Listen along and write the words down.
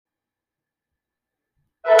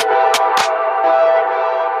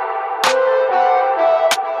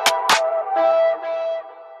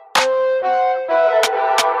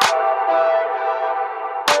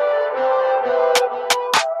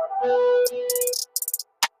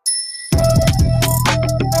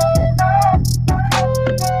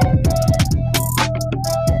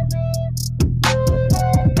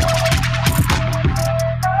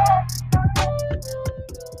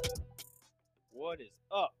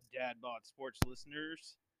Dad Bod Sports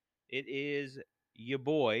listeners. It is your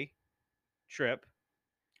boy, Trip,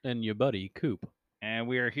 And your buddy Coop. and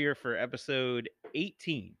we are here for episode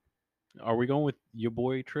 18. Are we going with your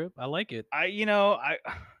boy Trip? I like it. I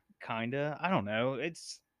kinda, I don't know.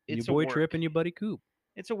 It's Your it's a boy Trip work. and your buddy Coop.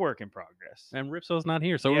 It's a work in progress. And Ripso's not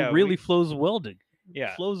here, so it Yeah, really flows well.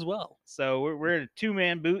 yeah. Flows well. So we're in a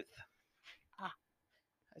two-man booth. Ah,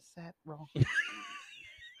 I sat wrong.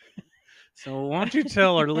 So why don't you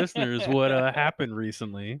tell our listeners what happened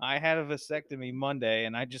recently? I had a vasectomy Monday,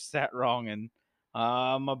 and I just sat wrong, and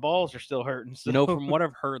my balls are still hurting. So. You know, from what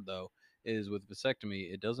I've heard though, is with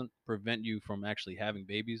vasectomy, it doesn't prevent you from actually having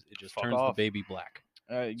babies. It just Fuck turns off. the baby black.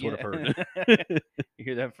 That's what I've Yeah. heard. You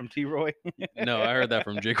hear that from T. Roy? No, I heard that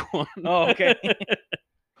from Jake One. Oh, okay.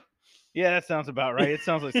 Yeah, that sounds about right. It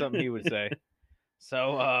sounds like something he would say.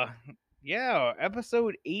 So, yeah,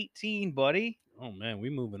 episode 18, buddy. Oh man, we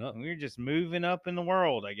moving up. We're just moving up in the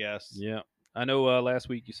world, I guess. Yeah, I know. Last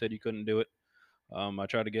week you said you couldn't do it. I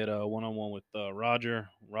tried to get a one-on-one with Roger.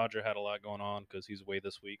 Roger had a lot going on because he's away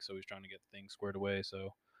this week, so he's trying to get things squared away. So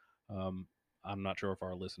um, I'm not sure if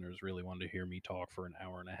our listeners really wanted to hear me talk for an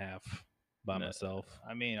hour and a half by No, myself.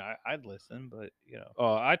 I mean, I'd listen, but,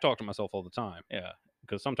 I talk to myself all the time yeah.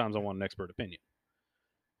 because sometimes I want an expert opinion.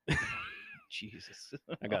 Jesus.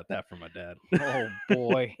 I got that from my dad. Oh,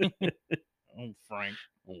 boy. Oh, Frank.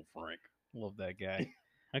 Oh, Frank. Love that guy.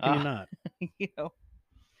 How can you not? God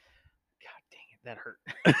dang it, that hurt.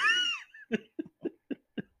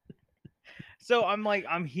 So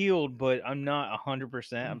I'm healed, but I'm not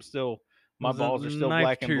 100%. I'm still, my balls are still Knife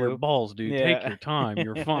black to and your blue. balls, dude. Yeah. Take your time.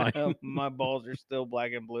 You're fine. My balls are still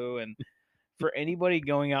black and blue. And for anybody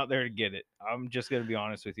going out there to get it, I'm just going to be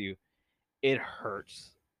honest with you. It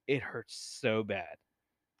hurts. It hurts so bad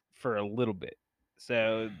for a little bit.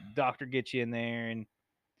 So doctor gets you in there and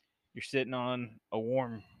you're sitting on a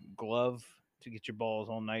warm glove to get your balls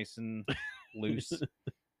all nice and loose.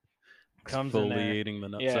 Comes in there. Exfoliating the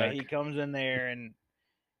nutsack. Yeah, he comes in there and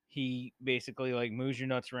he basically like moves your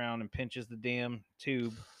nuts around and pinches the damn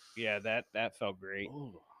tube. Yeah, that felt great.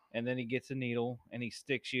 Ooh. And then he gets a needle and he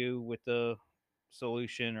sticks you with the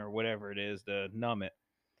solution or whatever it is to numb it.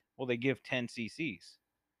 Well, they give 10 cc's.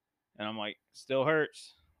 And I'm like, still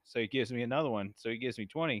hurts. So he gives me another one. So he gives me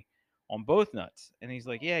 20 on both nuts. And he's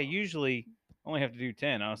like, yeah, usually I only have to do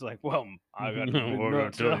 10. I was like, well, I got the big What I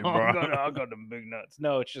nuts. tell you, bro? I got them big nuts.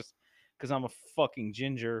 No, it's just because I'm a fucking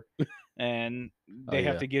ginger and they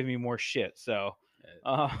have yeah. to give me more shit. So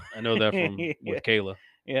I know that from with Kayla.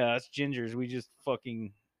 yeah, us gingers, we just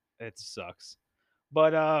fucking, it sucks.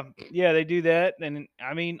 But yeah, they do that. And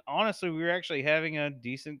I mean, honestly, we were actually having a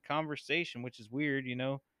decent conversation, which is weird,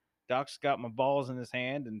 Doc's got my balls in his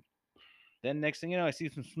hand, and then next thing you know, I see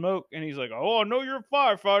some smoke, and he's like, "Oh, I know you're a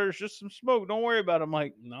firefighter. It's just some smoke. Don't worry about it." I'm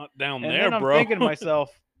like, Not down and there, then I'm bro. thinking to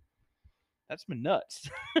myself, "That's my nuts."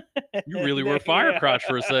 You really were fire crotch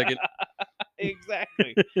for a second.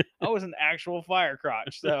 Exactly. I was an actual fire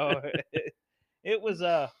crotch. So it was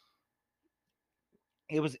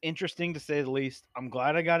it was interesting to say the least. I'm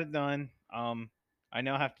glad I got it done. I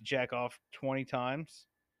now have to jack off 20 times.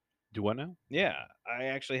 Do what now? Yeah, I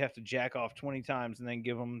actually have to jack off 20 times and then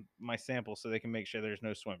give them my sample so they can make sure there's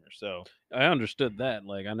no swimmers. So I understood that.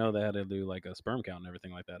 Like I know they had to do like a sperm count and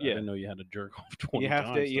everything like that. I Yeah. didn't know you had to jerk off 20 you have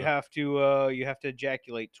times. to you have to you have to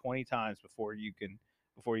ejaculate 20 times before you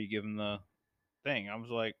give them the thing. I was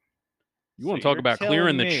like, You want to talk about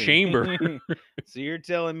clearing the chamber? So you're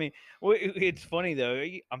telling me? Well, it's funny though.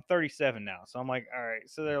 I'm 37 now, so I'm like, all right.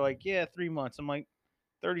 So they're like, yeah, 3 months. I'm like,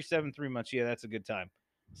 37, 3 months. Yeah, that's a good time.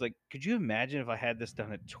 It's like, could you imagine if I had this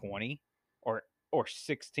done at 20 or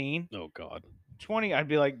 16? Oh God. 20, I'd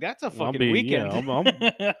be like, that's a I'll fucking be- weekend.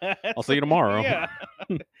 yeah, I'll see you tomorrow. Yeah.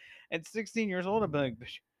 At 16 years old, I'd be like,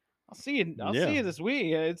 I'll see you. I'll see you this week.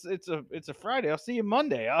 It's a Friday. I'll see you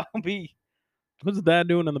Monday. I'll be. What's Dad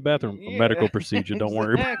doing in the bathroom? A Yeah, medical procedure. Don't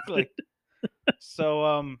worry about Exactly.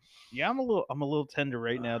 So yeah, I'm a little tender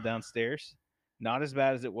right now downstairs. Not as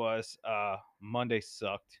bad as it was. Monday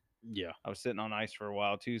sucked. Yeah. I was sitting on ice for a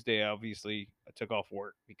while. Tuesday, obviously, I took off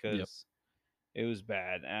work because it was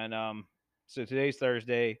bad. And so today's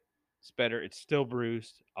Thursday. It's better. It's still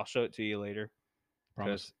bruised. I'll show it to you later.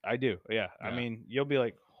 Promise. Because I do. Yeah. I Yeah. mean, you'll be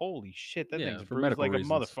like, holy shit, that Yeah, thing's for bruised medical like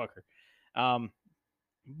reasons. a motherfucker.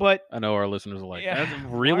 But I know our listeners are like, yeah, "That's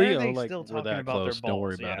really? why are Oh, they like, still we're talking that about close. their Don't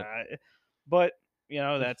worry balls? about it." Yeah. But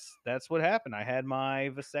that's what happened. I had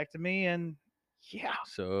my vasectomy, and yeah,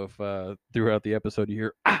 So if throughout the episode you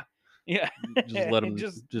hear, yeah, just let them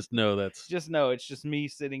just just know that's know it's just me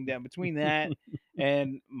sitting down between that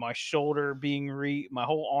and my shoulder being my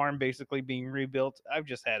whole arm basically being rebuilt. I've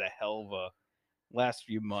just had a hell of last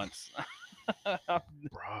few months.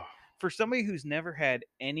 Bro. For somebody who's never had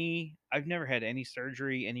any, I've never had any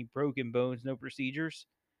surgery, any broken bones, no procedures.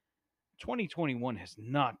 2021 has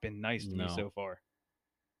not been nice to me No. so far.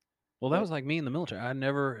 Well, that But was like me in the military. I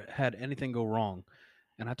never had anything go wrong.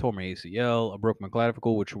 And I tore my ACL. I broke my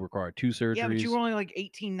clavicle, which required 2 yeah, but you were surgeries. only like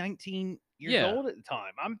 18, 19 years Yeah. old at the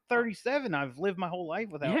time. I'm 37. I've lived my whole life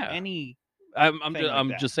without Yeah. anything like I'm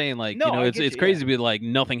that. just saying, like, No, I get it's you. Yeah. crazy to be like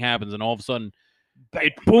nothing happens and all of a sudden Bam.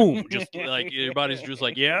 it boom, just like everybody's just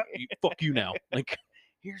like, yeah, fuck you now. Like,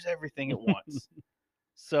 Here's everything at once.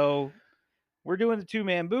 So we're doing the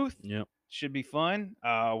 2-man booth. yep, Should be fun.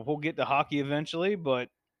 We'll get to hockey eventually, but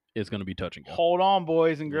it's gonna be touch and go. hold on,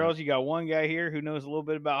 boys and Yep. girls. You got one guy here who knows a little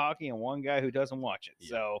bit about hockey and one guy who doesn't watch it. Yeah,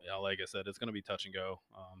 So yeah, like I said, it's gonna be touch and go.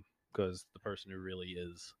 Because the person who really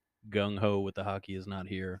is gung ho with the hockey is not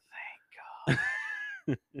here. thank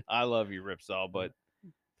God. I love you, Ripsaw, but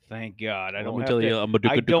thank God I Let don't me have tell to. you, I'm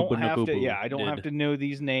I don't have to. Yeah, I don't have did. to know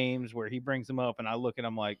these names where he brings them up, and I look at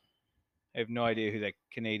him like I have no idea who that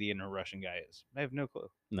Canadian or Russian guy is. I have no clue.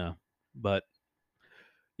 No, but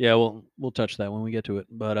yeah, we'll touch that when we get to it.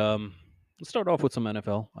 But let's start off with some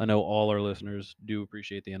NFL. I know all our listeners do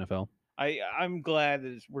appreciate the NFL. I'm glad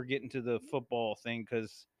that we're getting to the football thing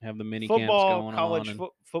because Have the mini camps football, going on, college and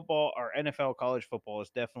football, or NFL college football is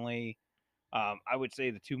definitely, I would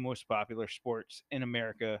say, the two most popular sports in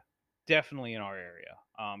America. Definitely in our area.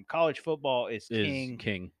 College football is is king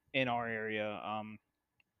king. in our area.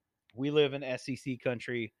 We live in SEC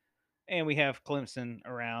country, and we have Clemson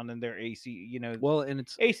around, and their AC. Well, and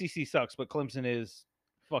it's ACC sucks, but Clemson is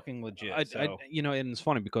fucking legit. So and it's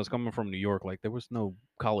funny because coming from New York, like there was no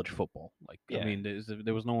college football. Like I yeah, mean,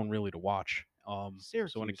 there was no one really to watch. So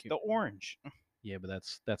when it Syracuse, came, the Orange. yeah, but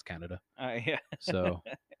that's Canada. Yeah. So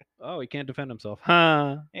he can't defend himself,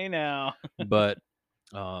 huh? Hey now. But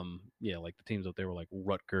yeah, like the teams up there were like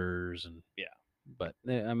Rutgers and Yeah. but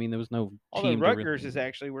I mean there was no Although team to really, Rutgers is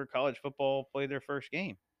actually where college football played their first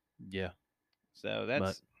game. yeah. So But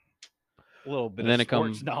that's a little bit and of then it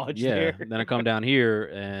sports come knowledge yeah, there. then I come down here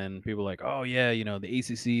and people are like, oh yeah, the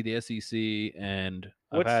ACC, the SEC, and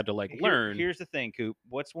I've What's had to like learn. here's the thing, Coop.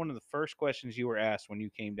 What's one of the first questions you were asked when you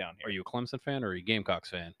came down Are here? you a Clemson fan or are you a Gamecocks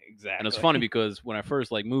fan? And it's Exactly. funny because when I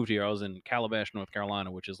first like moved here, I was in Calabash, North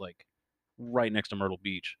Carolina, which is like right next to Myrtle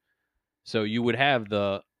Beach. So you would have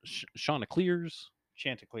the Chanticleers,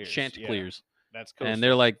 Chanticleers. Yeah, Chanticleers, that's coastal. and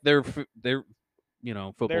they're like they're football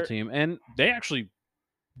They're- team, and they actually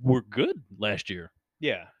were good last year.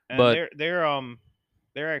 yeah, and But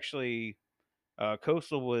they're actually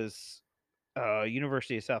Coastal was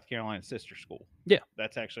University of South Carolina sister school. Yeah.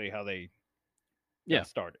 That's actually how they Yeah. got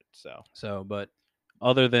started. So but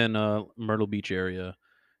other than Myrtle Beach area,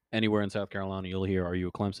 anywhere in South Carolina, you'll hear, "Are you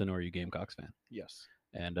a Clemson or are you a Gamecocks fan?" yes,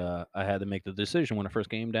 And I had to make the decision when I first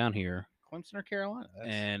came down here. Clemson or Carolina.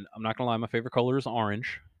 And I'm not gonna lie, my favorite color is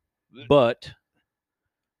orange, but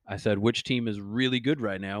I said which team is really good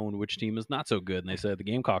right now and which team is not so good. And they said the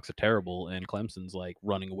Gamecocks are terrible and Clemson's like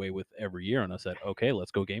running away with every year. And I said, okay,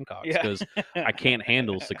 let's go Gamecocks yeah, because I can't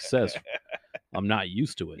handle success. I'm not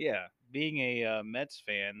used to it. Yeah, being a Mets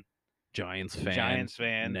fan, Giants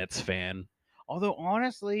fan, Nets fan. Although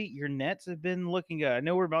honestly, your Nets have been looking good. I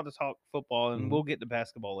know we're about to talk football and Mhm. we'll get to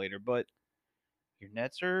basketball later, but your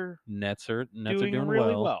Nets are Nets are doing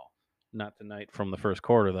really well. Not tonight from the first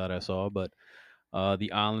quarter that I saw, but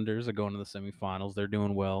the Islanders are going to the semifinals. They're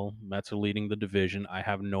doing well. Mets are leading the division. I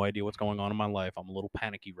have no idea what's going on in my life. I'm a little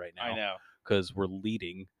panicky right I now know. because we're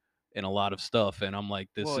leading in a lot of stuff, and I'm like,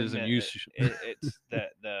 this Well, isn't used. it's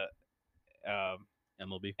the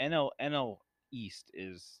MLB. NL East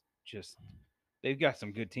is just they've got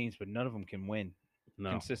some good teams, but none of them can win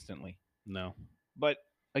No, consistently. no. But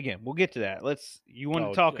again, we'll get to that. You want Oh,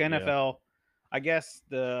 to talk yeah. NFL? I guess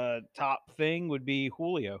the top thing would be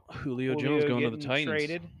Julio. Julio Jones going to the getting Titans.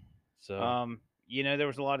 traded. So There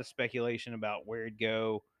was a lot of speculation about where he'd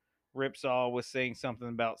go. Ripsaw was saying something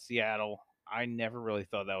about Seattle. I never really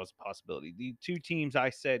thought that was a possibility. The two teams I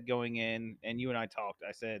said going in, and you and I talked,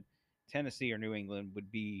 I said Tennessee or New England would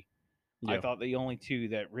be, I yeah, thought, the only two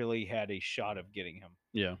that really had a shot of getting him.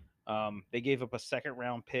 yeah, They gave up a second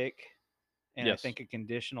round pick and I yes, think a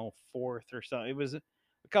conditional fourth or something. It was a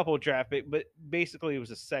couple of draft pick, but basically it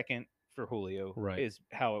was a second for Julio. Right. Is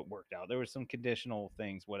how it worked out. There was some conditional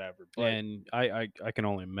things, whatever. But and I can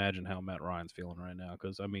only imagine how Matt Ryan's feeling right now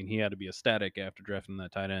because I mean he had to be ecstatic after drafting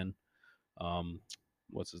that tight end.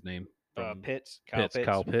 What's his name? From Kyle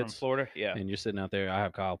Kyle from Pitts. Florida. Yeah. And you're sitting out there. I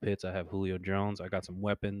have Kyle Pitts. I have Julio Jones. I got some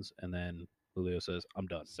weapons. And then Julio says, I'm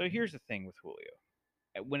done. So here's the thing with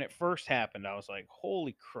Julio. When it first happened, I was like,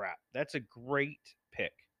 holy crap, that's a great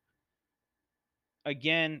pick.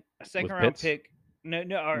 again, a second round Pitts? pick. No,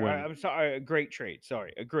 no, When I'm sorry, a great trade.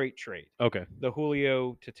 Sorry, a great trade. okay, The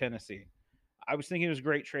Julio to Tennessee. I was thinking it was a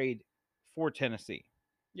great trade for Tennessee.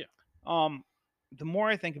 yeah, Um, the more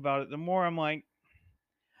I think about it, the more I'm like,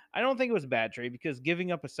 I don't think it was a bad trade because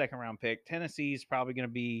giving up a second round pick, Tennessee's probably going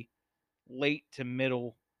to be late to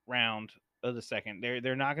middle round of the second.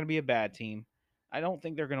 They're not going to be a bad team. I don't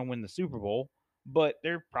think they're going to win the Super Bowl, but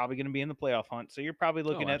they're probably going to be in the playoff hunt. So you're probably oh,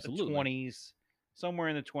 looking at the absolutely. 20s, somewhere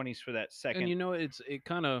in the 20s for that And second. it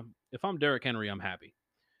kind of if I'm Derrick Henry, I'm happy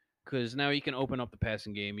because now you can open up the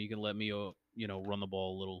passing game. You can let me, run the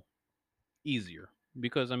ball a little easier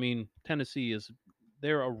because I mean Tennessee is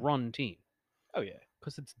they're a run team Oh yeah.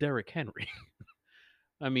 because it's Derrick Henry.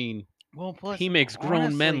 I mean, Well, plus he makes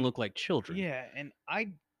grown men honestly, look like children. yeah, and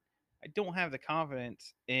I don't have the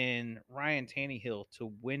confidence in Ryan Tannehill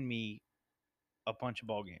to win me a bunch of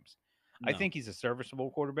ball games. I No, think he's a serviceable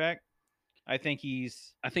quarterback. I think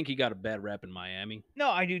he's I think he got a bad rap in Miami no,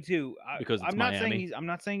 I do too. because it's I'm not saying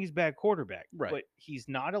Miami. he's bad quarterback, Right. but he's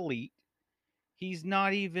not elite. He's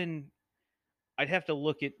not even. I'd have to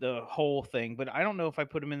look at the whole thing, but I don't know if I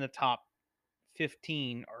put him in the top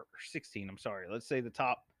 15 or 16. I'm sorry. Let's say the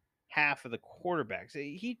top half of the quarterbacks.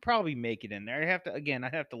 He'd probably make it in there.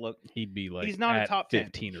 I'd have to look. He'd be like He's not a at top 10.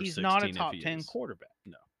 15 or He's not a 16 if top he 10 is. quarterback.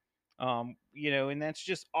 No. And that's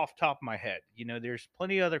just off top of my head. There's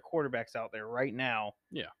plenty of other quarterbacks out there right now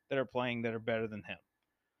Yeah. that are playing that are better than him.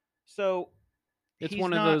 So It's he's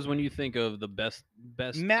one of not those when you think of the best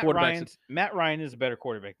Matt quarterbacks. Ryan is a better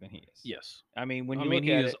quarterback than he is. Yes. I mean, when I you mean, look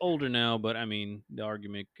he at is it, older now, but I mean, the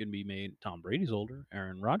argument could be made Tom Brady's older,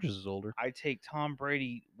 Aaron Rodgers is older. I take Tom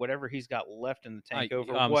Brady, whatever he's got left in the tank,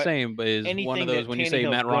 over I'm what saying, but is one of anything those that when you say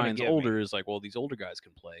Tannehill's Matt going to Ryan's give older me. is like, well, these older guys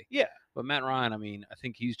can play. Yeah, But Matt Ryan, I mean, I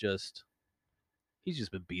think he's just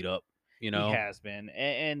been beat up, he has been,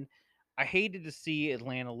 and I hated to see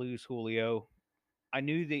Atlanta lose Julio. I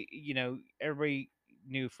knew that everybody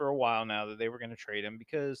knew for a while now that they were going to trade him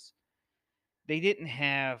because they didn't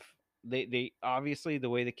have they obviously the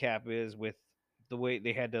way the cap is with the way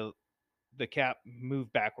they had to the cap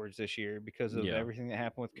move backwards this year because of Yeah. everything that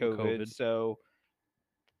happened with COVID. COVID. So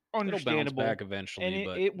It'll bounce understandable, back and eventually, it,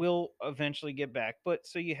 but it will eventually get back. But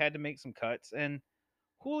so you had to make some cuts. And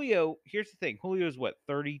Julio, here's the thing: Julio's what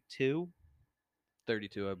 32.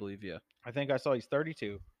 32, I believe. Yeah. I think I saw he's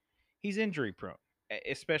 32. He's injury prone,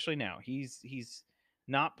 especially now. He's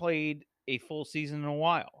not played a full season in a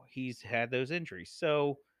while. He's had those injuries,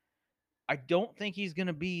 so I don't think he's going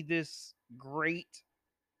to be this great.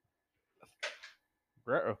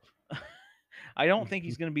 I don't think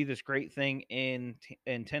he's going to be this great thing in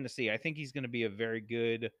Tennessee. I think he's going to be a very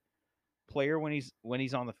good player when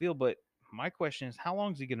he's on the field. But my question is, how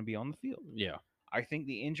long is he going to be on the field? Yeah. I think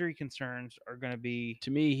the injury concerns are going to be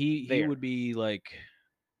To me, he there. would be like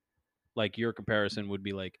your comparison would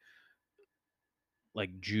be like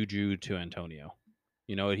Juju to Antonio.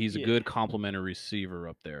 He's a Yeah. good complementary receiver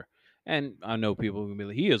up there. And I know people will be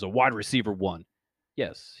like, he is a wide receiver one.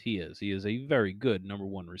 Yes, he is. He is a very good number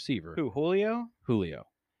one receiver. Who, Julio? Julio.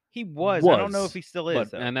 He was. I don't know if he still is,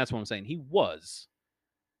 But though. and that's what I'm saying. He was.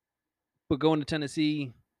 But going to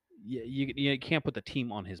Tennessee, you can't put the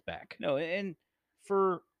team on his back. No, and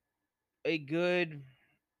for a good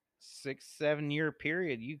 6-7 year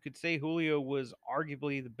period, you could say Julio was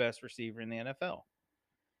arguably the best receiver in the NFL.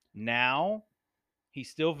 Now, he's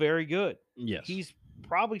still very good. Yes. He's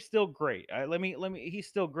probably still great. He's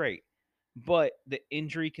still great. But the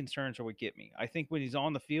injury concerns are what get me. I think when he's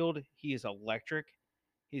on the field, he is electric.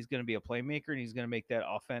 He's going to be a playmaker and he's going to make that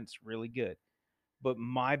offense really good. But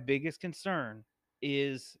my biggest concern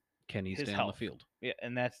is can he his stay health. on the field? Yeah,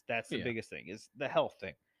 and that's the biggest thing is the health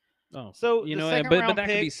thing. Oh, so but that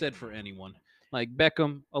could be said for anyone. Like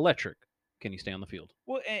Beckham, electric. Can he stay on the field?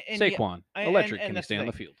 Well, and Saquon, electric. Can he stay on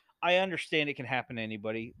the field? I understand it can happen to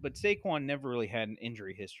anybody, but Saquon never really had an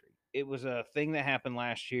injury history. It was a thing that happened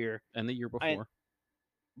last year and the year before.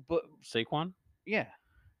 But Saquon, yeah,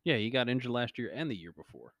 he got injured last year and the year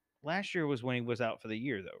before. Last year was when he was out for the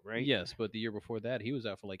year, though, right? Yes, but the year before that, he was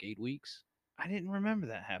out for like 8 weeks. I didn't remember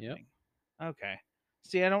that happening. Yep. Okay.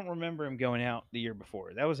 See, I don't remember him going out the year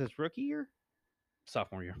before. That was his rookie year?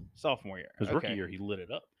 Sophomore year. His rookie year, he lit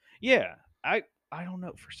it up. Yeah. I don't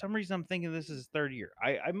know. For some reason, I'm thinking this is his third year.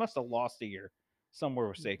 I must have lost a year somewhere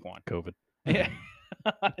with Saquon. COVID. Yeah.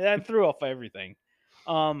 That threw off everything.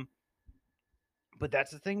 But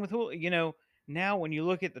that's the thing with Julio. Now when you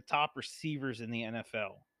look at the top receivers in the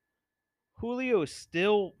NFL, Julio is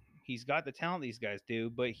still, he's got the talent these guys do,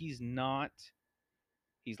 but he's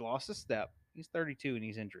lost a step. He's 32 and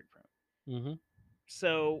he's injury prone. Mm-hmm.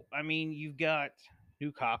 So, I mean, you've got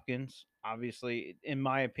Nuke Hopkins, obviously, in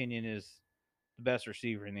my opinion, is the best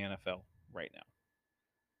receiver in the NFL right now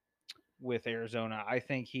with Arizona. I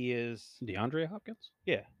think he is. DeAndre Hopkins.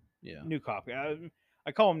 Yeah, Yeah, Nuke Hopkins.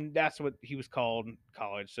 I call him. That's what he was called in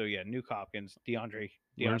college. So yeah, Nuke Hopkins, learned DeAndre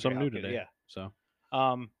something new Hopkins. today. Yeah. So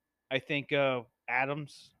I think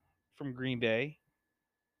Adams from Green Bay.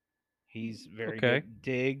 He's very okay, good.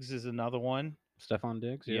 Diggs is another one. Stephon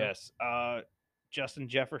Diggs. Yeah, Yes. Justin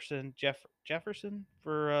Jefferson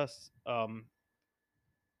for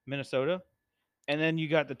Minnesota, and then you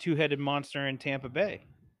got the two-headed monster in Tampa Bay.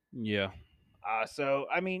 yeah, So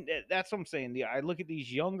I mean that's what I'm saying. I look at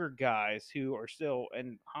these younger guys who are still,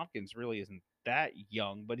 and Hopkins really isn't that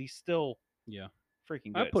young, but he's still yeah.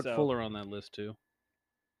 freaking I good. put So Fuller on that list too.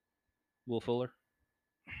 Will Fuller?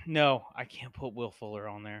 no, I can't put Will Fuller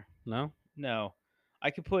on there. No. No,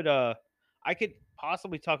 I could put I could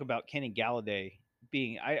possibly talk about Kenny Galladay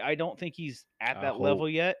being. I don't think he's at I that level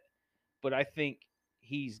hope. yet, but I think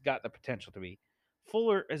he's got the potential to be.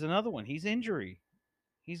 Fuller is another one. He's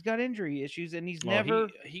got injury issues, and he's Well, never.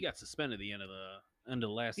 he got suspended the end of the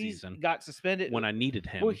last He's season got suspended. when I needed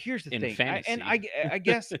Well, him here's the in thing, fantasy. I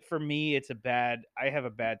guess for me it's a bad. I have a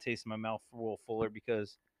bad taste in my mouth for Will Fuller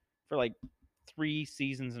because for like 3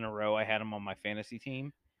 seasons in a row I had him on my fantasy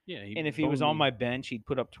team, Yeah, he and if he was boned on me. my bench he'd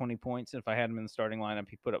put up 20 points, and if I had him in the starting lineup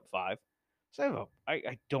he put up 5. So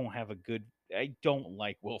I don't have a good. I don't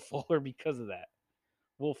like Will Fuller because of that.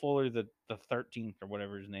 Will Fuller, the 13th or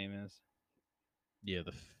whatever his name is. Yeah,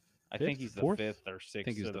 the I fifth, think he's the fourth. 5th or I think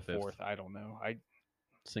 6th he's or the the fifth. 4th. I don't know. I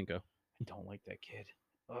Cinco. don't like that kid.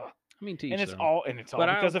 Ugh. I mean, to each And it's their own. all But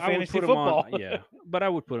because of I would fantasy put him football. on. Yeah, but I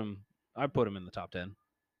would put him. I'd put him in the top 10.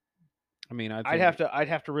 I mean, I think I'd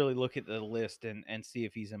have to really look at the list and see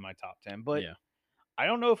if he's in my top 10. But yeah. I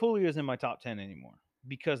don't know if Julio's in my top 10 anymore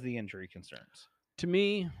because of the injury concerns. To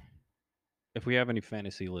me, if we have any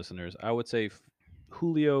fantasy listeners, I would say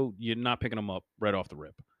Julio. You're not picking him up right off the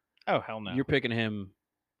rip. Oh hell no. You're picking him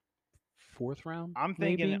 4th round. I'm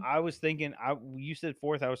thinking. Maybe. I was thinking. You said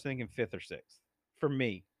 4th. I was thinking 5th or 6th for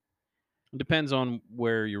me. It depends on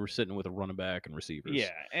where you were sitting with a running back and receivers.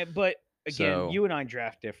 Yeah, but again, So- you and I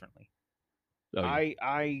draft differently. Oh,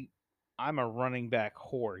 yeah. I'm a running back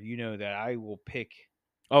whore. You know that. I will pick.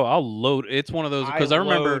 Oh, I'll load. It's one of those because I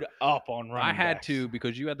remember load up on running I had backs. to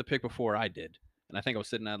because you had the pick before I did, and I think I was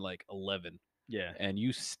sitting at like 11, Yeah. and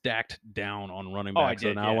you stacked down on running Oh, I backs. So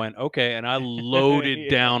did, now I yeah. went okay, and I loaded Yeah.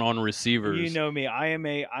 down on receivers. You know me. I'm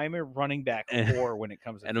a running back whore when it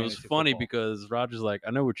comes to and it was fantasy funny football. because Roger's like,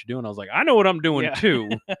 "I know what you're doing." I was like, "I know what I'm doing Yeah. too,"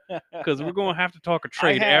 because we're going to have to talk a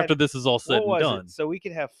trade had- after this is all said What and was done. it? So we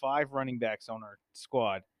could have 5 running backs on our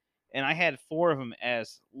squad, and I had 4 of them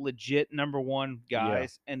as legit number 1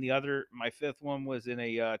 guys, and the other, my 5th one, was in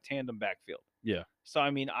a tandem backfield. Yeah. So I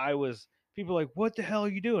mean, people are like, "What the hell are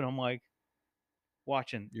you doing?" I'm like,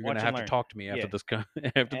 watching. You're watch going to and have to learn. talk to me after Yeah. this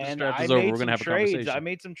after this And draft I is over. made We're going to some have a trades. conversation. I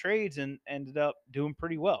made some trades and ended up doing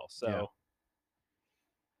pretty well. So, Yeah.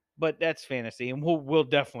 but that's fantasy, and we'll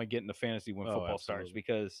definitely get into fantasy when Oh, football starts absolutely.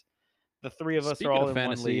 because the 3 of us Speaking are all of in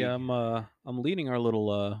fantasy, one league. I'm leading our little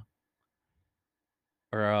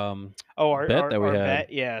our bet that we our had.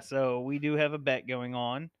 bet, yeah. So we do have a bet going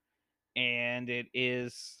on, and it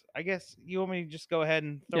is. I guess you want me to just go ahead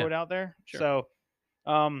and throw Yeah. it out there. Sure.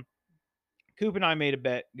 So, Coop and I made a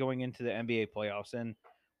bet going into the NBA playoffs, and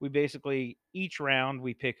we basically each round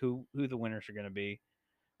we pick who the winners are going to be,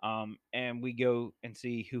 and we go and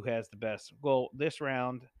see who has the best. Well, this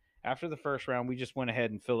round, after the first round, we just went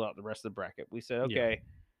ahead and filled out the rest of the bracket. We said, Yeah. okay,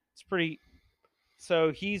 it's pretty.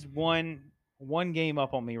 So he's one game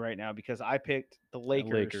up on me right now because I picked the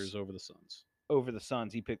Lakers over the Suns. over the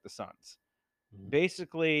Suns. He picked the Suns. Mhm.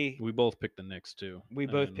 Basically, We both picked the Knicks too. we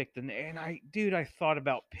both and picked and I thought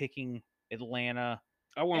about picking Atlanta.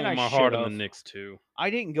 I went and with I my heart on the should've. Knicks too. I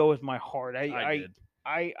didn't go with my heart. I did.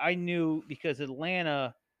 I knew because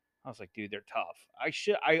Atlanta. I was like, dude, they're tough.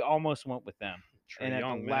 I almost went with them, Trae and at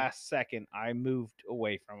Young, the man. last second, I moved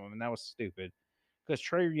away from them, and that was stupid. Because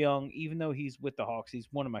Trae Young, even though he's with the Hawks, he's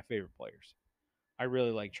one of my favorite players. I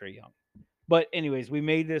really like Trae Young. But anyways, we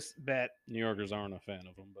made this bet. New Yorkers aren't a fan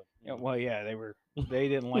of him, but Well, yeah, they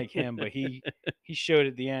didn't like him, but he showed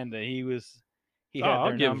at the end that he had I'll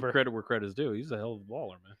their give number. credit where credit's due. He's a hell of a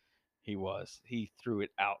baller, man. He threw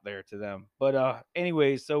it out there to them. But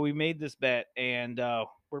anyways, so we made this bet, and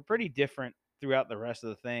we're pretty different throughout the rest of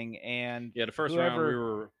the thing. And Yeah, the first round we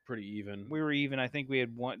were pretty even. we were even. I think we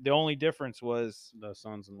had one. The only difference was The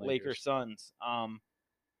Suns and Lakers Suns.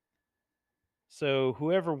 So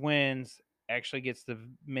whoever wins, actually gets to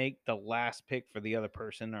make the last pick for the other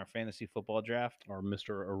person in our fantasy football draft. Or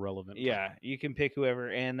Mr. Irrelevant. Yeah, you can pick whoever,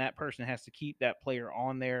 and that person has to keep that player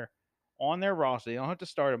on their roster. They don't have to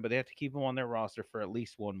start them, but they have to keep them on their roster for at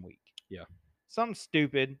least 1 week. Yeah. Something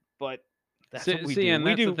stupid, but that's what we See, do. and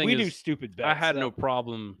We that's the do thing we do is, stupid bets. I had so- no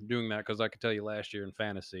problem doing that because I could tell you last year in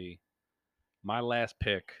fantasy, my last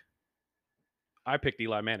pick, I picked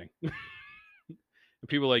Eli Manning. And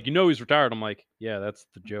people were like, he's retired. I'm like, yeah, that's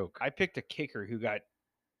the joke. I picked a kicker who got,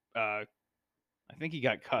 I think he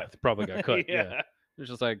got cut. Probably got cut. yeah. Yeah. It's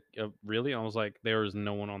just like, really? I was like, there is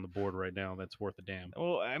no one on the board right now that's worth a damn.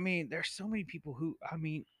 Well, I mean, there's so many people who, I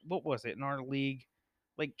mean, what was it in our league?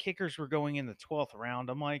 Like kickers were going in the 12th round.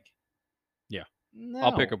 I'm like, Yeah. no.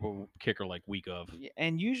 I'll pick up a kicker like week of.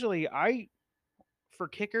 And usually for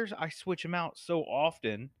kickers, I switch them out so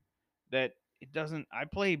often that it doesn't. I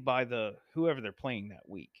play by the whoever they're playing that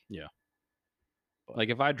week. Yeah. But- Like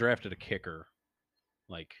if I drafted a kicker,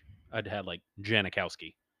 like I'd had like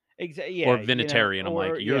Janikowski Exactly. Yeah. or Vinatieri, and I'm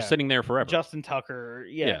like, you're sitting there forever. Justin Tucker.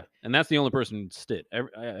 Yeah. And that's the only person sit.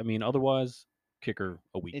 I mean, otherwise, kicker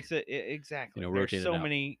a week. Exactly. rotate There's it so out.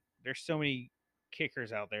 many. There's so many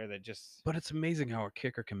kickers out there that just. But it's amazing how a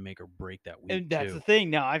kicker can make or break that week And that's too. the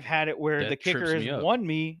thing. Now I've had it where That the kicker trips has me up. won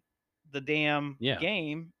me the damn Yeah.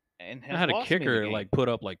 game and has I had a lost me the kicker game. like put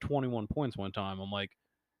up like 21 points one time. I'm like,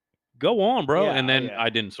 go on, bro. Yeah, And then yeah.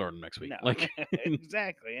 I didn't start him next week. No. Like,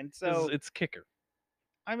 exactly. And so it's kicker.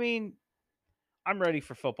 I mean, I'm ready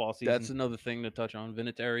for football season. That's another thing to touch on.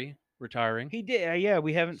 Vinatieri retiring. He did. Yeah,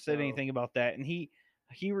 we haven't said So- anything about that, and he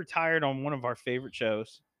retired on one of our favorite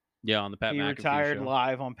shows. Yeah, on the Pat he McAfee retired show.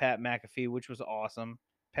 live on Pat McAfee, which was awesome.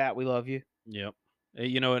 Pat, we love you. Yep.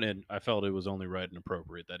 You know, and I felt it was only right and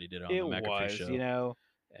appropriate that he did it on It the McAfee was, show. you know.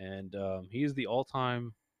 And he's the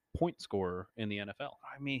all-time point scorer in the NFL.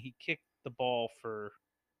 I mean, he kicked the ball for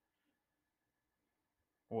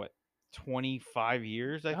what 25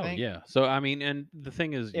 years, I think. Yeah. So I mean, and the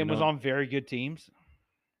thing is, It was on very good teams.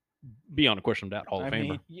 beyond a question of doubt, Hall of I Famer.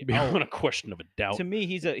 mean, y- Beyond oh, a question of a doubt. To me,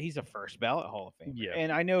 he's a first ballot Hall of Famer. Yeah,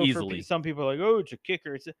 And I know easily. some people are like, oh, it's a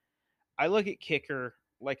kicker. I look at kicker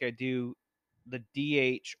like I do the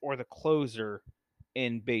DH or the closer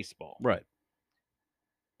in baseball. Right.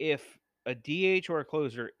 If a DH or a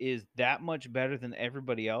closer is that much better than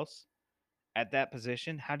everybody else at that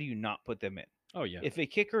position, how do you not put them in? Oh yeah. If a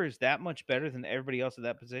kicker is that much better than everybody else at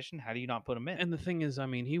that position, how do you not put him in? And the thing is, I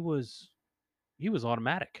mean, he was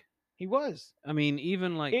automatic. He was. I mean,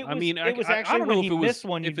 even like It was, I mean, it was I actually don't when know he if it was missed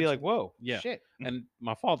one, if you'd be it's- like, whoa, yeah. shit. And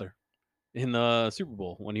my father in the Super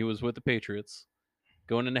Bowl when he was with the Patriots,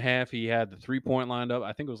 going into half, he had the 3-point lined up.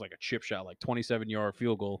 I think it was like a chip shot, like 27-yard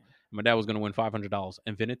field goal. And my dad was going to win $500,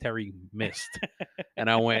 and Vinatieri missed. And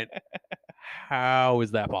I went, "How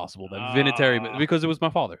is that possible?" That Vinatieri, because it was my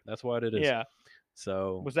father. That's what it is. Yeah.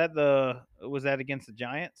 So Was that against the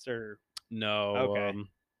Giants or no, Okay.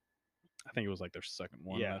 I think it was like their second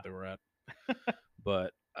one Yeah. that they were at.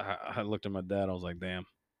 But I looked at my dad. I was like, "Damn."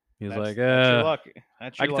 He was that's, like, that's your luck.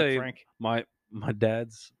 That's I your can luck, tell you- Frank. my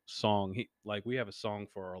dad's song. We have a song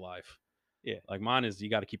for our life. Yeah. Like mine is "You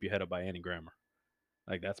Got to Keep Your Head Up" by Annie Grammer.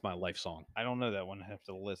 Like that's my life song. I don't know that one. I have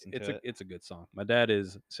to listen to it. It's a good song. My dad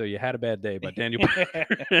is "So You Had a Bad Day" by Daniel Parker.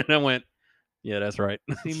 And I went, yeah, that's right.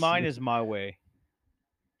 See, mine is "My Way"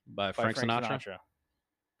 by by Frank Sinatra.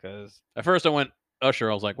 Because At first I went Usher.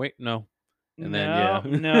 I was like, wait, no. And then, yeah.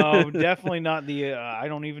 no, definitely not the. I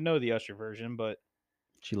don't even know the Usher version, but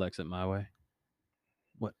She likes it my way.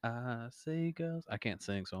 What I say goes. I can't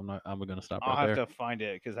sing, so I'm gonna stop I'll right have there. to find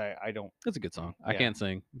it because I don't. It's a good song. I Yeah. can't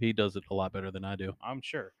sing. He does it a lot better than I do. I'm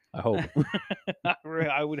sure. I hope.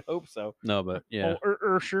 I would hope so. No, but yeah,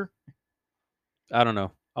 Usher. I don't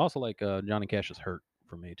know. I also like Johnny Cash's "Hurt"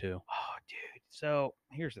 for me too. Oh, dude. So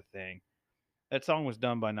here's the thing. That song was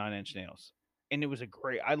done by 9 Inch Nails, and it was a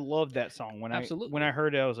great. I loved that song when Absolutely. I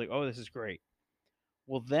heard it. I was like, oh, this is great.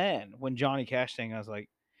 Well, then when Johnny Cash sang, I was like,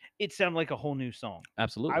 it sounded like a whole new song.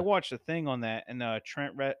 Absolutely. I watched a thing on that, and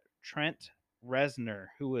Trent Reznor,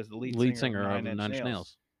 who was the lead singer of of Nine Inch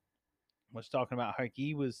Nails. was talking about how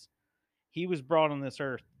he was brought on this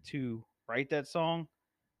earth to write that song.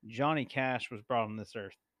 Johnny Cash was brought on this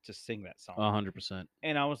earth to sing that song. 100%.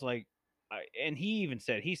 And I was like, and he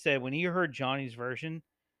said when he heard Johnny's version,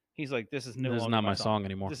 he's like, this is no This is longer not my song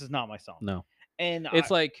anymore. This is not my song. No. And It's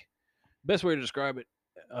like best way to describe it.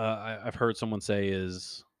 I've heard someone say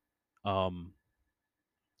is,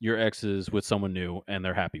 your ex is with someone new and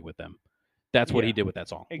they're happy with them. That's what he Yeah. did with that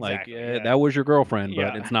song. Exactly, Like yeah. that was your girlfriend, but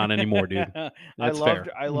Yeah. it's not anymore, dude. I That's loved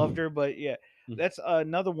fair. I loved her, but yeah, Mhm. that's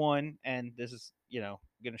another one. And this is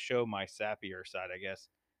gonna show my sappier side, I guess.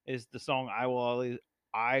 Is the song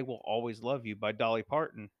I Will Always Love You by Dolly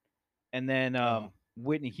Parton. And then Oh.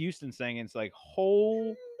 Whitney Houston sang it. It's like,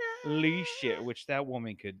 holy shit, which that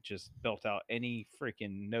woman could just belt out any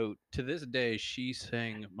freaking note. To this day, she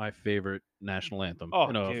sang my favorite national anthem Oh,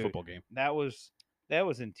 in a dude, football game. that was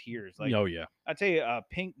in tears. Like, Oh yeah, I tell you,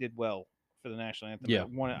 Pink did well for the national anthem. Yeah.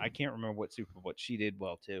 One, I can't remember what Super Bowl, but she did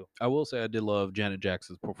well too. I will say I did love Janet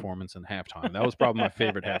Jackson's performance in halftime. That was probably my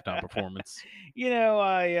favorite halftime performance. You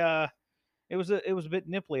know, it was a bit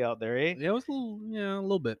nipply out there, eh? It was a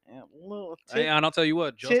little bit. Yeah, a little And I'll tell you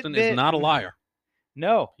what, Justin is tidbit. not a liar.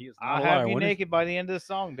 No, He is I'll not a have liar. you When is- naked by the end of the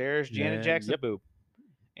song. There's Janet Yeah, Jackson's yep. boob,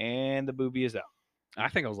 and the boobie is out. I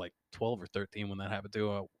think I was like 12 or 13 when that happened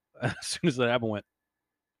too. As soon as that happened, I went,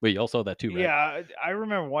 wait, y'all saw that too, right? Yeah, I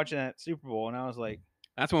remember watching that Super Bowl, and I was like,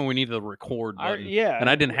 That's when we needed the record button. yeah, And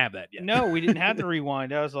I didn't have that yet. No, we didn't have the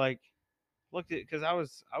rewind. I was like, looked at because I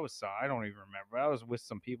was I don't even remember. I was with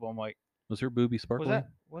some people. I'm like, Was her boobie sparkling?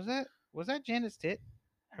 was that Janet's tit?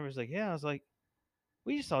 I was like, yeah. I was like,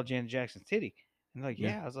 we just saw Janet Jackson's titty. And like,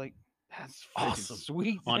 Yeah. yeah. I was like, that's freaking Awesome.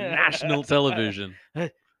 sweet On national television.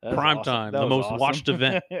 That was Prime awesome. time, That the was most watched awesome.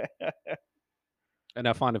 event. And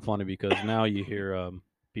I find it funny because now you hear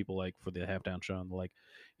people like for the halftime show, and they're like,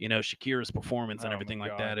 Shakira's performance and Oh, everything my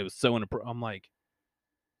like God. that. It was so I'm like,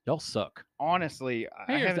 y'all suck. Honestly, I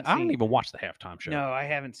Here's haven't the- I don't seen. even watch the halftime show. No, I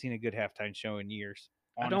haven't seen a good halftime show in years.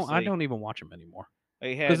 I Honestly. don't even watch them anymore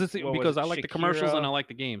They had, because what was because it, I like the commercials and I Shakira? like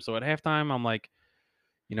the game. So at halftime, I'm like,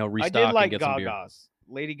 restock I did like and get some beer Gaga's.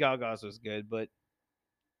 Lady Gaga's was good, but I got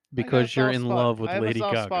a because you're soft in spot. love with I have Lady a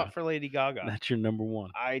soft Gaga. spot for Lady Gaga. That's your number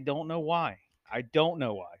one. I don't know why.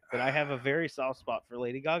 But I have a very soft spot for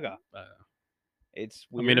Lady Gaga. It's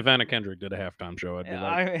I weird. mean, if Anna Kendrick did a halftime show, I'd be like,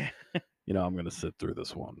 I, I'm gonna sit through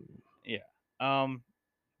this one.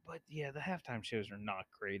 but yeah, the halftime shows are not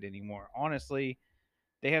great anymore. Honestly,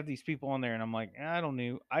 they have these people on there, and I'm like, I don't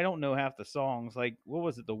know half the songs. Like, what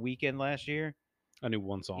was it, The Weekend last year? I knew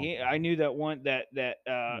one song. Yeah, I knew that one. That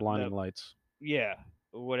Blinding Lights. Yeah,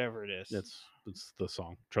 whatever it is. It's the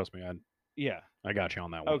song. Trust me, yeah. I got you on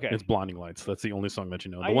that one. Okay. It's Blinding Lights. That's the only song that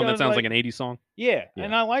you know. The I one that was sounds like like- an 80s song. Yeah, Yeah.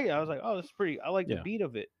 and I like it. I was like, oh, that's pretty. I like the Yeah. beat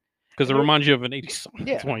of it. Because it And it- reminds you of an 80s song. Yeah,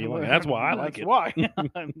 That's why you like it. That's why I like That's it. Why?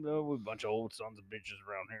 We're a bunch of old sons of bitches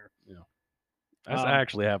around here. I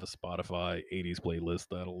actually have a Spotify 80s playlist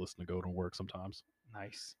that'll listen to go to work sometimes.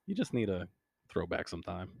 Nice. You just need a throwback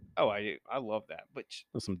sometime. Oh, I do. I love that. But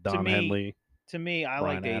There's some Don me, Henley. to me, I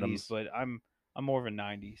Bryan like the 80s, Adams. but I'm more of a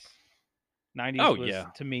 90s. 90s Oh, was yeah.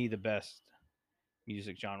 to me the best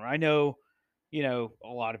music genre. I know, a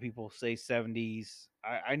lot of people say 70s.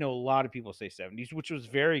 I know a lot of people say 70s, which was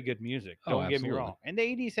very good music. Oh, Don't get me absolutely. wrong. And the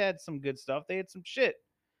 80s had some good stuff. They had some shit.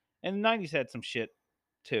 And the 90s had some shit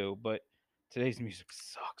too, but today's music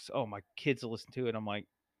sucks. Oh, my kids will listen to it. I'm like,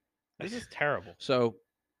 this is terrible. So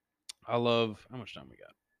I love how much time we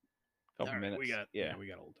got? Couple All right, minutes. We got yeah. we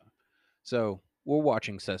got a little time. So we're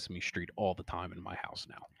watching Sesame Street all the time in my house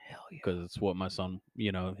now. Hell yeah. Because it's what my son,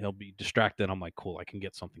 he'll be distracted. I'm like, cool, I can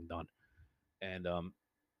get something done. And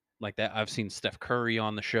like that, I've seen Steph Curry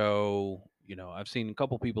on the show. I've seen a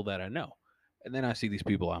couple people that I know. And then I see these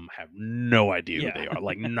people I have no idea Yeah. who they are,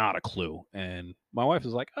 like not a clue. And my wife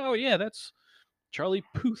is like, oh yeah, that's Charlie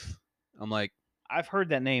Puth. I'm like, I've heard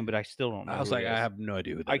that name, but I still don't know. I was who like, he I is. have no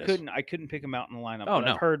idea who that I is. couldn't pick him out in the lineup. Oh, but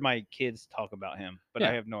no. I've heard my kids talk about him, but I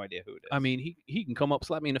Yeah. have no idea who it is. I mean, he can come up,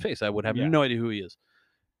 slap me in the face. I would have Yeah. no idea who he is.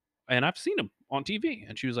 And I've seen him on TV.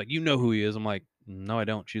 And she was like, you know who he is? I'm like, no, I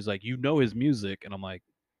don't. She's like, you know his music. And I'm like,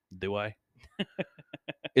 do I?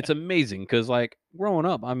 It's amazing because, like, growing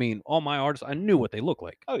up, I mean, all my artists, I knew what they look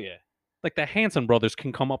like. oh yeah. Like, the Hanson brothers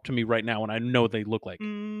can come up to me right now and I know what they look like.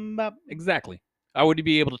 Bop. Exactly. I would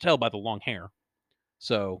be able to tell by the long hair.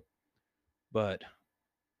 So, but,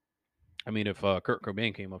 I mean, if Kurt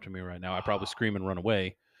Cobain came up to me right now, I'd probably scream and run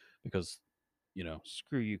away because,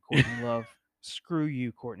 Screw you, Courtney Love. Screw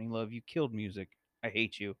you, Courtney Love. You killed music. I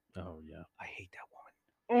hate you. oh, yeah. I hate that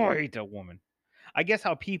woman. Oh, I hate that woman. I guess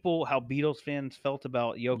how Beatles fans felt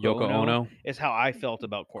about Yoko Ono is how I felt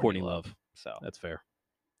about Courtney Love. Love. So That's fair.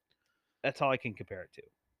 that's all I can compare it to.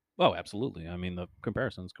 Oh, absolutely. I mean, the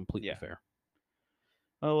comparison is completely Yeah. fair.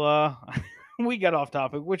 Well, we got off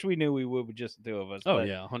topic, which we knew we would with just the two of us. Oh, but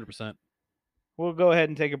yeah, 100%. We'll go ahead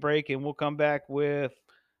and take a break, and we'll come back with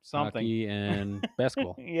something. Hockey and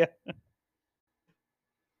basketball. Yeah.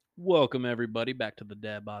 Welcome, everybody, back to the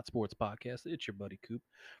Dadbot Sports Podcast. It's your buddy Coop.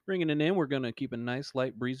 Bringing it in, we're going to keep it nice,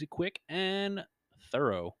 light, breezy, quick, and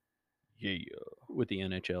thorough. Yeah. With the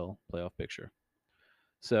NHL playoff picture.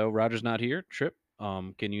 So, Roger's not here. Trip,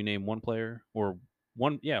 can you name one player or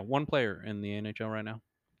one player in the NHL right now?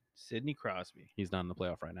 Sidney Crosby. He's not in the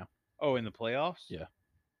playoff right now. Oh, in the playoffs? Yeah.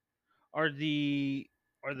 Are the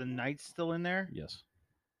Knights still in there? Yes.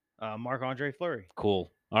 Marc-Andre Fleury.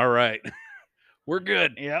 Cool. All right. We're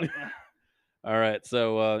good. Yep. All right.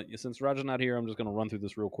 So since Roger's not here, I'm just going to run through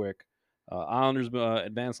this real quick. Islanders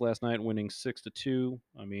advanced last night, winning 6-2.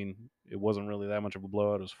 I mean, it wasn't really that much of a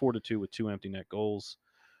blowout. It was 4-2 with 2 empty net goals.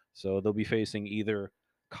 So they'll be facing either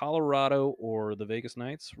Colorado or the Vegas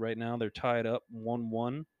Knights. Right now, they're tied up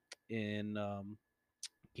 1-1 in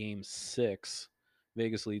Game 6.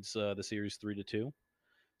 Vegas leads the series 3-2.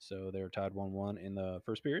 So they're tied 1-1 in the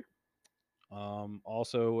first period.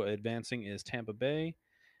 Also advancing is Tampa Bay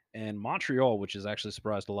and Montreal, which has actually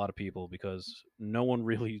surprised a lot of people because no one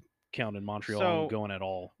really counted Montreal So- going at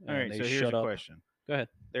all. All right. They So here's shut a up. question. Go ahead.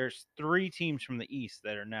 There's 3 teams from the East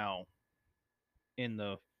that are now in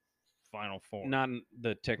the Final Four. Not in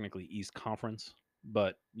the technically East Conference,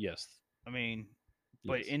 but yes. I mean,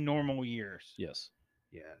 but Yes. in normal years, Yes.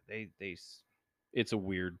 yeah, they It's a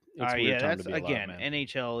weird. It's All a right, weird yeah, time that's to be alive, again. man.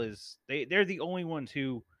 NHL is they're the only ones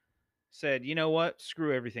who said, you know what,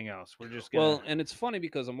 screw everything else. We're just gonna. Well, and it's funny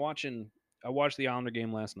because I watched the Islander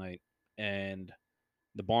game last night, and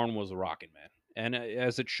the barn was rocking, man. And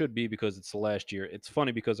as it should be because it's the last year. It's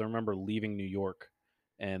funny because I remember leaving New York,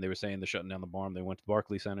 and they were saying they're shutting down the barn. They went to the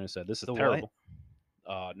Barclays Center and said, "This is The what? terrible."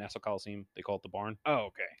 Nassau Coliseum, they call it the barn. Oh,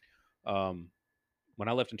 okay. When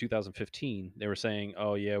I left in 2015, they were saying,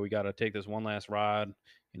 "Oh yeah, we got to take this one last ride,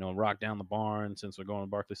 rock down the barn since we're going to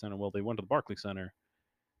Barclays Center." Well, they went to the Barclays Center,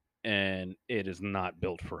 and it is not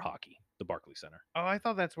built for hockey. The Barclays Center. Oh, I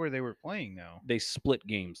thought that's where they were playing now. They split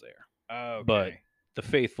games there. Oh, okay. But the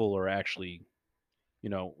faithful are actually,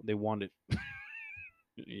 they wanted.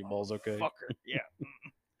 Your balls okay? Fucker. Yeah.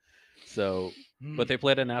 So, but they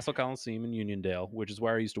played at Nassau Coliseum in Uniondale, which is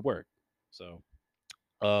where I used to work. So,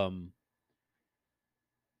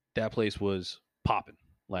 that place was popping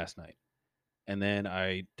last night. And then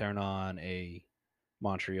I turn on a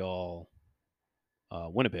Montreal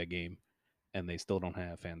Winnipeg game, and they still don't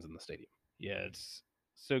have fans in the stadium. Yeah, it's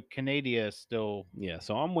so Canada is still. Yeah,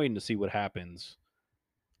 so I'm waiting to see what happens,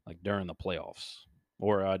 like during the playoffs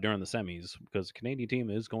or during the semis, because the Canadian team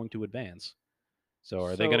is going to advance. So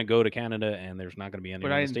are they going to go to Canada and there's not going to be anyone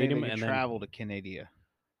But I in the didn't think stadium? they could And then, travel to Canada.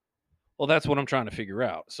 well, that's what I'm trying to figure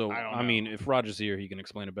out. So I don't I mean, know. if Roger's here, he can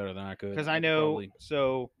explain it better than I could. Because I He know, probably-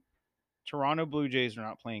 so Toronto Blue Jays are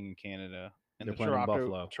not playing in Canada, and They're the playing in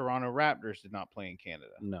Buffalo. Toronto Raptors did not play in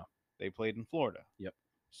Canada. no. They played in Florida. Yep.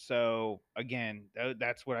 So again,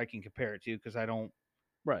 that's what I can compare it to because I don't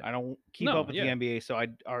Right. keep No, up with yeah. the NBA, so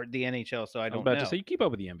or the NHL, so I I was don't about know. to say you keep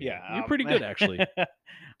up with the NBA. Yeah, You're pretty good actually.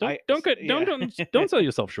 I- Don't yeah. don't sell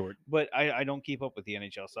yourself short. But I don't keep up with the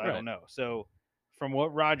NHL, so I Right. don't know. So from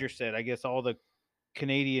what Roger said, I guess all the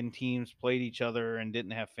Canadian teams played each other and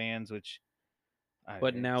didn't have fans, which.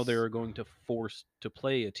 But now it's- they're going to force to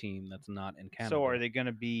play a team that's not in Canada. So are they going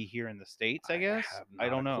to be here in the States? I guess have I not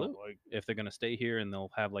don't a know. clue. Like, If they're going to stay here and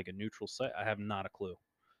they'll have like a neutral site, I have not a clue.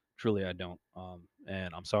 Truly, I don't.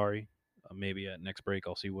 And I'm sorry. Maybe at next break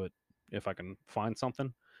I'll see if I can find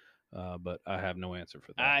something. But I have no answer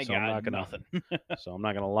for that. I so got I'm not gonna, nothing. So I'm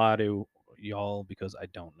not gonna lie to y'all because I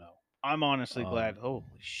don't know. I'm honestly glad. Um, Holy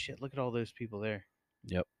shit! Look at all those people there.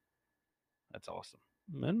 Yep. That's awesome.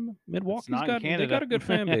 And It's Milwaukee's not in got they Canada. got a good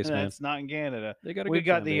fan base, man. That's not in Canada. They got a We good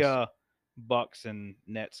got fan the base. Bucks and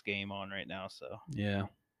Nets game on right now, so Yeah.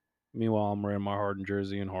 Meanwhile, I'm wearing my Harden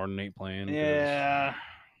jersey and Harden ain't playing. 'cause yeah,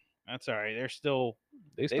 that's all right. They've still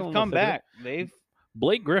in the come thick of it. back. They've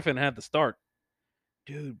Blake Griffin had the start.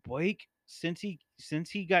 dude Blake since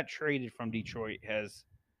he got traded from Detroit has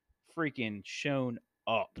freaking shown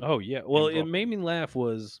up. Oh yeah. Well, it Brooklyn. made me laugh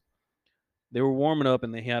was they were warming up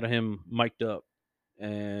and they had him mic'd up,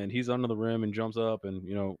 and he's under the rim and jumps up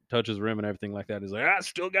and touches the rim and everything like that. He's like, I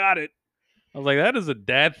still got it. I was like, that is a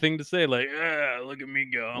dad thing to say. Like, look at me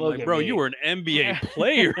go. I'm Look like, at bro, me." you were an NBA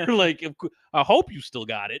player. Like, I hope you still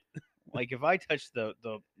got it. Like if I touch the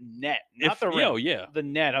net, not the rim, Yo, yeah, the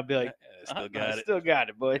net, I'll be like, I still I got it. still got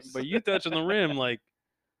it, boys. But you touching the rim, like,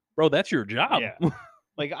 bro, that's your job. Yeah.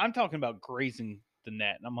 Like I'm talking about grazing the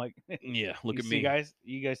net, and I'm like, Yeah, look you at see, me. guys.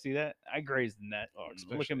 You guys see that? I grazed the net. Oh,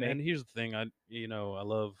 Look at me. And here's the thing, I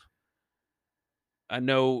love. I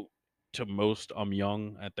know to most I'm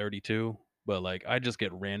young at 32, but like I just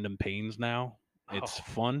get random pains now. It's Oh,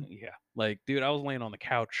 fun. yeah. Like, dude, I was laying on the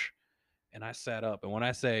couch and I sat up, and when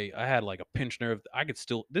I say I had like a pinched nerve, I could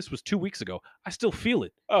still. This was 2 weeks ago. I still feel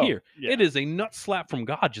it here. yeah. It is a nut slap from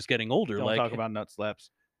God just getting older. Don't like, talk about nut slaps.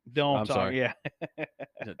 Don't I'm talk. sorry. Yeah.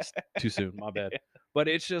 it's too soon. My bad. But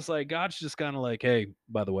it's just like God's just kind of like, hey,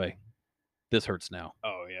 by the way, this hurts now.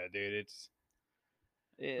 Oh yeah, dude.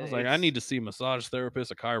 I was like, I need to see a massage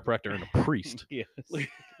therapist, a chiropractor, and a priest. Yes, a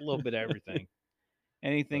little bit of everything.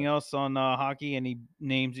 Anything But- else on hockey? Any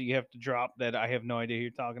names that you have to drop that I have no idea who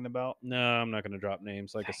you're talking about? No, I'm not going to drop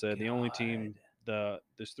names. Like I Thank said, the only God. team,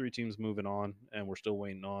 there's 3 teams moving on, and we're still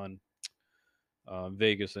waiting on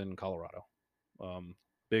Vegas and Colorado.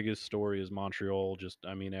 Biggest story is Montreal. Just,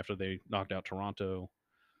 I mean, after they knocked out Toronto,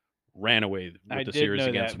 ran away with I the did series know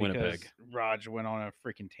against that Winnipeg. because Raj went on a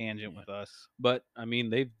freaking tangent Yeah. with us. But I mean,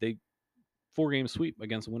 they 4-game sweep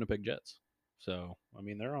against the Winnipeg Jets. So I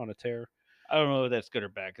mean, they're on a tear. I don't know if that's good or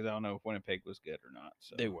bad because I don't know if Winnipeg was good or not.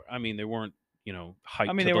 So They were. I mean, they weren't. Hyped. I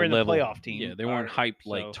mean, to they the were in the level. playoff team, Yeah, they weren't or- hyped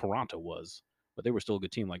like so- Toronto was, but they were still a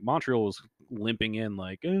good team. Like Montreal was limping in,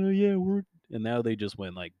 like, oh yeah, and now they just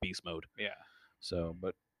went like beast mode. yeah. So,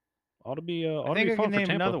 but ought to be I ought to think be I fun can for name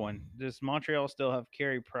Tampa. another one. Does Montreal still have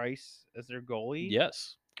Carey Price as their goalie?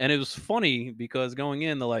 Yes. And it was funny because going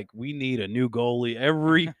in, they're like, we need a new goalie.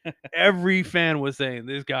 Every fan was saying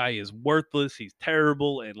this guy is worthless. He's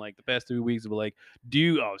terrible. And like the past 3 weeks, they were like, do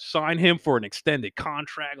you sign him for an extended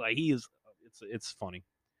contract? Like he is. It's funny.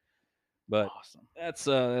 But Awesome. that's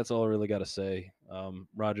all I really got to say.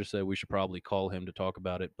 Roger said we should probably call him to talk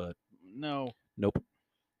about it, but No, nope.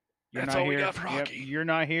 you're That's not all we here. got for Yep, hockey. you're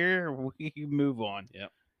not here. We move on. Yep.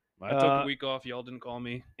 I took a week off. Y'all didn't call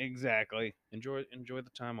me. Exactly. Enjoy the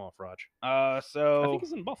time off, Raj. So I think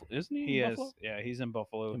he's in Buffalo, isn't he? he in is. Buffalo? Yeah, he's in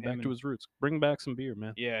Buffalo. Come Him back to and- his roots. Bring back some beer,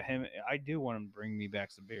 man. Yeah, him. I do want him to bring me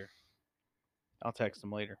back some beer. I'll text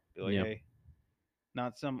him later. Be like, Yeah. hey,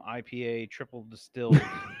 not some IPA triple distilled.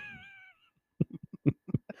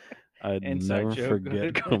 I'd Inside never joke.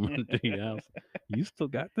 forget coming to your house. You still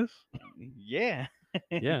got this? Yeah.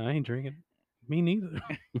 Yeah, I ain't drinking. Me neither.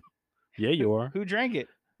 Yeah, you are. Who drank it?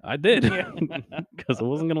 I did. Yeah. Because I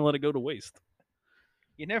wasn't gonna let it go to waste.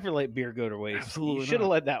 You never let beer go to waste. Absolutely You should have not.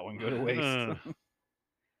 let that one go to waste.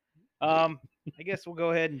 I guess we'll go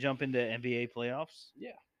ahead and jump into NBA playoffs.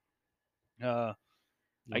 Yeah. I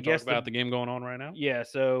I guess guess about the game going on right now. Yeah,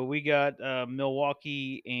 so we got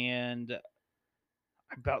Milwaukee and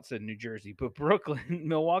I about said New Jersey, but Brooklyn,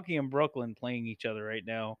 Milwaukee and Brooklyn playing each other right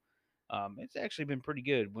now. It's actually been pretty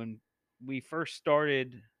good. When we first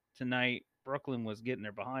started tonight, Brooklyn was getting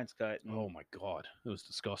their behinds cut. And Oh my god, it was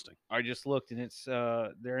disgusting. I just looked and it's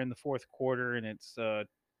they're in the fourth quarter and it's I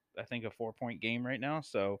think a 4-point game right now.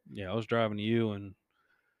 So Yeah, I was driving to you and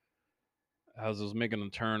as I was making a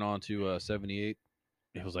turn onto 78,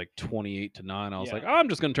 it was like 28-9. I was Yeah. like, oh, I'm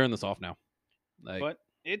just gonna turn this off now. Like but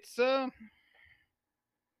it's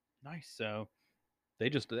nice. So they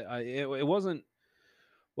just, it wasn't.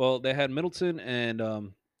 Well, they had Middleton and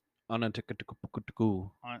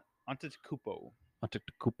Antetokounmpo. Antetokounmpo.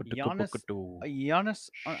 Antetokounmpo. Giannis,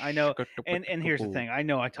 I know. And here's the thing. I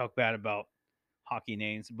know I talk bad about hockey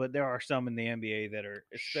names, but there are some in the NBA that are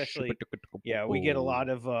especially we get a lot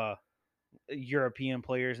of European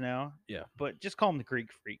players now. Yeah. But just call him the Greek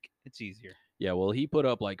Freak. It's easier. Yeah, well, he put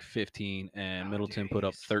up like 15 and Oh, Middleton dude, put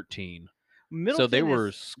up he's- 13. Middleton So they were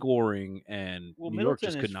is- scoring and well, New York Middleton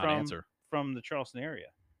just is could not answer. from the Charleston area.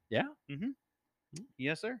 Yeah?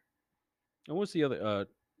 Yes, sir. And what's the other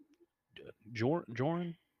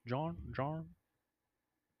John?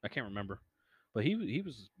 I can't remember. But he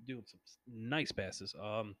was doing some nice passes.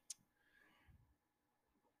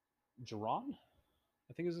 Jerron?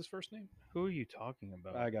 I think is his first name. Who are you talking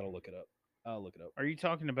about? I gotta look it up. I'll look it up. Are you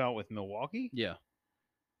talking about with Milwaukee? Yeah.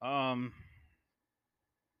 Oh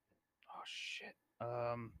shit.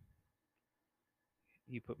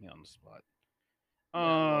 You put me on the spot.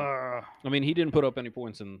 Yeah, I mean, he didn't put up any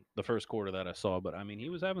points in the first quarter that I saw, but I mean, he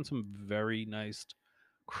was having some very nice,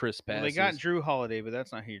 crisp passes. Well, they got Drew Holiday, but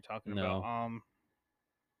that's not who you're talking about. No.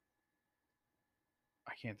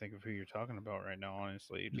 I can't think of who you're talking about right now,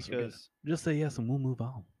 honestly, Just forget it. because Just say yes and we'll move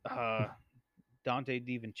on. Dante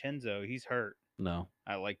DiVincenzo, he's hurt. No.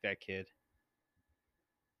 I like that kid.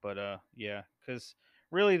 But yeah, because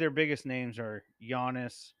really their biggest names are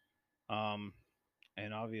Giannis,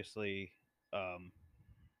 and obviously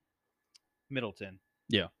Middleton.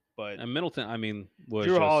 Yeah. But And Middleton, I mean, was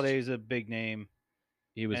Drew just, Holiday is a big name.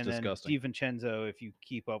 he was and disgusting. then DiVincenzo, if you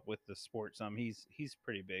keep up with the sport some, he's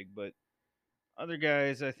pretty big. But other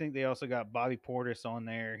guys, I think they also got Bobby Portis on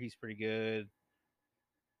there. He's pretty good.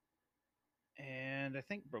 And I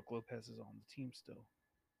think Brook Lopez is on the team still.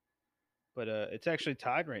 But it's actually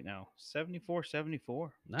tied right now,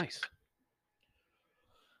 74-74. Nice.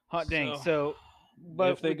 Hot dang. So, So,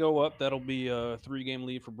 But if they go up, that'll be a 3-game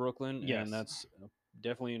lead for Brooklyn. Yes. And that's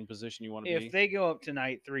definitely in position you want to be. if they go up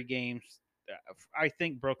tonight 3 games, I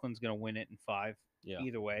think Brooklyn's going to win it in 5 yeah.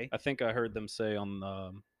 either way. I think I heard them say on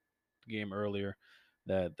the game earlier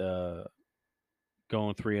that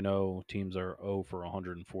going 3-0. Teams are 0 for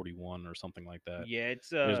 141 or something like that. Yeah, it's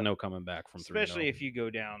There's no coming back from 3-0. especially if you go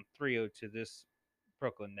down 3-0 to this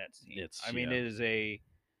Brooklyn Nets team. It's I mean, yeah.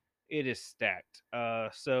 it is stacked.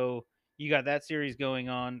 So you got that series going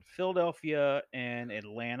on. Philadelphia and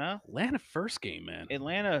Atlanta. Atlanta first game, man.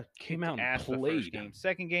 Atlanta Came kicked out and ass the first played. game.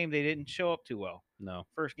 Second game they didn't show up too well. No.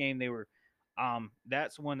 First game they were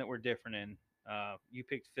that's one that we're different in. You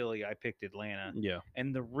picked Philly, I picked Atlanta. Yeah.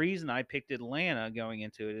 And the reason I picked Atlanta going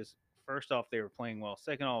into it is first off they were playing well.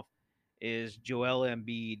 Second off is Joel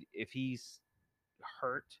Embiid. If he's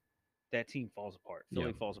hurt, that team falls apart.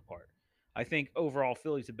 Philly falls apart. I think overall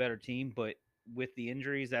Philly's a better team, but with the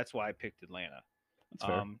injuries, that's why I picked Atlanta. That's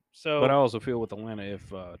fair. So, but I also feel with Atlanta, if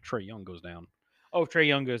Trae Young goes down, if Trae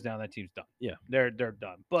Young goes down, that team's done. Yeah, they're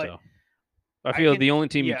done. But so, I feel the only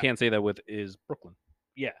team you can't say that with is Brooklyn.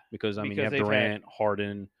 Yeah, because I mean you have Durant,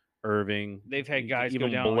 Harden, Irving. They've had guys even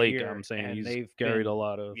go down Blake. Here, I'm saying he's they've carried a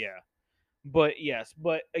lot of. Yeah, but yes,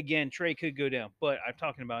 but again, Trae could go down. But I'm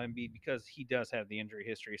talking about Embiid because he does have the injury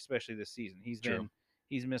history, especially this season.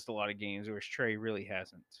 He's missed a lot of games, whereas Trae really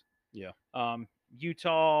hasn't. Yeah.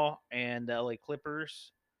 Utah and LA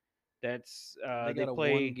Clippers. That's they got a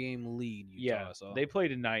 1-game lead. Utah, so. They play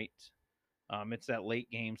tonight. It's that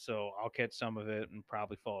late game, so I'll catch some of it and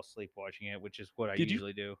probably fall asleep watching it, which is what I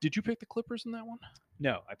usually do. Did you pick the Clippers in that one?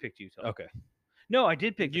 No, I picked Utah. Okay. No, I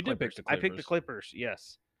did pick. You did pick the Clippers. I picked the Clippers.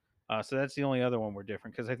 Yes. So that's the only other one we're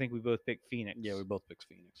different because I think we both picked Phoenix. Yeah, we both picked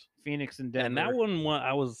Phoenix. Phoenix and Denver. And that one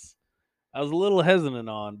I was a little hesitant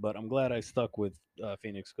on, but I'm glad I stuck with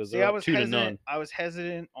Phoenix because I was hesitant. I was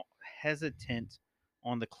hesitant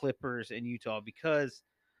on the Clippers and Utah because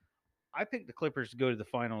I picked the Clippers to go to the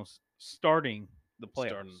finals starting the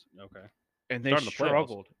playoffs. Okay. And they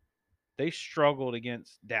struggled. They struggled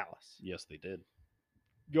against Dallas. Yes, they did.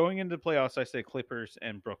 Going into the playoffs, I say Clippers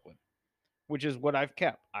and Brooklyn, which is what I've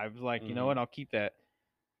kept. I was like, you know what, I'll keep that.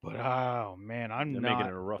 But oh man, making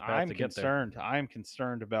it a rough path to get there. I'm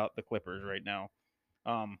concerned about the Clippers right now.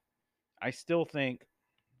 I still think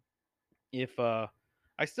it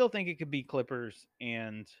could be Clippers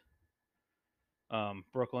and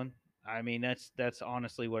Brooklyn. I mean, that's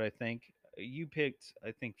honestly what I think. You picked,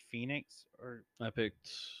 I think, Phoenix, or I picked.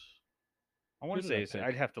 I want to say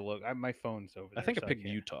I'd have to look. My phone's over there. I think I picked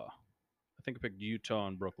Utah. I think I picked Utah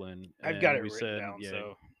and Brooklyn. I've got it written down.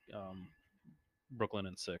 So Brooklyn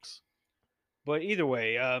and 6. But either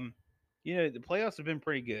way, the playoffs have been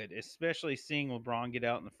pretty good, especially seeing LeBron get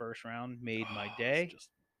out in the first round made my day. It's just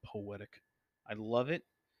poetic. I love it.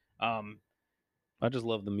 I just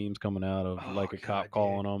love the memes coming out of a cop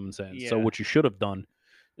calling them and saying, "So what you should have done."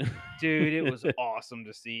 Dude, it was awesome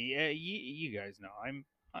to see. You guys know I'm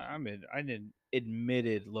an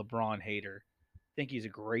admitted LeBron hater. Think he's a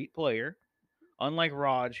great player. Unlike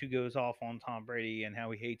Raj, who goes off on Tom Brady and how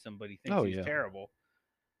he hates him, but he thinks he's terrible.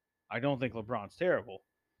 I don't think LeBron's terrible.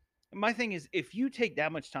 And my thing is, if you take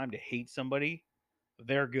that much time to hate somebody,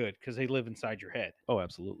 they're good because they live inside your head. Oh,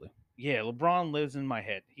 absolutely. Yeah, LeBron lives in my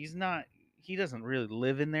head. He doesn't really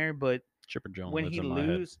live in there, but Chipper Jones when lives he in my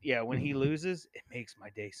head. when he loses, it makes my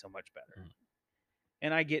day so much better.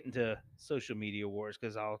 And I get into social media wars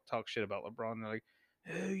because I'll talk shit about LeBron. And they're like,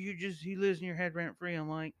 "Oh, he lives in your head rent free." I'm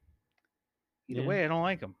like, either way, I don't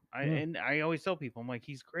like him. And I always tell people, I'm like,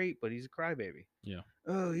 he's great, but he's a crybaby. Yeah.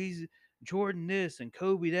 Oh, he's Jordan this and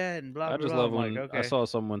Kobe that and blah blah. I just love when I saw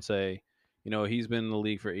someone say, he's been in the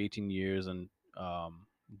league for 18 years and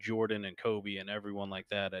Jordan and Kobe and everyone like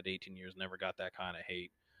that at 18 years never got that kind of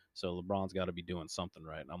hate. So LeBron's got to be doing something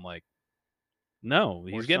right. And I'm like, no,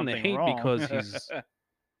 he's getting the hate wrong.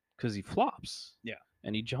 because he flops. Yeah.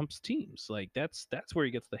 And he jumps teams. Like that's where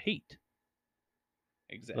he gets the hate.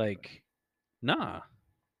 Exactly. Like, nah.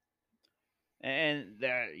 And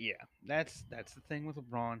that's the thing with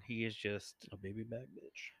LeBron. He is just a baby back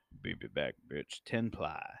bitch. Baby back bitch. 10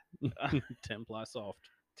 ply. 10 ply soft.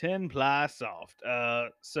 10 ply soft.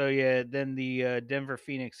 So yeah, then the Denver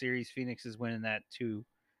Phoenix series. Phoenix is winning that 2-0.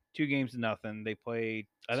 They played.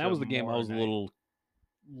 And that was the game I was a little.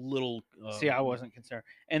 See, I wasn't concerned,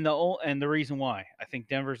 and the reason why I think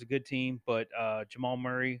Denver's a good team, but Jamal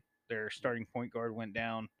Murray, their starting point guard, went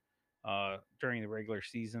down during the regular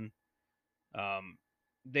season.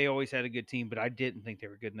 They always had a good team, but I didn't think they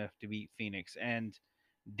were good enough to beat Phoenix. And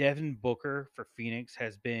Devin Booker for Phoenix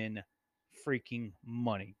has been freaking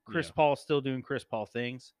money. Chris Paul's still doing Chris Paul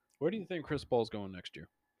things. Where do you think Chris Paul's going next year?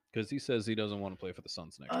 Because he says he doesn't want to play for the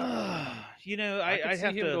Suns next year. I'd see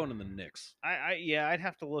have him to going to the Knicks. I'd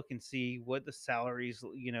have to look and see what the salaries,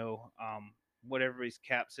 what everybody's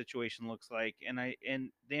cap situation looks like. And the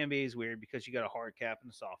NBA is weird because you got a hard cap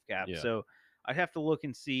and a soft cap. Yeah. So I'd have to look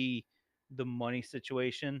and see the money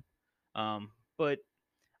situation. But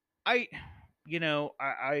I,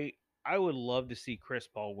 I would love to see Chris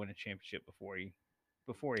Paul win a championship before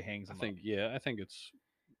he hangs him up. I think it's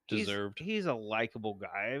He's deserved. he's a likable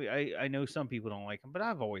guy. I know some people don't like him, but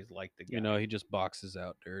I've always liked the guy. You know, he just boxes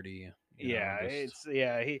out dirty.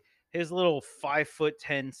 His little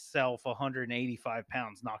 5'10" self, 185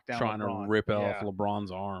 pounds, knocked down trying LeBron. to rip off Yeah.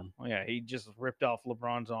 LeBron's arm. Yeah, he just ripped off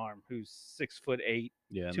LeBron's arm, who's 6'8",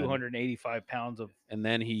 Yeah, and 285 pounds of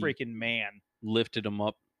then he freaking man. lifted him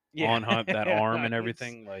up Yeah. on that arm and It's-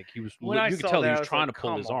 everything. Like he was, When I you could saw tell that, he I was trying like, to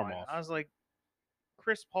pull his "Come arm on." off. I was like,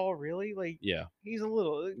 Chris Paul, really? Like, Yeah, he's a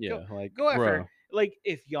little. yeah, like Go after. bro. Like,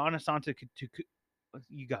 if Giannis Antetokounmpo,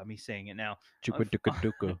 you got me saying it now.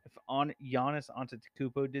 Chupa-duka-duka. If Giannis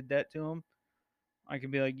Antetokounmpo did that to him, I can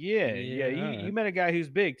be like, yeah, Yeah, you alright. met a guy who's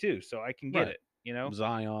big too, so I can get Right. it. You know,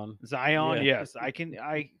 Zion. Zion, Yeah. yes, I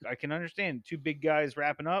can understand two big guys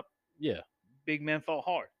wrapping up. Yeah, Big men fall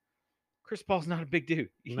hard. Chris Paul's not a big dude.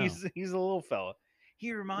 No. He's a little fella.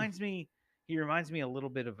 He reminds me a little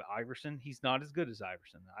bit of Iverson. He's not as good as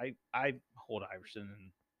Iverson. I hold Iverson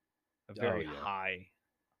in a very yeah.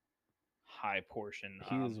 high portion.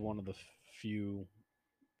 he is one of the few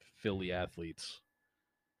Philly athletes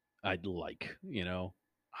I'd like. You know,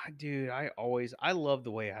 I love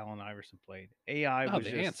the way Allen Iverson played. AI was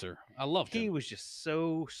the just answer. I loved he him. was just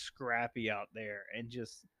so scrappy out there and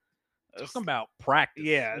just Talking about practice.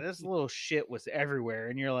 yeah, this little shit was everywhere,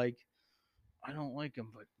 and you're like, I don't like him,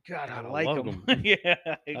 but God, I God, I like love him. him. Yeah,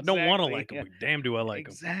 I don't want to exactly. like him, but damn, do I like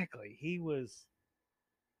him. Exactly. He was.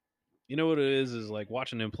 You know what it is like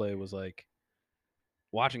watching him play was like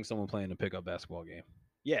watching someone playing a pickup basketball game.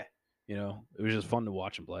 Yeah, You know, it was just fun to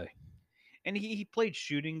watch him play. and he played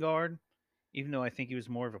shooting guard, even though I think he was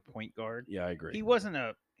more of a point guard. Yeah, I agree. He wasn't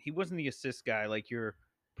the assist guy like your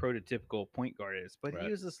prototypical point guard is, but Right. he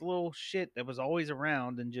was this little shit that was always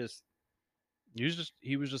around and just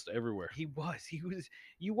he was just everywhere. he was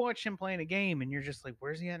you watch him playing a game and you're just like,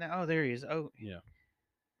 where's he at now? Oh, there he is. Oh, Yeah.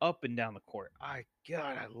 up and down the court. I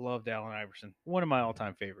loved Allen Iverson. One of my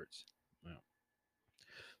all-time favorites.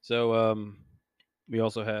 So we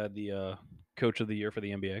also had the coach of the year for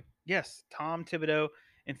the NBA. Yes, Tom Thibodeau.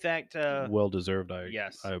 In fact, Well deserved,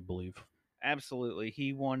 yes. I believe. Absolutely,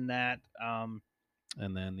 he won that.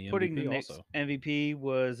 And then the Putting MVP the next also. MVP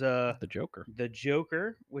was The Joker. the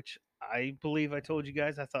Joker, which I believe I told you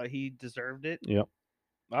guys I thought he deserved it. Yep.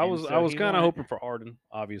 I And was so he kind won of it. hoping for Harden,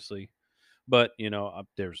 obviously, but you know,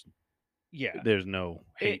 there's Yeah, no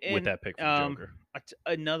hate with and, that pick for the Joker.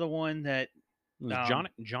 Another one that Was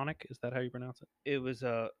Jonic? Is that how you pronounce it? it was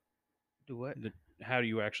what? How do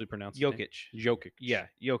you actually pronounce it? Jokic. Jokic. Yeah,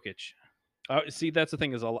 Jokic. See, that's the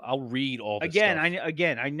thing is I'll read all this Again,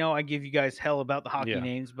 stuff. I know I give you guys hell about the hockey Yeah.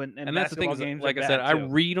 names, but And that's the thing. basketball Is, games like are I said, bad, I too.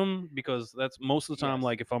 read them because that's most of the time. Yes.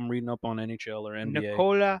 Like if I'm reading up on NHL or NBA,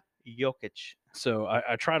 Nikola Jokic. so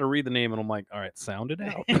I try to read the name and I'm like, all right, sound it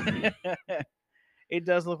out. It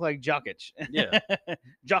does look like Jokic. Yeah.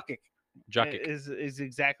 Jokic Jokic. is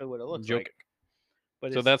exactly what it looks Jokic. like.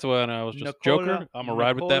 But So it's that's when I was just Nikola- Joker. I'm gonna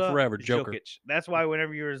ride with that Nikola forever. Joker. Jokic. That's why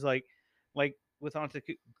whenever you was like with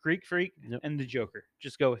Greek Freak Yep. and the Joker,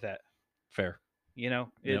 just go with that. Fair. You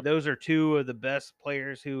know, Yep. those are two of the best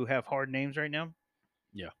players who have hard names right now.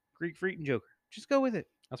 Yeah. Greek Freak and Joker. Just go with it.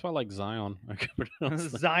 That's why I like Zion. I can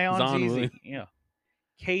pronounce that. Zion's Zion easy. Williams. Yeah.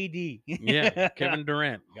 KD. Yeah. Kevin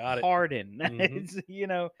Durant. Got it. Harden. Mhm.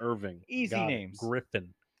 It's Irving. easy Got it. names.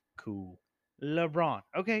 Griffin. Cool. LeBron.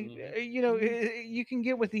 Okay, Mhm. you can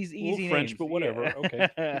get with these little easy French, names. but whatever.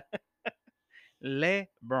 Okay.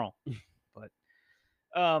 LeBron. But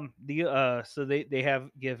so they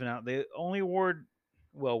have given out the only award.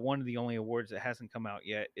 Well, one of the only awards that hasn't come out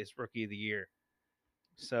yet is Rookie of the Year.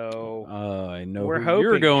 So I know we're who hoping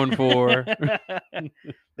you're going for.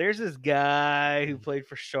 There's this guy who played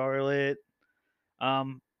for Charlotte.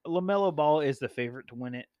 LaMelo Ball is the favorite to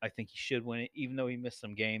win it. I think he should win it, even though he missed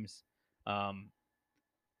some games.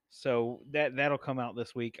 So that'll come out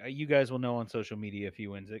this week. You guys will know on social media if he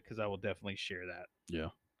wins it because I will definitely share that. Yeah.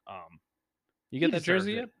 He You get that deserves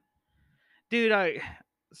jersey it. yet? Dude?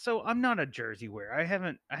 So I'm not a jersey wearer. I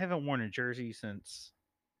haven't worn a jersey since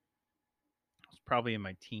I was probably in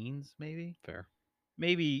my teens, maybe. Fair.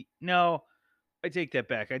 Maybe no, I take that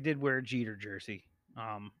back. I did wear a Jeter jersey.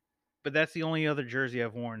 But that's the only other jersey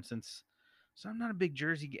I've worn since. So I'm not a big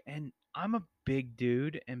jersey, and I'm a big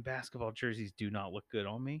dude, and basketball jerseys do not look good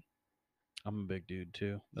on me. I'm a big dude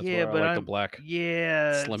too. That's Yeah, why but I like the I'm- black.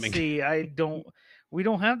 Yeah, Slimming. see, I don't. We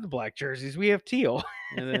don't have the black jerseys. We have teal.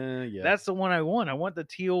 Yeah. That's the one I want. I want the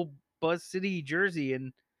teal Buzz City jersey,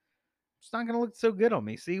 and it's not gonna look so good on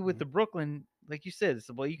me. See, with Mhm. the Brooklyn, like you said,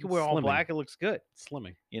 well, you can It's wear all slimming. black. It looks good.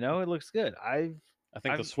 Slimming. It looks good. I think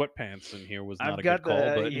the I've sweatpants in here was not I've a got good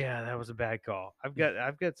call, the but yeah, that was a bad call. I've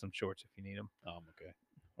got some shorts if you need them, okay.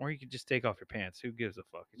 or you could just take off your pants. Who gives a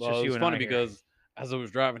fuck? It's Well, just it you was and funny I here. because as I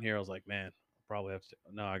was driving here, I was like, man, I'll probably have to.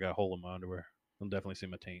 No, I got a hole in my underwear. I'll definitely see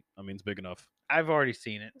my taint. I mean, it's big enough. I've already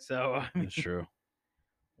seen it, so I mean, It's true.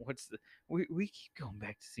 what's the we keep going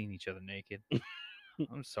back to seeing each other naked.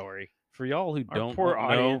 I'm sorry, For y'all who our don't poor know,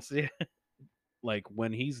 audience. Yeah, like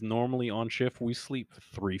when he's normally on shift, we sleep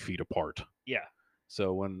 3 feet apart. yeah.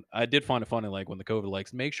 So when I did find it funny, like when the COVID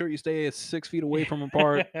likes, make sure you stay 6 feet away from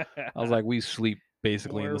apart. I was like, we sleep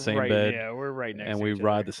basically in the same bed, Yeah, we're right next and to we each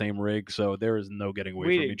ride other. the same rig, so there is no getting away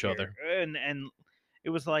We from didn't each care. other. And it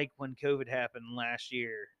was like when COVID happened last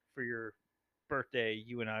year for your birthday.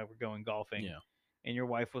 You and I were going golfing. Yeah. And your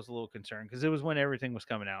wife was a little concerned because it was when everything was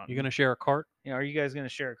coming out. You gonna share a cart? Are you guys gonna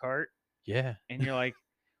share a cart? Yeah. And you're like,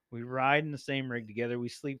 we ride in the same rig together. We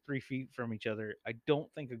sleep 3 feet from each other. I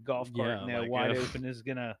don't think a golf cart Yeah, in that like, wide if- open is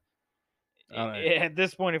gonna. I At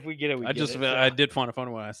this point, if we get it, we I get just it. I So, did find it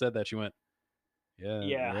funny when I said that. She went, yeah,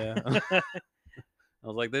 yeah. I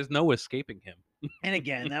was like, there's no escaping him. And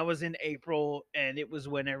again, that was in April, and it was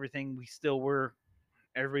when everybody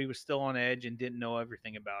was still on edge and didn't know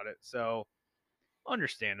everything about it. So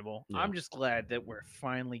understandable. Yeah. I'm just glad that we're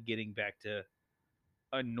finally getting back to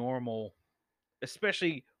a normal,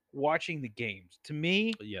 especially watching the games. To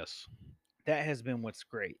me, Yes. that has been what's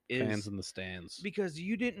great Fans is in the stands. because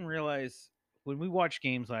you didn't realize when we watched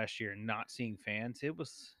games last year not seeing fans, it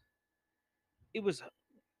was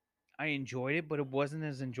I enjoyed it, but it wasn't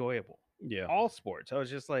as enjoyable. Yeah. All sports. I was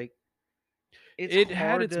just like It had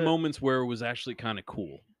hard its to moments where it was actually kind of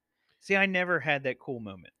cool. see. I never had that cool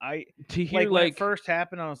moment. To hear When it first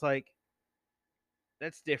happened, I was like,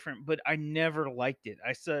 that's different, but I never liked it.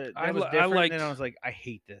 I said that was different, and then I was like, I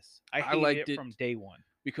hate this. I hated liked it it from day one.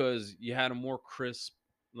 because you had a more crisp,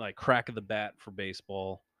 like crack of the bat for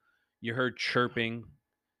baseball. You heard chirping,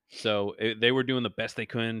 so they were doing the best they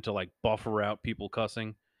could to like buffer out people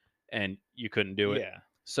cussing, and you couldn't do it. Yeah.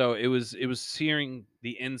 So it was hearing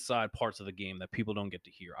the inside parts of the game that people don't get to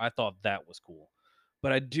hear. I thought that was cool,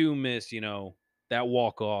 but I do miss that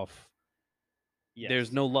walk off. There's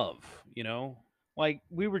Yes. no love, Like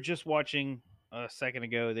we were just watching a second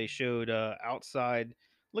ago. They showed outside.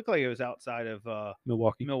 Looked like it was outside of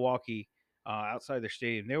Milwaukee. Milwaukee, outside their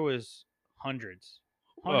stadium. There was hundreds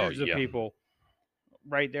Oh, of yeah. people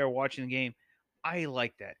right there watching the game. I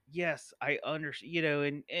like that. Yes, I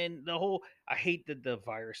understand. And the whole. I hate that the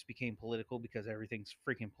virus became political because everything's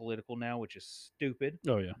freaking political now, which is stupid.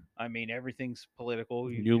 Oh yeah. I mean, everything's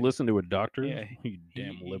political. You listen to a doctor? Yeah. You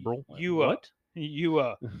damn liberal. Like, You what? you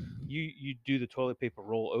you do the toilet paper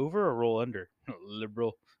roll over or roll under?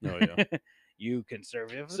 Liberal. Oh yeah. You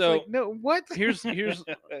conservative. It's So, like, no, what? here's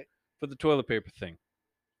for the toilet paper thing.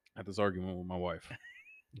 I had this argument with my wife.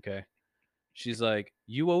 Okay. She's like,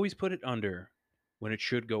 you always put it under when it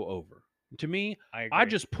should go over. To me, I I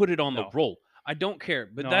agree. just put it on the No. roll. I don't care.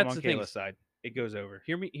 But No, I'm that's on the thing. Kayla's side. It goes over.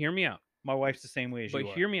 Hear me out. My wife's the same way as But you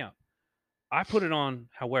are. hear me out. I put it on,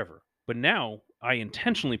 however, but now I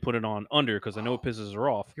intentionally put it on under because I know it pisses her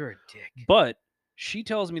off. You're a dick. But she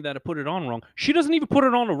tells me that I put it on wrong. She doesn't even put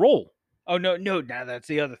it on a roll. Oh no. Now that's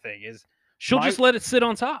the other thing is She'll just let it sit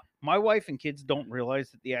on top. my wife and kids don't realize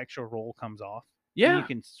that the actual roll comes off. and Yeah. you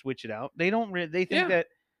can switch it out. They don't. They think Yeah. that.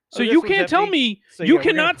 So you can't tell me, you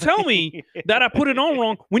cannot tell me that I put it on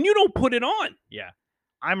wrong when you don't put it on. Yeah,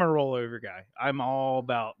 I'm a rollover guy. I'm all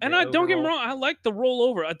about. And I don't get me wrong, I like the roll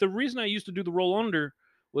over. The reason I used to do the roll under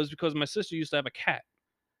was because my sister used to have a cat.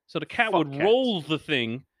 So the cat Fuck would cats. roll the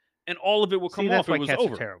thing and all of it would come that's off. why It was cats are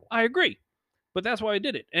over. terrible. I agree. But that's why I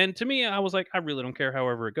did it. And to me, I was like, I really don't care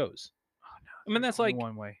however it goes. I mean, that's Only like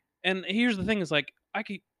one way. And here's the thing: is like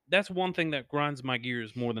that's one thing that grinds my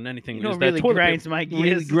gears more than anything. You know, is what really that toilet grinds paper my gears.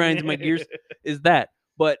 really grinds my gears is that.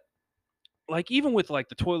 But like even with like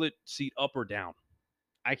the toilet seat up or down,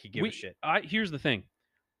 I could give a shit. Here's the thing: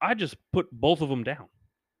 I just put both of them down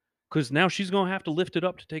because now she's gonna have to lift it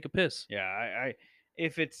up to take a piss. Yeah, I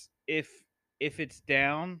if it's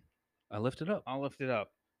down, I lift it up. I'll lift it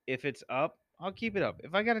up. If it's up, I'll keep it up.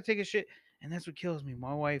 If I gotta take a shit, and that's what kills me.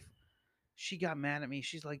 My wife, she got mad at me.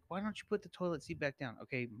 She's like, "Why don't you put the toilet seat back down?"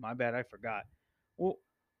 Okay, my bad, I forgot. Well,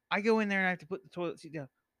 I go in there and I have to put the toilet seat down.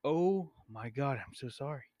 Oh my god, I'm so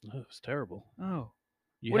sorry. Oh, it was terrible. Oh,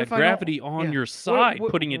 You what had if I don't- gravity on yeah. your side,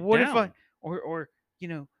 putting it what down. If I or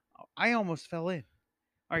I almost fell in.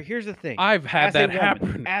 All right, here's the thing. I've had As a that woman-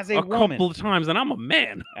 happen as a couple woman. of times, and I'm a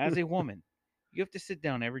man. As a woman, you have to sit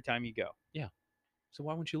down every time you go. So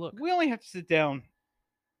why wouldn't you look? We only have to sit down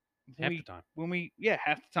Half the time.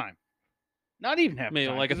 half the time. Not even half the Maybe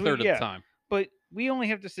time. like a 'cause third we, of the time. But we only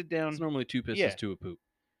have to sit down. It's normally 2 pisses yeah. to a poop.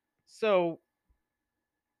 So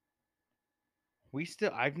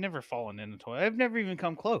I've never fallen in the toilet. I've never even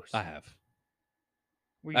come close. I have.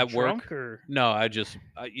 Were you At drunk work? or? No,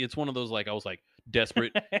 it's one of those, like, I was, like,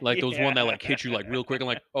 desperate. Like, those one that, like, hit you, like, real quick. I'm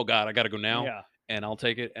like, "Oh god, I gotta go now." Yeah. And I'll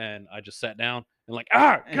take it, and I just sat down and like,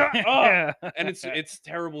 "Ah, god, ah!" And it's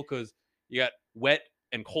terrible because you got wet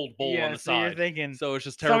and cold bowl on the so you're side. thinking, So it's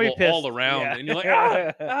just somebody terrible all pissed. around. Yeah. And you're like,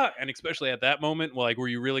 "Ah, ah." And especially at that moment, like, where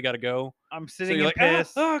you really gotta go. I'm So sitting you're in like, "Ah,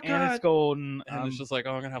 piss, oh and it's god." cold, and And it's just like,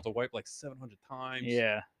 "Oh, I'm gonna have to wipe like 700 times."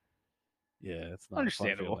 yeah, Yeah, it's not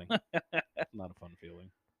understandable. a fun feeling. Not a fun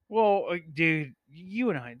feeling. Well, dude, you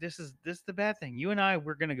and I, this is the bad thing. You and I,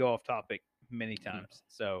 we're gonna go off topic many times.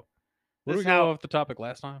 So What this did is we go how off the topic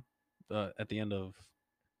last time? At the end of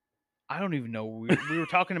I don't even know. We were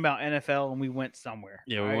talking about NFL, and we went somewhere.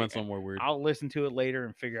 yeah, we went somewhere weird. I'll listen to it later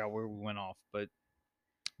and figure out where we went off. But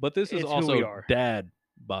But this is it's who we also are. dad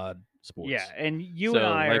bod sports. Yeah, and you and So,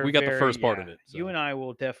 I like, are we got the first part yeah, of it, You so. and I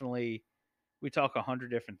will definitely we talk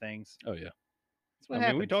 100 different things. Oh yeah. That's what I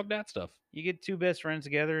happens. mean, we talk dad stuff. You get two best friends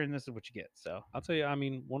together, and this is what you get. So I'll tell you. I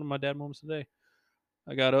mean, one of my dad moments today.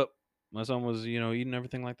 I got up. My son was, eating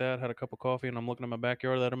everything like that. Had a cup of coffee, and I'm looking at my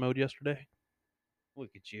backyard that I mowed yesterday. look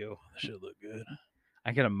at you. That shit look good.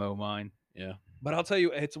 I gotta mow mine. Yeah, but I'll tell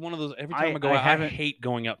you, it's one of those. Every time I go I out, I haven't- hate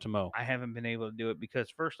going out to mow. I haven't been able to do it because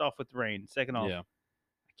first off with the rain, second off, Yeah,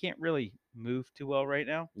 I can't really move too well right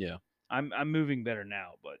now. yeah. I'm moving better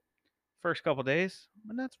now, but first couple days,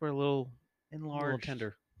 my nuts were a little A little enlarged.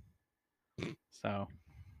 tender. So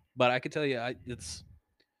But I could tell you, it's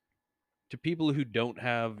to people who don't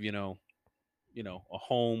have, a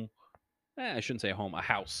home. I shouldn't say a home, a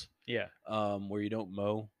house. yeah, Where you don't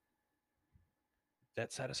mow.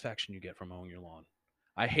 That satisfaction you get from mowing your lawn.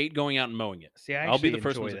 I hate going out and mowing it. see, I I'll be actually the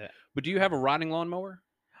first enjoy one to- that. But do you have a riding lawnmower?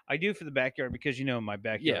 I do for the backyard because my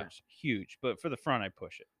backyard's huge, but for the front I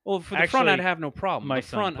push it. Well, for the front, I'd Actually, have no problem. My The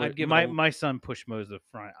front, son I'd give my it. my son push mows the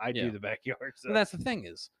front. I Yeah. do the backyard. So And that's the thing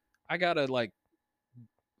is, I gotta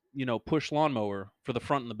push lawnmower for the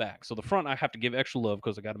front and the back. So the front, I have to give extra love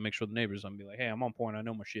because I got to make sure the neighbors. I'm be like, hey, I'm on point. I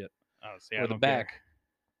know my shit. oh, see, Or I the don't care. back,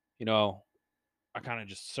 I kind of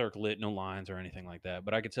just circle it, no lines or anything like that.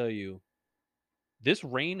 But I could tell you, this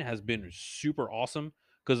rain has been super awesome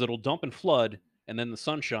because it'll dump and flood, and then the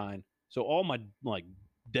sunshine. So all my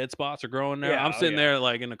dead spots are growing there. Yeah, I'm oh, sitting yeah. there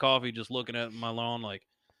like in the coffee, just looking at my lawn, like,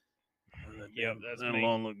 Yep, that's that me.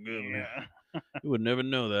 lawn look good, man. Yeah. You would never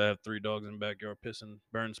know that I have 3 dogs in the backyard pissing,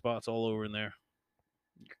 burn spots all over in there.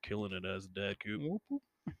 You're killing it as a dad, Coop. Whoop, whoop.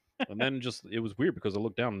 And then it was weird because I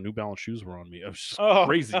looked down and New Balance shoes were on me. It was just Oh.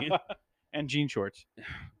 crazy. And jean shorts.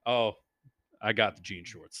 Oh, I got the jean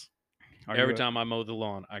shorts. Are Every you- time I mow the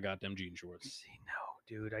lawn, I got them jean shorts. See,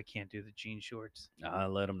 no, dude, I can't do the jean shorts. I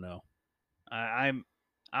let them know. I'm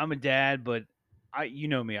a dad, but you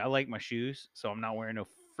know me. I like my shoes, so I'm not wearing no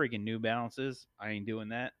freaking New Balances. I ain't doing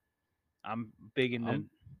that. I'm big into.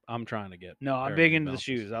 I'm trying to get. No, a I'm pair of big New into the Balances.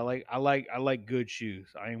 shoes. I like good shoes.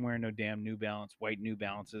 I ain't wearing no damn New Balance, white New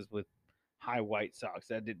Balances with high white socks.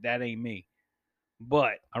 That ain't me.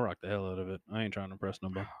 But I rock the hell out of it. I ain't trying to impress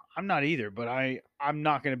nobody. I'm not either. But I'm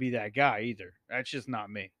not gonna be that guy either. That's just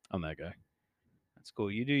not me. I'm that guy. That's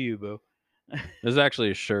cool. You do you, boo. There's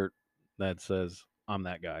actually a shirt that says I'm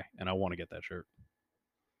that guy, and I want to get that shirt.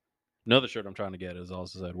 Another shirt I'm trying to get is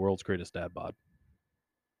also said "World's Greatest Dad Bod."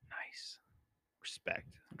 Nice. Respect.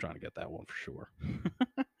 I'm trying to get that one for sure.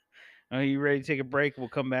 Are you ready to take a break? We'll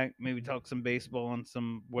come back, maybe talk some baseball and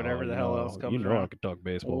some whatever Oh, the hell else comes You know around. I could talk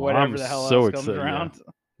baseball. Whatever I'm the hell so else comes excited. Yeah, around.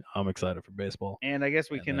 I'm excited for baseball. And I guess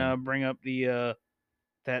we And can then- bring up the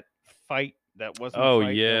that fight that wasn't. Oh a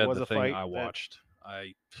fight, yeah, that was the a thing fight I that- watched.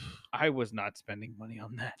 I was not spending money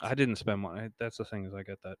on that. I didn't spend money. That's the thing is I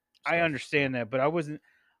got that. I stuff, understand so. that, but I wasn't.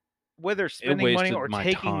 Whether spending money wasted or my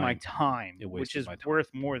taking my time. time, It which wasted is my time. worth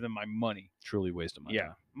more than my money. Truly wasted my Yeah.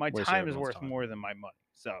 time. My Wasted time is everyone's worth time. more than my money.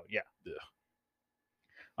 So yeah. Yeah.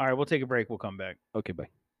 All right, we'll take a break. We'll come back. Okay, bye.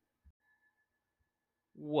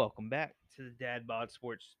 Welcome back to the Dad Bod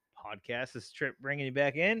Sports Podcast. This is Trip bringing you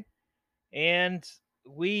back in, and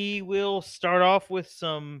we will start off with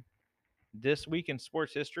some this week in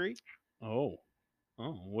sports history. Oh,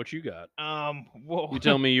 what you got? Well, You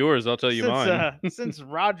tell me yours. I'll tell you mine. Since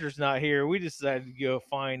Roger's not here, we decided to go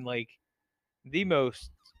find like the most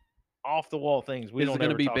off the wall things we Is don't it going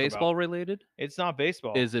to ever be talk baseball about. related? It's not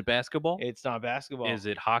baseball. Is it basketball? It's not basketball. Is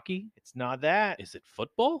it hockey? It's not that. Is it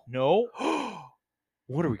football? No.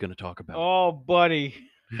 What are we going to talk about? Oh, buddy.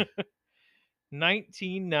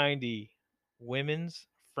 1990 women's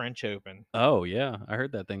French Open. Oh yeah, I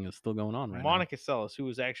heard that thing is still going on right now. Monica Seles, who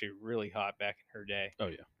was actually really hot back in her day. Oh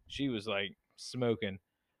yeah. She was like smoking.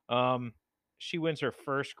 She wins her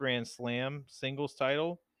first Grand Slam singles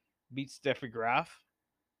title, beats Steffi Graf,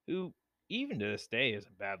 who even to this day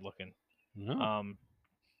isn't bad looking. No.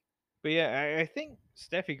 But yeah, I think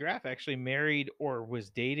Steffi Graf actually married or was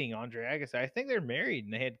dating Andre Agassi. I think they're married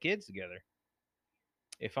and they had kids together,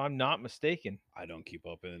 if I'm not mistaken. I don't keep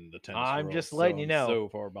up in the tennis I'm world, just so letting you I'm know. so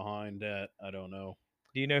far behind that I don't know.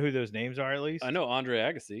 Do you know who those names are at least? I know Andre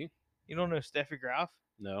Agassi. You don't know Steffi Graf?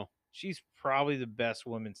 No. She's probably the best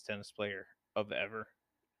women's tennis player of ever.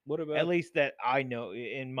 What about At least that I know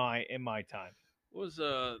in my time. what was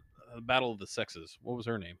Battle of the Sexes? What was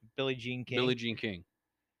her name? Billie Jean King. Billie Jean King.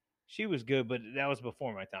 She was good, but that was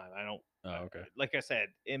before my time. I don't. Oh, okay. Like I said,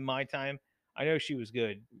 in my time, I know she was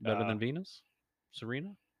good. Better than Venus?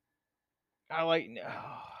 Serena? I like.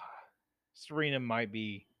 Serena might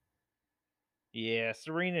be. Yeah,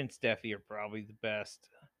 Serena and Steffi are probably the best.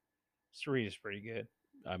 Serena's pretty good.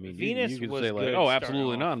 I mean, Venus you could was say like, good oh, starting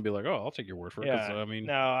absolutely off. not, and be like, oh, I'll take your word for it. 'Cause, Yeah, I mean,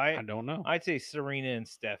 no, I don't know. I'd say Serena and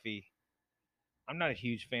Steffi. I'm not a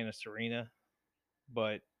huge fan of Serena,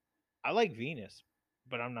 but I like Venus.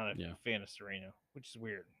 But I'm not a Yeah. fan of Serena, which is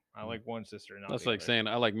weird. I Mm. like one sister, not That's the like other. saying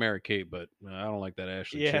I like Mary Kate, but I don't like that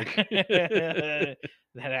Ashley Yeah, chick. that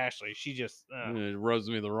Ashley, she just It rubs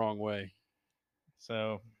me the wrong way.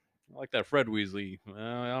 so I like that Fred Weasley.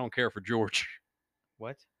 I don't care for George.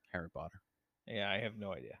 what? Harry Potter. Yeah, I have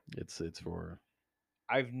no idea. It's for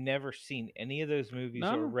I've never seen any of those movies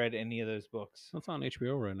No. or read any of those books. that's on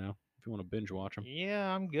HBO right now. If you want to binge watch them.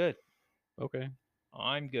 Yeah, I'm good. Okay.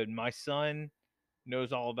 I'm good. My son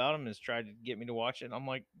knows all about them and has tried to get me to watch it. And I'm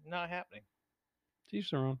like, not happening. To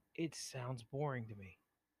each their own. It sounds boring to me.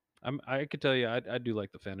 I could tell you, I do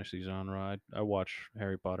like the fantasy genre. I watch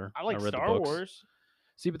Harry Potter. I like read Star the books. Wars.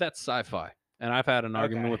 See, but that's sci-fi, and I've had an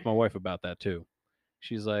argument Okay. with my wife about that too.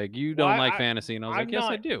 She's like, "You Well, don't like I- fantasy," and I was I'm like, "Yes, I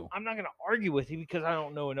not- do." I'm not going to argue with you because I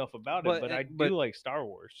don't know enough about But, it, but I but- do like Star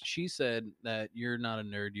Wars. She said that you're not a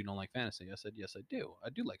nerd. You don't like fantasy. I said, "Yes, I do. I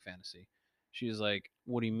do like fantasy." She's like,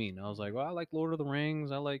 "What do you mean?" I was like, "Well, I like Lord of the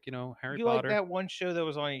Rings. I like Harry You Potter." like that one show that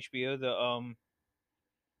was on HBO, the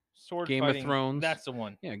sword Game fighting? of Thrones. That's the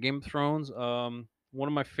one. Yeah, Game of Thrones. One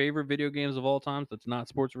of my favorite video games of all time that's not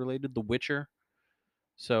sports related, The Witcher.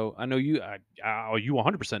 So I know you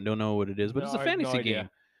 100% don't know what it is, but it's No, a I have no fantasy idea. game.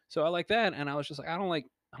 So I like that, and I was just like, I don't like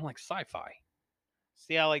sci-fi.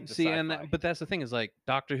 See, I like the See, sci-fi. but that's the thing is like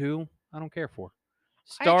Doctor Who, I don't care for.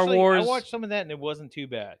 Actually, Wars. I watched some of that and it wasn't too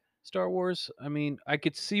bad. Star Wars. I mean, I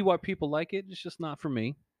could see why people like it. It's just not for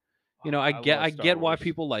me. I love get Star why Wars.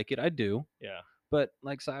 people like it. I do. Yeah, But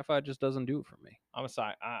like sci-fi just doesn't do it for me. I'm a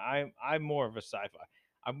sci. I'm more of a sci-fi.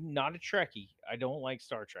 I'm not a Trekkie. I don't like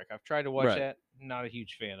Star Trek. I've tried to watch Right. that. Not a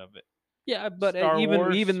huge fan of it. Yeah, but Star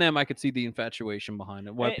Wars- even them, I could see the infatuation behind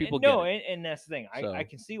it. Why people no, get it. and that's the thing. So- I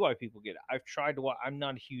can see why people get it. I've tried to watch. I'm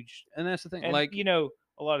not a huge. And that's the thing. And like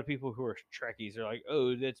a lot of people who are Trekkies are like,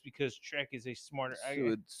 oh, that's because Trek is a smarter.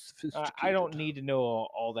 it's I don't need to know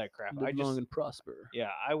all that crap. live long and prosper.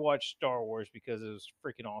 Yeah, I watched Star Wars because it was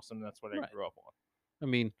freaking awesome. That's what I Right. grew up on. I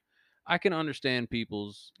mean, I can understand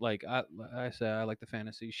people's like I say I like the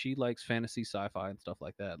fantasy. She likes fantasy, sci-fi, and stuff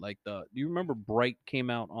like that. Like do you remember Bright came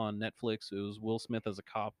out on Netflix? It was Will Smith as a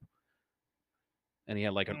cop, and he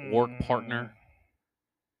had like an orc partner.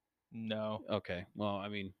 No. Okay, well, I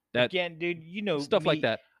mean that Again, dude, stuff like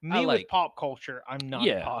that. Me I with like. pop culture, I'm not.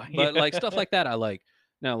 Yeah, pop. but like stuff like that, I like.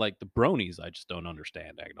 Now, like the bronies, I just don't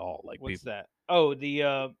understand at all. Like What's people, that? Oh,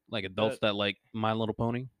 the like adults that like My Little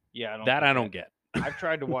Pony. yeah, I don't get. I've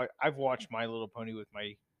tried to watch. I've watched My Little Pony with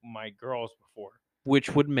my girls before, Which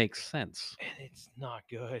would make sense. and it's not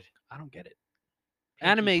good. I don't get it. Pinkie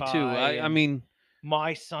Anime too. Pie I and- mean,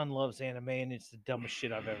 my son loves anime, and it's the dumbest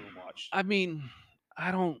shit I've ever watched. I mean,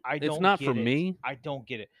 I don't. It's don't not get for it. me. I don't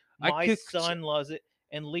get it. I My could- son loves it,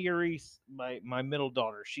 and Leary's my middle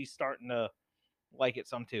daughter. She's starting to like it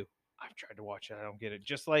some too. I've tried to watch it. I don't get it.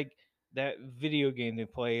 Just like that video game they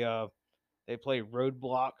play. They play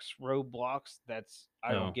Roadblocks. That's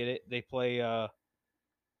I Oh. don't get it. They play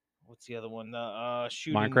what's the other one? The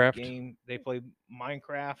shooting Minecraft? game. They play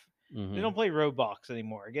Minecraft. Mhm. They don't play Roblox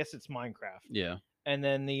anymore. I guess it's Minecraft. Yeah. And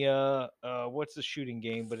then the what's the shooting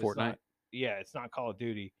game? But it's Fortnite? not. Yeah, it's not Call of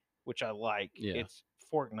Duty, which I like. Yeah. It's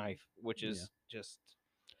Fork Knife, which is just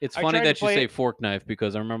It's I funny tried to that you play say it- fork knife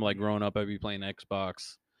because I remember like growing up, I'd be playing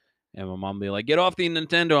Xbox, and my mom would be like, "Get off the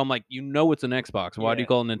Nintendo." I'm like, "You know it's an Xbox. Why do you Yeah.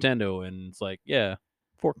 call it Nintendo?" And it's like, "Yeah,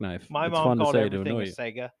 fork knife." my it's mom fun to called say to everything annoy a you.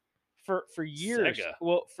 Sega. For years, Sega.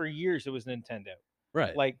 well, for years it was Nintendo.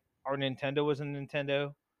 Right. Like our Nintendo was a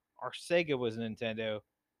Nintendo, our Sega was a Nintendo,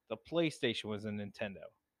 the PlayStation was a Nintendo.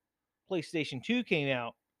 PlayStation 2 came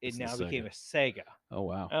out, it It's the now became Sega. a Sega. Oh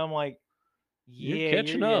wow. And I'm like, You're yeah,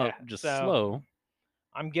 catching up, just So slow.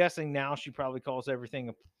 I'm guessing now she probably calls everything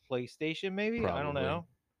a PlayStation, maybe. I don't Probably. know.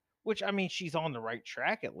 Which I mean, she's on the right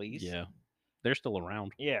track at least. Yeah, they're still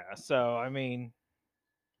around, Yeah. So I mean,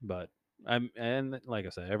 but and like I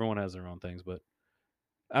said, everyone has their own things, but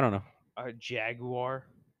I don't know. a Jaguar,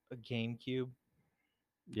 a GameCube.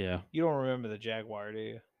 Yeah, You don't remember the Jaguar, do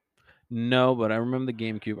you? no, but I remember the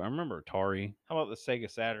GameCube. I remember Atari. How about the Sega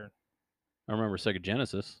Saturn? I remember Sega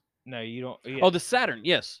Genesis. No, you don't. Yeah, Oh, the Saturn.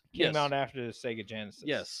 Yes, came yes, out after the Sega Genesis.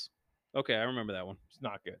 yes. Okay, I remember that one. It's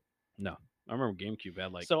not good. No, I remember GameCube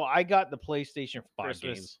had like So I got the PlayStation for 5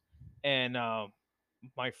 Christmas, games. and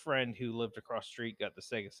my friend who lived across the street got the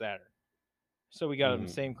Sega Saturn. So we got them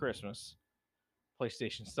the Mhm. same Christmas.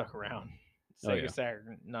 PlayStation stuck around. Oh, Sega yeah.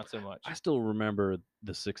 Saturn, not so much. I still remember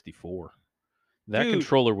the 64. That Dude,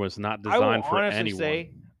 controller was not I will designed for honestly anyone.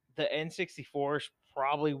 say the N64 is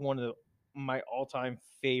probably one of my all-time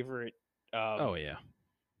favorite Oh yeah.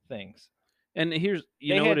 things. And here's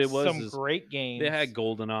They know what had it was some is great games. they had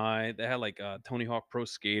GoldenEye. They had like Tony Hawk Pro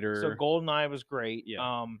Skater. So GoldenEye was great.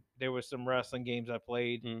 Yeah. There was some wrestling games I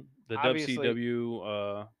played. The Obviously-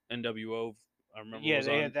 WCW NWO. I remember. Yeah, was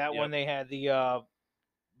they on. had that Yep. one.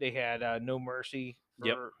 They had No Mercy for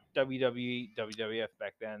Yep. WWE, WWF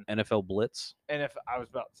back then. NFL Blitz. I was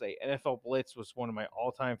about to say NFL Blitz was one of my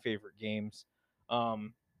all-time favorite games.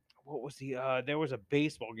 What was there was a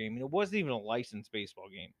baseball game, and it wasn't even a licensed baseball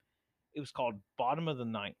game. It was called Bottom of the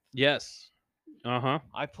Ninth. Yes. Uh-huh.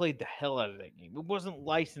 I played the hell out of that game. It wasn't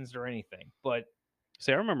licensed or anything, but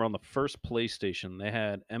See, I remember on the first PlayStation they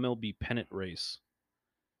had MLB Pennant Race.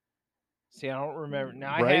 see, I don't remember.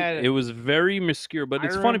 Now right? I had It was very obscure, but I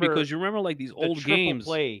it's funny remember because you remember like these the old Triple games.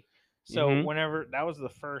 Play. So Mhm. whenever that was the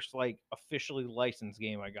first like officially licensed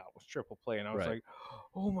game I got was Triple Play, and I was Right. like,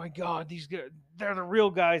 "Oh my god, these guys, they're the real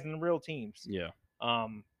guys and the real teams." Yeah.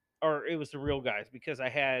 Or it was the real guys because I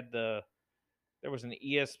had there was an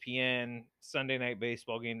ESPN Sunday Night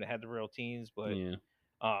Baseball game that had the real teams, but Yeah.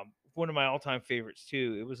 one of my all-time favorites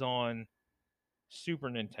too. It was on Super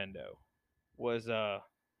Nintendo. Was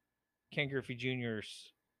Ken Griffey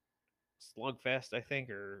Jr.'s Slugfest, I think,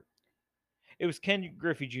 or it was Ken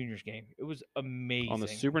Griffey Jr.'s game. It was amazing On the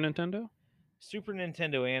Super Nintendo? Super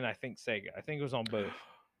Nintendo and I think Sega. I think it was on both.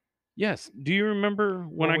 Yes. Do you remember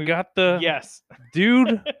when I we- got the Yes,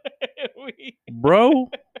 dude, We- bro?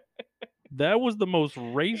 That was the most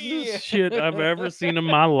racist Yeah. shit I've ever seen in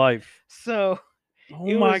my life. So Oh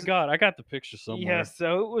It my was- god, I got the picture somewhere. yeah,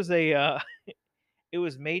 so it was a it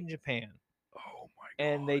was made in Japan, Oh my god.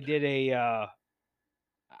 and they did a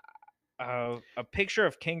picture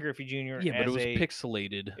of Ken Griffey Jr. Yeah, but it as was a-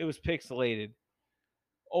 pixelated. It was pixelated.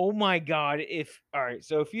 Oh my god! All right,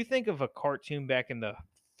 so if you think of a cartoon back in the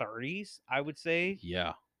 30s, I would say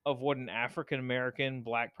Yeah. of what an African American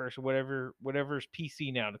black person, whatever's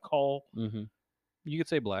PC now to call. Mm-hmm. You could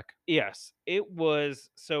say black. Yes, it was.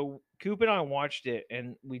 So Coop and I watched it,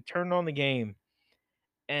 and we turned on the game,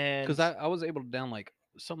 and Because I was able to down like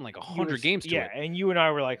something like you 100 were- games to yeah, it. and you and I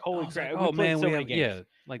were like, I "Holy was crap!" like, we oh played man, so we many have games. yeah,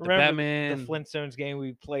 like Remember the Batman. the Flintstones game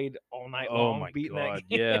we played all night Oh long, my beating god, that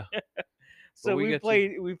game. yeah. So we we got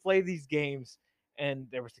to- played these games, and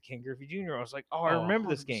there was the Ken Griffey Jr. I was like, "Oh, I remember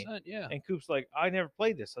this game." 100%, Yeah. And Coop's like, "I never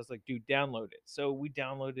played this." I was like, "Dude, download it." So we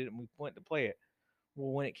downloaded it and we went to play it.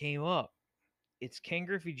 Well, when it came up, it's Ken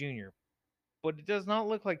Griffey Jr., but it does not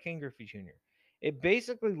look like Ken Griffey Jr. It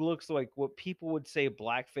basically looks like what people would say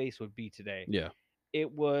blackface would be today. Yeah.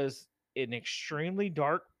 It was an extremely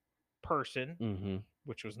dark person, Mm-hmm.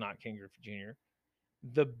 which was not Ken Griffey Jr.,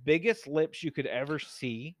 the biggest lips you could ever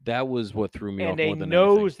see, That was what threw me off and a more than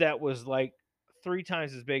nose that was like 3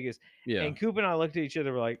 times as big as. anything. Yeah. And Coop and I looked at each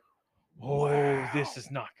other, we're like, "Oh, this Wow. is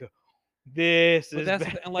not good. This But is that's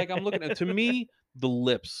bad." like I'm looking at. To me, the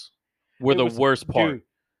lips were It the was- worst part. Dude,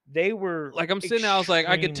 they were Like I'm sitting there, I was like,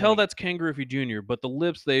 I could tell extremely- that's Ken Griffey Jr., but the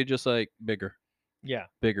lips they just like bigger, yeah,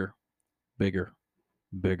 bigger, bigger,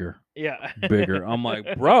 bigger, yeah, bigger. I'm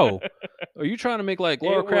like, bro, are you trying to make like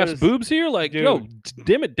Laura It Craft's was- boobs here? Like, yo, dude.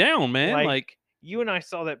 dim it down, man. Like, Like, You and I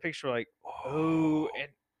saw that picture, like, oh, and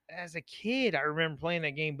as a kid, I remember playing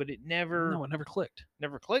that game, but it never no, it never clicked.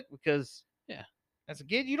 clicked because Yeah. as a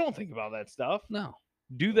kid, you don't think about that stuff. No,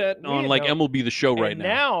 do that We on didn't like know. MLB the Show right And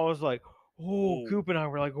now. I was like, oh, Oh. Coop and I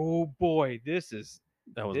were like, oh boy, this is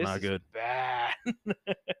That was this not is good. bad.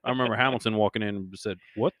 I remember Hamilton walking in and said,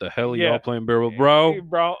 "What the hell are Yeah. y'all playing barrel, bro?"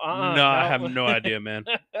 bro, No, I have no idea, man.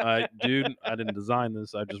 Dude, I didn't design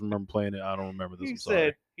this. I just remember playing it. I don't remember this. He I'm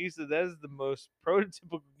sorry. said that is the most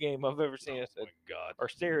prototypical game I've ever seen. I Oh said, my god. or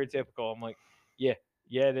stereotypical. I'm like, yeah,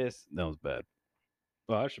 Yeah, it is. That was bad.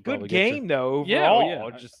 Well, I should Good probably get to. game though Yeah, oh, yeah.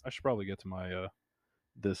 overall. I, Just I should probably get to my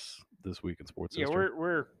this week in sports yeah, history.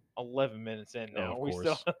 we're 11 minutes in Oh, now. of We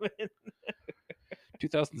still course. haven't.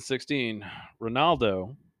 2016,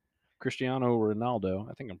 Ronaldo, Cristiano Ronaldo.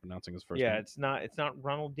 I think I'm pronouncing his first Yeah, name. it's not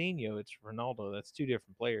Ronaldinho. It's Ronaldo. That's two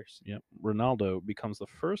different players. Yep. Ronaldo becomes the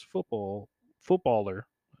first footballer.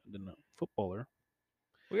 I didn't know footballer.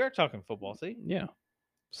 We are talking football. See, Yeah,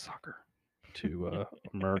 soccer to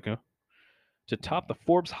America to top the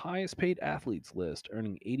Forbes highest paid athletes list,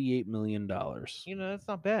 earning $88 million. you know that's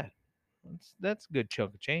not bad. That's a good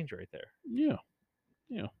chunk of change right there. Yeah,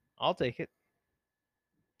 yeah. I'll take it.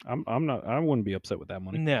 I'm not. I wouldn't be upset with that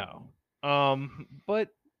money. No, but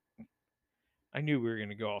I knew we were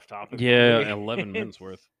gonna go off topic. but Yeah, we- 11 minutes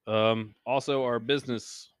worth. Also, our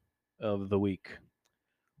business of the week: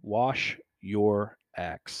 wash your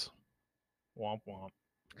axe. Womp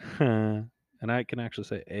womp. And I can actually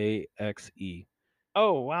say AXE.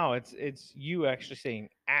 Oh wow, it's you actually saying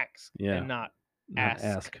axe Yeah. and not Not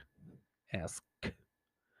ask. ask.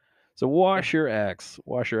 So wash your axe.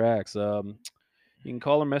 Wash your axe. You can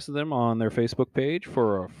call or message them on their Facebook page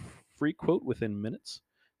for a free quote within minutes.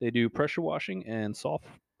 They do pressure washing and soft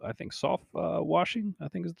washing, I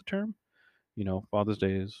think is the term. You know, Father's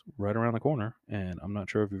Day is right around the corner, and I'm not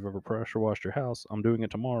sure if you've ever pressure washed your house. I'm doing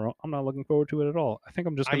it tomorrow. I'm not looking forward to it at all. I think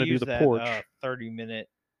I'm just I going to do use the that porch. 30-minute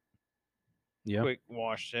Yeah. quick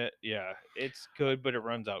wash set. Yeah, it's good, but it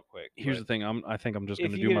runs out quick. Here's the But thing. I think I'm just if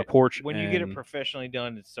going to you do get my it- porch. when you get it and- professionally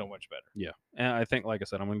done, it's so much better. Yeah, and I think, like I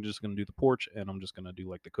said, I'm just gonna do the porch, and I'm just gonna do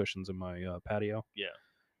like the cushions in my patio. Yeah.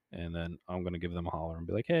 And then I'm gonna give them a holler and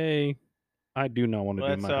be like, "Hey, I do not want to do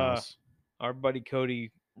Let's, my house." Our buddy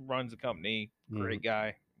Cody runs a company. Great Mhm.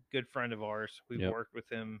 guy, good friend of ours. We've Yep. worked with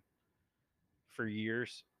him for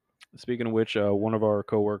years. Speaking of which, one of our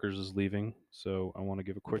coworkers is leaving, so I want to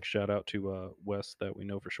give a quick shout out to Wes that we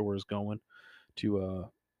know for sure is going to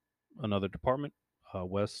another department.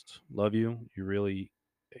 Wes, love you. You really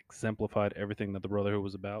exemplified everything that the Brotherhood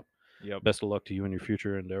was about. Yep. Best of luck to you in your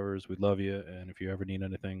future endeavors. We love you, and if you ever need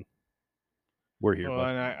anything, we're here. Well, bud.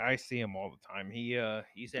 and I see him all the time. He's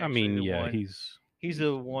actually I mean, the yeah, one. he's He's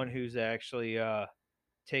the one who's actually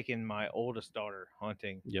taken my oldest daughter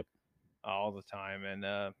hunting. Yep. All the time,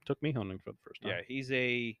 and took me hunting for the first time. yeah, he's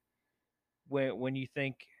a when you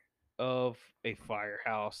think of a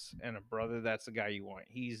firehouse and a brother, that's the guy you want.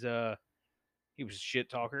 He was a shit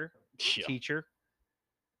talker, Yeah. teacher,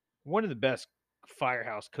 one of the best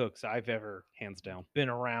firehouse cooks I've ever Hands down. been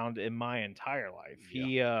around in my entire life.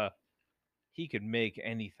 He could make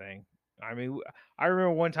anything. I mean, I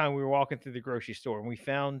remember one time we were walking through the grocery store and we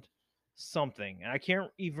found something, and I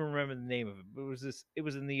can't even remember the name of it, but it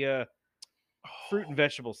was in the fruit and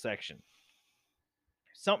vegetable section.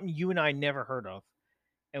 Something you and I never heard of.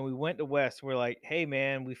 And we went to West. We're like, hey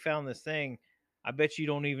man, we found this thing. I bet you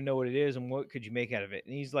don't even know what it is and what could you make out of it.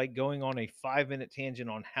 And he's like going on a 5-minute tangent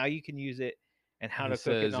on how you can use it and how He to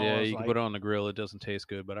cook it. says, And all. I "Yeah, was you can like, put it on the grill. It doesn't taste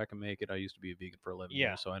good, but I can make it. I used to be a vegan for 11 Yeah.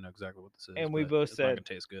 years, so I know exactly what this is." And we but both it's not said- gonna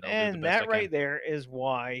taste good. I'll do the and best I that can. right there is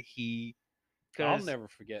why he. I'll 'cause- never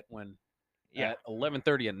forget when Yeah. at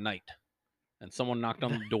 11:30 at night, and someone knocked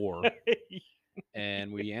on the door,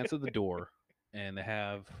 and we answered the door, and they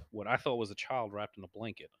have what I thought was a child wrapped in a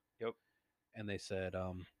blanket. Yep. And they said,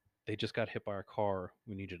 "They just got hit by a car.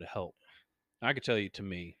 We need you to help." I could tell you, to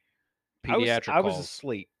me, pediatric I was calls,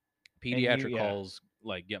 asleep. pediatric yeah. calls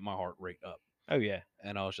like get my heart rate up. Oh yeah.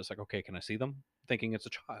 And I was just like, "Okay, can I see them?" Thinking it's a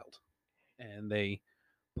child. And they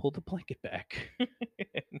pulled the blanket back,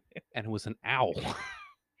 and it was an owl.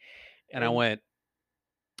 And I went,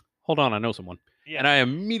 "Hold on, I know someone." Yeah. And I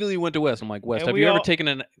immediately went to Wes. I'm like, "Wes, And have we you ever all-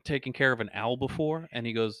 taken care of an owl before?" And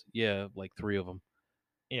he goes, "Yeah, like 3 of them."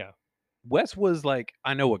 Yeah. Wes was like,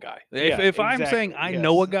 "I know a guy." Yeah, If I'm saying exactly, I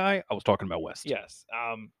know a yes. guy, I was talking about West. Yes.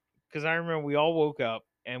 Because I remember we all woke up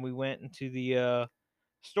and we went into the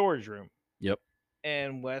storage room. Yep.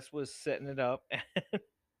 And Wes was setting it up,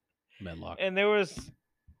 Medlock. and there was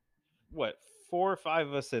what 4 or 5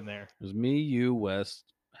 of us in there, It was me, you,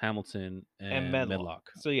 West, Hamilton, and and Medlock.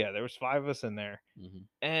 Medlock. So yeah, there was 5 of us in there, Mhm.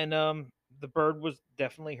 and the bird was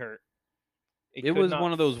definitely hurt. It could was not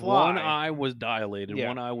one of those. One fly, eye was dilated. Yeah.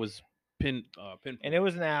 One eye was pin. and it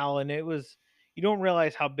was an owl, and it was you don't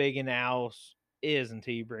realize how big an owl is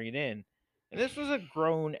until you bring it in, and this was a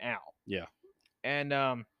grown owl. Yeah.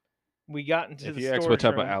 And we got into If the you ask what storage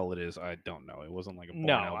type room. of owl it is, I don't know. It wasn't like a barn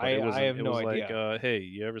No, owl, but I it was. have it no was like, idea. hey,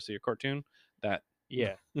 you ever see a cartoon? That.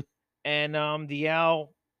 Yeah. And the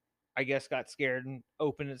owl, I guess, got scared and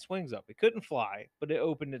opened its wings up. It couldn't fly, but it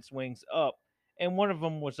opened its wings up. And one of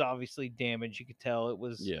them was obviously damaged. You could tell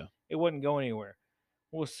it Yeah. wasn't going anywhere.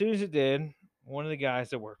 Well, as soon as it did, one of the guys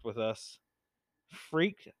that worked with us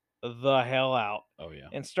freaked the hell out Oh yeah.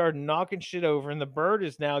 and started knocking shit over. And the bird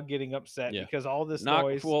is now getting upset Yeah. because all this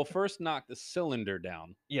noise. First knock the cylinder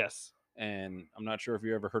down, Yes. and I'm not sure if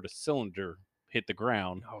you ever heard a cylinder hit the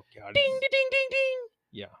ground. Oh God. Ding, ding, ding, ding, ding.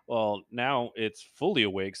 Yeah. Well, now it's fully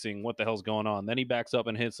awake, seeing what the hell's going on. Then he backs up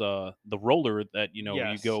and hits the roller that you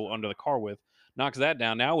Yes. go under the car with, knocks that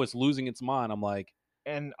down. Now it's losing its mind. I'm like,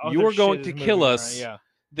 And you other are going shit to is kill moving around, us. Yeah.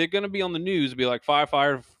 They're going to be on the news, be like five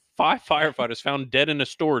firefighters found dead in a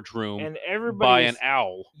storage room And by everybody an is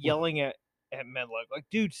owl. yelling at Medlock, like,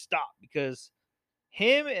 dude, stop, because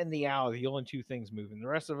him and the owl are the only two things moving. The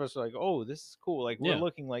rest of us are like, oh, this is cool. Like we're Yeah.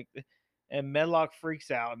 looking like, and Medlock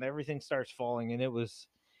freaks out and everything starts falling. And it was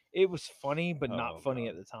funny, but Oh, not funny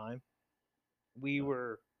God. at the time. We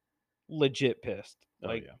were legit pissed. Oh,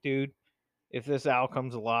 Like, yeah. dude, if this owl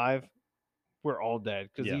comes alive, we're all dead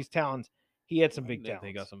because Yeah. these towns. He had some big They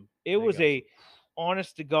towns. got some. It was a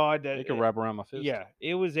honest to God that They could wrap around my fist. yeah,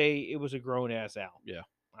 it was a grown ass owl. Yeah.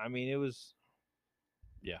 I mean, it was.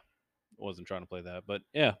 Yeah. Wasn't trying to play that, but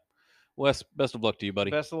yeah. Wes, best of luck to you,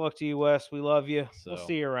 buddy. Best of luck to you, Wes. We love you. We'll So-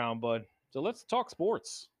 see you around, bud. So let's talk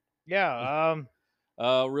sports. Yeah.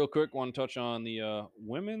 Real quick, want to touch on the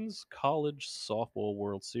women's college softball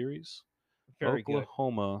World Series. Very good.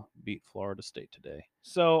 Oklahoma beat Florida State today.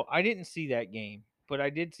 So I didn't see that game, but I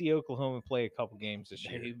did see Oklahoma play a couple games this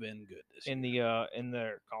year They've been good this in year. the in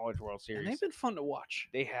their College World And Series. they've been fun to watch.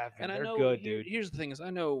 They have been. And I They're know, good, dude. Here's the thing: is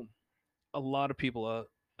I know a lot of people,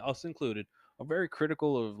 us included, are very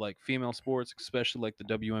critical of like female sports, especially like the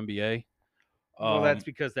WNBA. Well, that's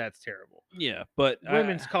because that's terrible. Yeah, but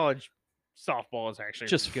Women's college softball is actually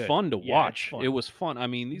just good. fun to Yeah, it's watch. fun. It was fun. I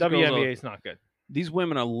mean, these girls WNBA is not good. these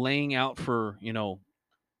women are laying out for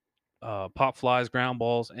pop flies, ground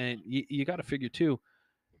balls, and you got to figure too.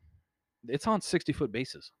 It's on 60-foot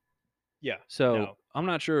bases. Yeah. So no. I'm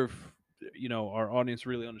not sure if our audience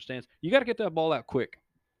really understands. You got to get that ball out quick.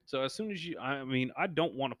 So as soon as I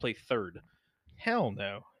don't want to play third Hell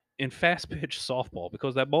no. in fast pitch softball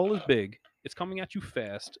because that ball is big. It's coming at you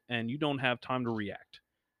fast, and you don't have time to react.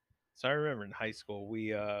 So I remember in high school,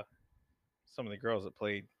 we some of the girls that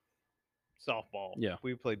played softball. Yeah.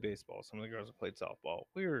 We played baseball. Some of the girls that played softball.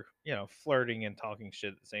 We were, flirting and talking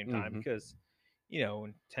shit at the same time Mhm. because,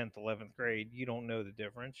 in 10th, 11th grade, you don't know the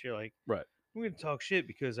difference. You're like, Right. I'm going to talk shit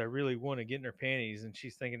because I really want to get in her panties. And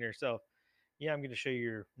she's thinking to herself, yeah, I'm going to show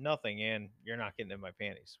you nothing and you're not getting in my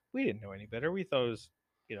panties. We didn't know any better. We thought it was,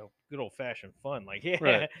 good old fashioned fun. Like, yeah.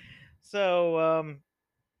 Right. So,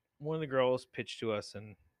 one of the girls pitched to us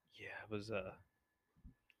and yeah, it was,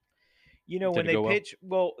 Did when it they go well? pitch,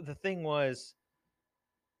 well, the thing was,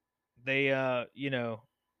 they,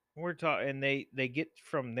 we're talking, and they get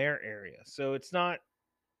from their area, so it's not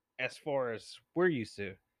as far as we're used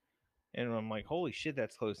to. And I'm like, holy shit,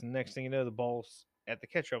 that's close. And next thing you know, the ball's at the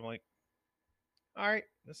catcher. I'm like, all right,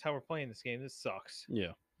 that's how we're playing this game. This sucks.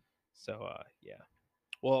 Yeah. So, yeah,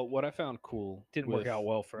 Well, what I found cool didn't work out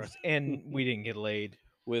well for us, and we didn't get laid.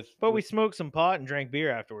 But we smoked some pot and drank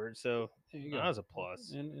beer afterwards, so there you go. that was a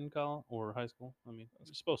plus. in college or high school. I mean,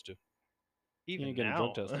 you're supposed to. Even ain't getting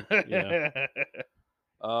now, drug tested. Yeah.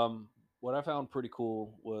 What I found pretty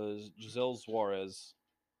cool was Giselle Suarez.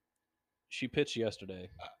 She pitched yesterday.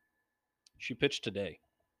 She pitched today.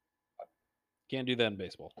 Can't do that in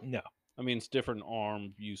baseball. No. I mean, it's different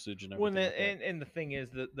arm usage and Well, everything. like that. and the thing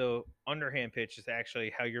is that the underhand pitch is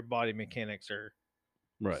actually how your body mechanics are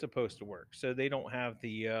Right. supposed to work. So they don't have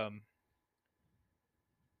the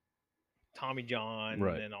Tommy John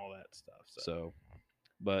Right. and all that stuff. So,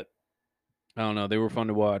 but I don't know. They were fun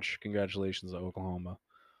to watch. Congratulations to Oklahoma.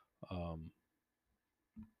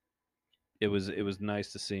 It was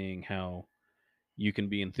nice to seeing how you can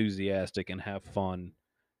be enthusiastic and have fun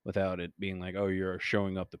without it being like, oh, you're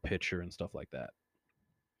showing up the pitcher and stuff like that.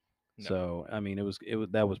 No. So I mean,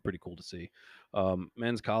 that was pretty cool to see.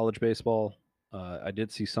 Men's college baseball. I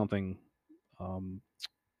did see something. I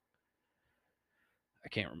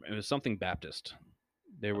can't remember. It was something Baptist.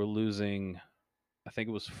 They were losing. I think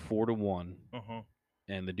it was 4-1, uh-huh.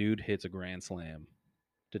 and the dude hits a grand slam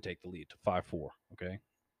to take the lead to 5-4. Okay,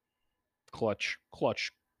 clutch,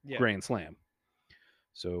 Yeah. grand slam.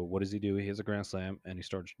 So what does he do? He hits a grand slam and he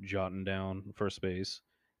starts jotting down first base,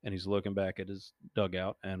 and he's looking back at his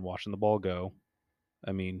dugout and watching the ball go.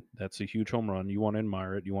 I mean, that's a huge home run. You want to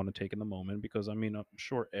admire it. You want to take in the moment because, I mean, I'm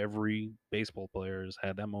sure every baseball player has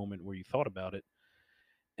had that moment where you thought about it,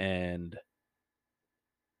 and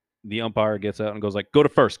the umpire gets out and goes like, "Go to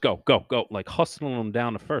first, go, like hustling him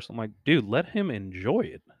down to first." I'm like, dude, let him enjoy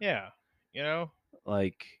it. Yeah.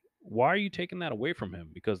 Like, why are you taking that away from him?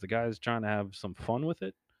 Because the guy's trying to have some fun with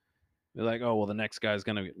it. They're like, oh well, the next guy's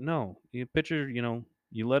gonna no. You pitcher,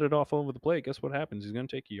 you let it off over the plate. Guess what happens? He's gonna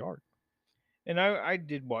take a yard. And I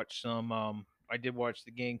did watch some. I did watch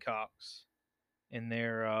the Gamecocks in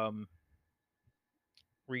their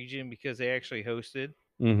region because they actually hosted,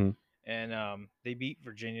 Mm-hmm. and they beat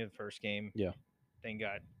Virginia the first game. Yeah. Then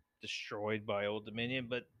got destroyed by Old Dominion,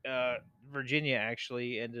 but Virginia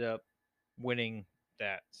actually ended up winning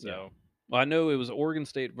that. Yeah. So Well, I know it was Oregon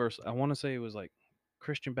State versus. I want to say it was like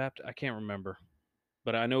Christian Baptist. I can't remember,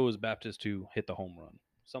 but I know it was Baptist who hit the home run.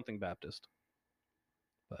 Something Baptist.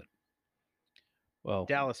 But well,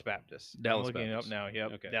 Dallas Baptist. I'm Dallas looking Baptist. it up now.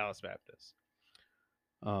 Yep, Okay. Dallas Baptist.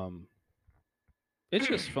 Um, it's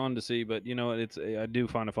just fun to see, but it's I do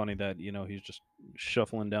find it funny that he's just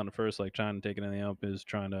shuffling down to first, like trying to take anything up, is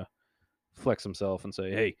trying to flex himself and say,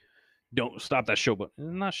 "Hey, don't stop that showboat."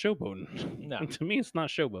 It's not showboating. No. To me, it's not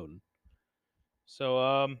showboating.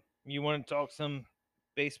 So you want to talk some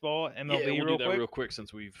baseball MLB Yeah, we'll real do that quick? real quick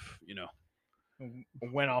since we've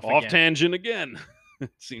Went off off again. tangent again.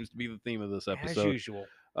 Seems to be the theme of this As episode. usual.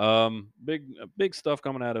 Big stuff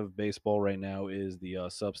coming out of baseball right now is the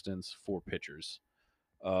substance for pitchers.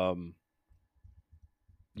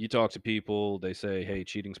 You talk to people, they say, "Hey,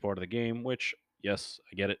 cheating's part of the game," which, yes,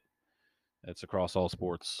 I get it. It's across all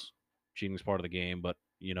sports. Cheating's part of the game, but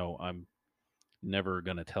I'm never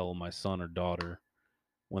gonna tell my son or daughter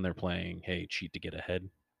when they're playing, "Hey, cheat to get ahead."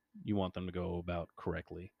 You want them to go about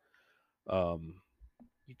correctly. Um,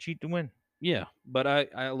 You cheat to win. yeah, but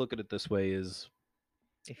I look at it this way: is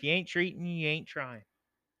If you ain't treating, you ain't trying.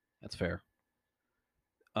 that's fair.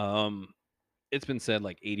 Um, it's been said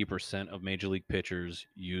like 80% of major league pitchers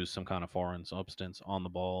use some kind of foreign substance on the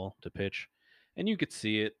ball to pitch, and you could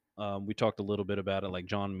see it. We talked a little bit about it, like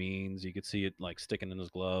John Means. You could see it like sticking in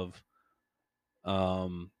his glove.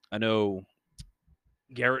 I know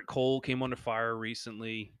Garrett Cole came under fire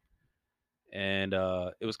recently, and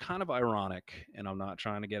it was kind of ironic. And I'm not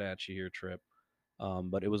trying to get at you here, Trip,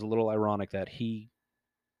 but it was a little ironic that he,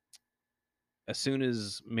 as soon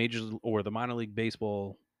as the minor league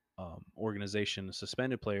baseball organization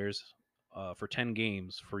suspended players for 10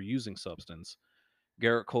 games for using substance,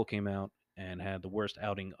 Garrett Cole came out and had the worst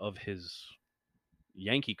outing of his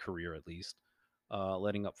Yankee career, at least,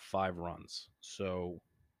 letting up 5 runs. So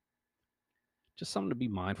just something to be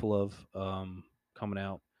mindful of coming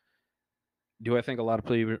out. Do I think a lot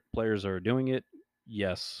of players are doing it?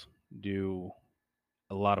 Yes. Do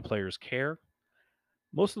a lot of players care?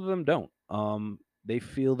 Most of them don't. They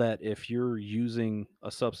feel that if you're using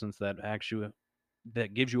a substance that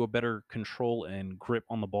gives you a better control and grip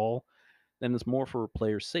on the ball, then it's more for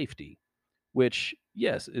player safety, which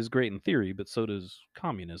yes is great in theory, but so does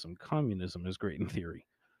communism. Communism is great in theory.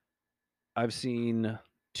 I've seen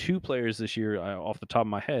 2 players this year, off the top of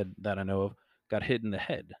my head that I know of, got hit in the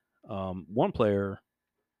head. One player,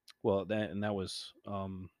 well, that was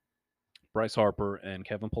Bryce Harper and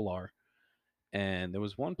Kevin Pillar, and there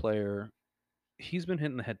was one player, he's been hit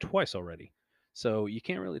in the head twice already. So you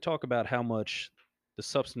can't really talk about how much the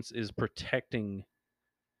substance is protecting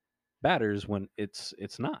batters when it's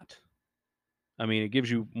not. I mean, it gives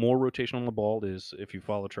you more rotation on the ball. Is if you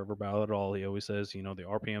follow Trevor Bauer at all, he always says, the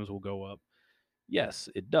RPMs will go up. Yes,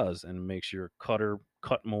 it does, and makes your cutter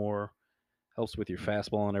cut more, helps with your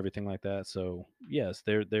fastball and everything like that. So yes,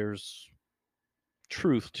 there's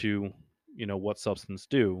truth to what substance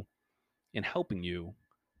do in helping you,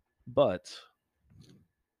 but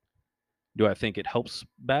do I think it helps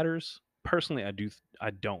batters? Personally, I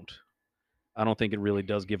don't. I don't think it really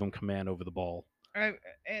does give them command over the ball.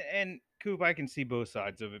 And Coop, I can see both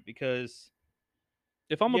sides of it because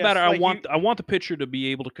If I'm a yes, batter, like I want the pitcher to be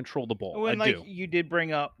able to control the ball. I when like do. you did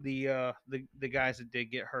bring up the guys that did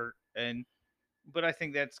get hurt, but I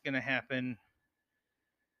think that's going to happen.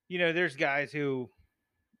 There's guys who,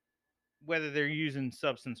 whether they're using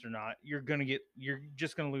substance or not, you're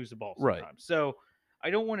just going to lose the ball Right. sometimes. So I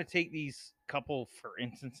don't want to take these couple for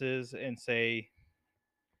instances and say,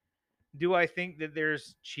 do I think that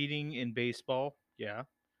there's cheating in baseball? Yeah,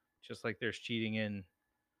 just like there's cheating in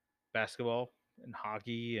basketball and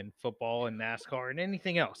hockey and football and NASCAR and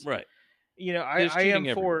anything else. Right. I am cheating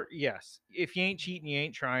everywhere. for, yes, if you ain't cheating, you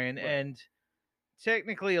ain't trying. Right. And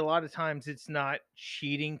technically, a lot of times it's not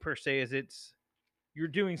cheating per se, as it's you're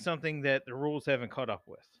doing something that the rules haven't caught up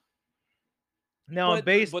with. Now, in But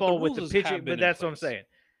baseball with the rules pitching, have been but in that's what I'm place. saying.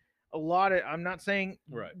 I'm not saying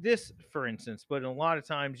Right. this, for instance, but a lot of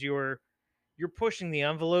times you're pushing the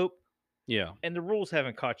envelope Yeah. and the rules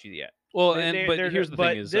haven't caught you yet. Well, They but they're here's the thing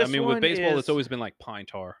but is, I this mean, with one baseball, it's is always been like pine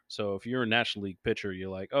tar. So if you're a National League pitcher, you're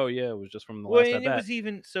like, oh yeah, it was just from the well, last at and it bat. was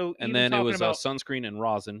even so And even then it talking was about sunscreen and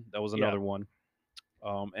rosin. That was yeah, another one.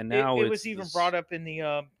 And it, now it was it's even this. brought up in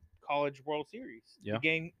the College World Series, the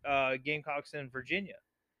Yeah. Gamecocks in Virginia.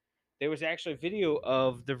 There was actually a video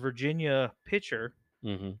of the Virginia pitcher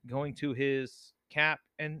Mm-hmm. going to his cap,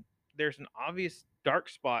 and there's an obvious dark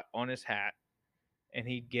spot on his hat, and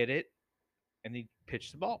he'd get it, and he'd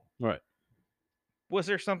pitch the ball. Right. Was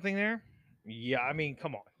there something there? Yeah, I mean,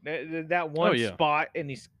 come on, that Oh one yeah. spot, and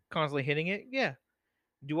he's constantly hitting it. Yeah.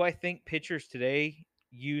 Do I think pitchers today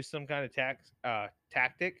use some kind of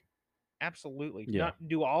tactic? Absolutely. Yeah. Not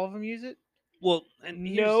do all of them use it? Well, and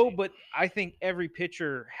here's No, but I think every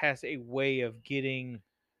pitcher has a way of getting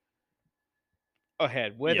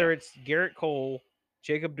ahead, yeah. whether it's Garrett Cole,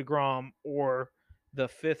 Jacob DeGrom, or the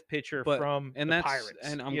fifth pitcher But from and the that's Pirates.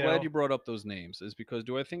 and I'm You glad know? you brought up those names, is because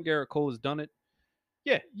do I think Garrett Cole has done it?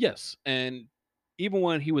 Yeah, Yes. And even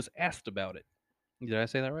when he was asked about it, did I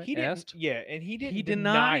say that right? he didn't. Asked. Yeah, and he He didn't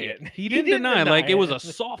deny denied. it. He didn't deny. deny Like it was a it.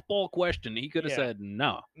 softball question. He could have Yeah. said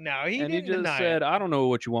no. No, he And he didn't just deny said, it. I don't know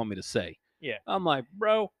what you want me to say. Yeah, I'm like,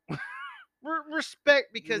 bro,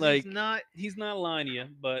 respect because like he's not. he's not lying to you,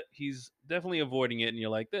 but he's definitely avoiding it. And you're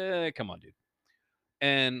like, come on, dude.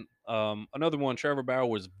 And another one, Trevor Bauer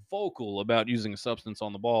was vocal about using a substance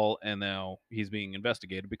on the ball, and now he's being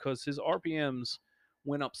investigated because his RPMs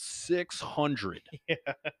went up 600. Yeah.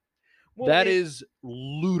 Well, That it- is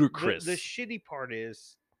ludicrous. The shitty part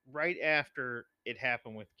is right after it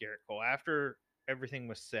happened with Garrett Cole, after everything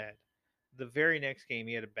was said, the very next game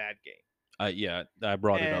he had a bad game. Yeah, I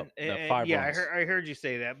brought it up. That 5 yeah, runs. I heard you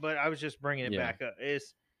say that, but I was just bringing it Yeah. back up.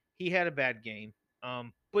 Is he had a bad game?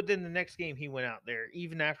 But then the next game he went out there,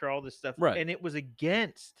 even after all this stuff, Right. and it was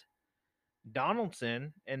against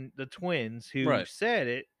Donaldson and the Twins who Right. said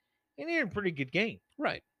it, and he had a pretty good game.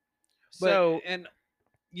 Right. So and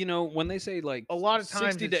you know, when they say like a lot of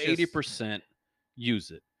times 60 it's to just- 80%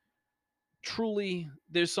 use it. Truly,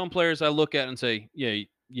 there's some players I look at and say, yeah,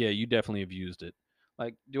 you definitely have used it.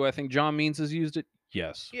 Like, do I think John Means has used it?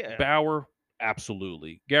 Yes. Yeah. Bauer,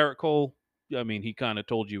 absolutely. Garrett Cole, I mean, he kind of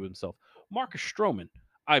told you himself. Marcus Stroman,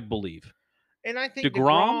 I believe. and I think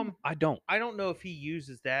DeGrom, I don't. I don't know if he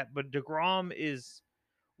uses that, but DeGrom is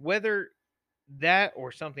whether that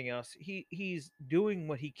or something else. He's doing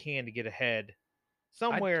what he can to get ahead,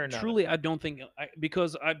 somewhere or another. Truly, I don't think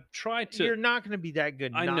because I've tried to. You're not going to be that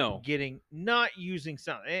good. I know. Not using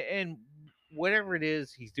something, and whatever it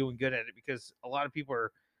is, he's doing good at it because a lot of people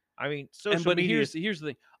are. I mean, social But media. here's the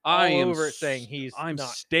thing. all I am over it saying he's I'm not.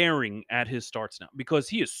 staring at his starts now because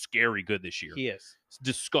he is scary good this year. He is. It's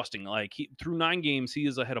disgusting. Like through 9 games, he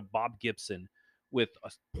is ahead of Bob Gibson with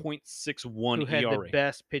a .61 Who had ERA. the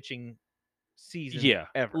best pitching season Yeah,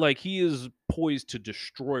 ever. like he is poised to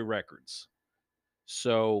destroy records.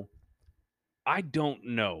 So I don't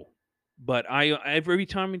know, but every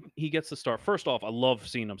time he gets to start, first off, I love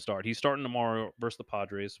seeing him start. He's starting tomorrow versus the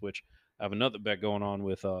Padres, which I have another bet going on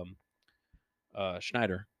with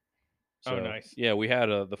Schneider. Oh, So, nice. Yeah, we had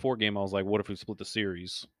the 4 game. I was like, what if we split the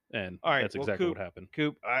series? And All right, that's well, exactly what happened.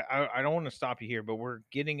 Coop, I don't want to stop you here, but we're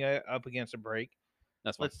getting up against a break.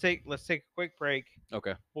 That's fine. Let's take a quick break.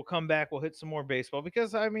 Okay. We'll come back. We'll hit some more baseball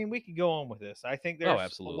because I mean we could go on with this. I think there's a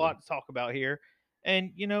absolutely. lot to talk about here.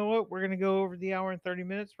 And you know what? We're gonna go over the hour and 30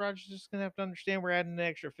 minutes. Roger's just gonna have to understand we're adding an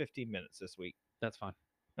extra 15 minutes this week. That's fine.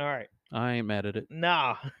 All right. I ain't mad at it.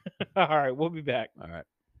 Nah. All right, we'll be back. All right.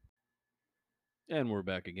 And we're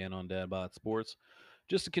back again on Dadbot Sports.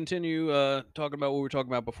 Just to continue talking about what we were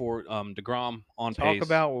talking about before, DeGrom on Talk pace.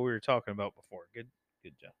 about what we were talking about before. Good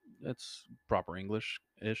job. That's proper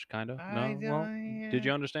English-ish, kind of. I- No? Well, did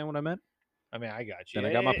you understand what I meant? I mean, I got you. Then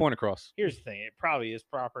I got my point across. Here's the thing: it probably is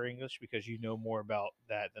proper English because you know more about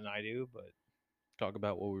that than I do. But Talk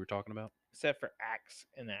about what we were talking about. except for ax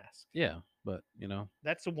and ask, Yeah, but you know,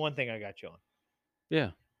 that's the one thing I got you on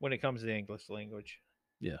yeah, when it comes to the English language.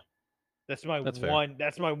 Yeah. That's my That's fair. one.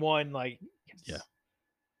 That's my one. Like, yes. Yeah.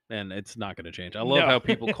 And it's not going to change. I love No. how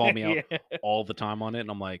people call me out Yeah. all the time on it, and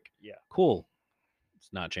I'm like, Yeah. cool. It's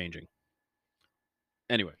not changing.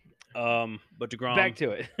 Anyway, but DeGrom Back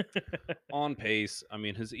to it. on pace. I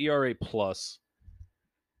mean, his ERA plus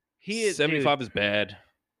He is 75 dude, is bad,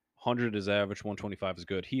 100 is average, 125 is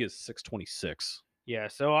good. He is 626. Yeah.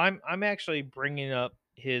 So I'm actually bringing up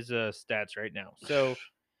his stats right now. So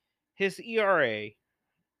his ERA.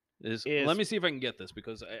 Let Is- me see if I can get this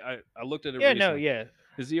because I looked at it. Yeah. recently. No. Yeah.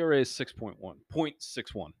 His ERA is 6.1,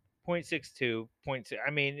 0.61. 0.62. 0.6.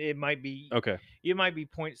 I mean, it might be. Okay. It might be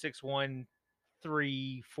 0.6134.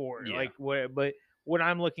 Yeah. Like what? But what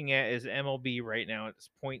I'm looking at is MLB right now. It's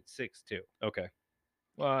 .62. Okay.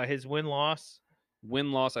 His win loss,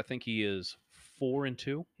 Win loss. I think he is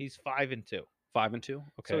 4-2, he's 5-2. 5-2. So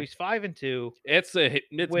Okay. he's 5-2. It's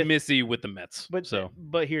with- Missy with the Mets. But so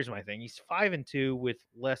but here's my thing: he's 5-2 with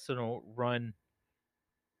less than a run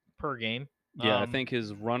per game. yeah, I think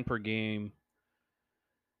his run per game.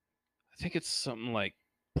 I think it's something like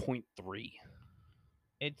 0.3.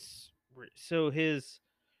 it's so his.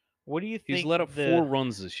 What do you think? He's let up 4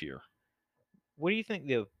 runs this year. What do you think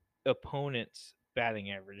the opponent's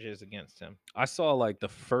batting average is against him? I saw like the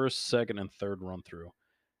first, second, and third run through,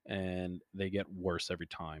 and they get worse every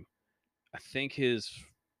time. I think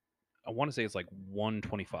I want to say it's like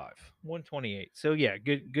 125. 128. So yeah,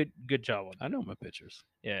 good job on that. I know my pitchers.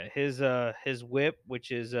 Yeah, his whip, which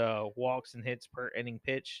is walks and hits per inning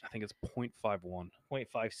pitch, I think it's 0.51.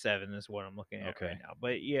 0.57 is what I'm looking at Okay. right now.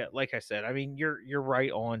 But yeah, like I said, I mean you're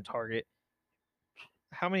right on target.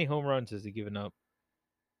 How many home runs has he given up?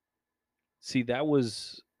 See, that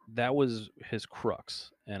was his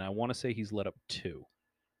crux, and I want to say he's let up 2.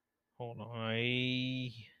 Hold on,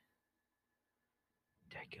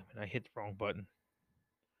 Dadgummit, I hit the wrong button.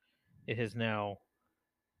 It has now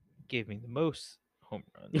gave me the most home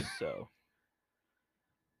runs, so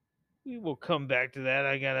we will come back to that.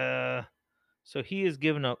 I gotta. So he has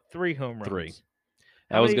given up 3 home runs. 3.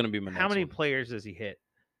 That How was many- going to be my next How many one. players does he hit?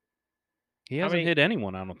 He how hasn't many- hit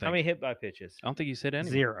anyone, I don't think. How many hit by pitches? I don't think he's hit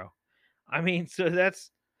anyone. 0. I mean, so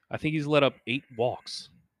that's I think he's let up 8 walks.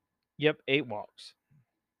 8 walks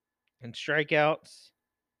and strikeouts.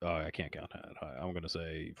 Oh, I can't count that high. I'm going to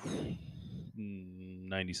say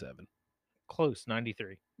 97. Close,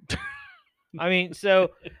 93. I mean, so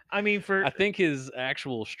for I think his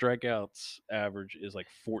actual strikeouts average is like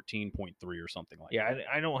 14.3 or something like yeah, that.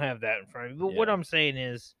 I don't have that in front of me. But what Yeah. I'm saying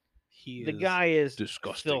is He the guy is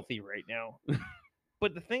disgusting. filthy right now.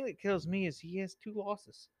 But the thing that kills me is he has 2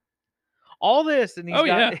 losses. All this, and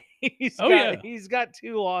he's got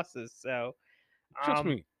 2 losses. So Trust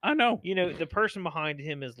me, I know. You know, the person behind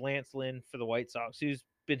him is Lance Lynn for the White Sox, who's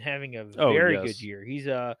been having a Oh, very yes. good year. He's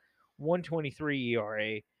a 1.23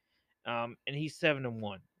 ERA, and he's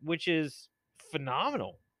 7-1, which is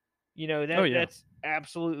phenomenal. You know that's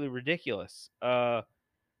absolutely ridiculous. A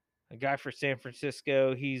guy for San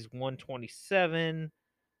Francisco, he's 127.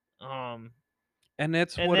 And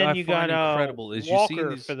that's And what then I you find got incredible is Walker you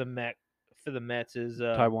see these for the Mets is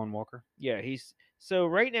Taiwan Walker. yeah, he's so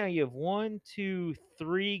right now you have 1, 2,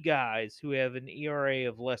 3 guys who have an ERA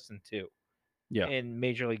of less than 2 Yeah. in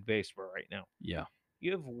Major League Baseball right now. Yeah.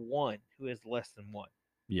 You have 1 who has less than 1.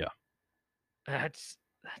 Yeah. That's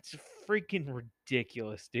freaking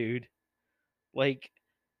ridiculous, dude. Like,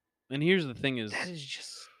 and here's the thing is that is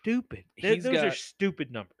just stupid. He's Those are got-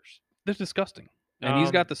 stupid numbers. they're disgusting. And he's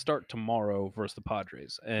Um, got the start tomorrow versus the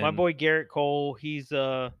Padres. And My boy Garrett Cole, he's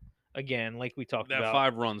again, like we talked that about.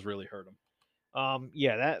 5 runs really hurt him.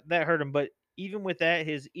 Yeah, that hurt him. But even with that,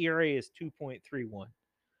 his ERA is 2.31.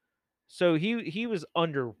 So he was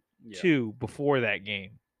under 2 before that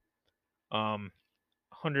game.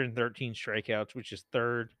 113 strikeouts, which is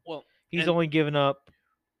 3rd. Well, He's and- only given up,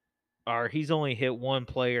 or he's only hit 1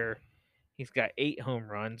 player. He's got 8 home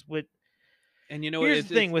runs. With And you know, Here's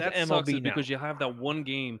the thing with that sucks MLB is because now. you have that one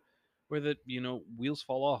game where the wheels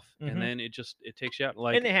fall off, Mhm. and then it takes you out.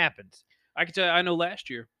 Like and it happens. I can tell you, I know last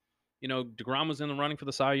year, DeGrom was in the running for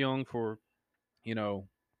the Cy Young for,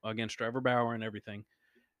 against Trevor Bauer and everything,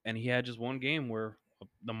 and he had just one game where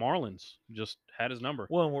the Marlins just had his number,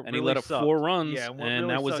 Well, what and he really let up sucked, 4 runs, Yeah, what and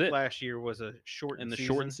really that was sucked it. last year was a shortened In the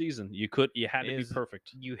season. shortened season, you had to be Is-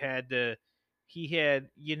 perfect. You had to. He had,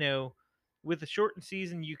 with the shortened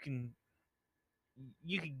season, you can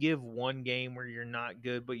give one game where you're not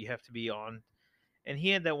good, but you have to be on. And he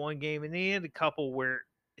had that one game, and he had a couple where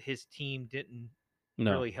his team didn't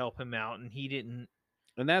No, really help him out, and he didn't.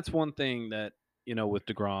 and that's one thing that with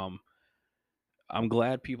DeGrom. I'm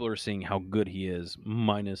glad people are seeing how good he is,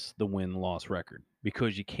 minus the win-loss record,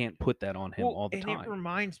 because you can't put that on him all the and time. it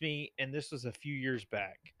reminds me, and this was a few years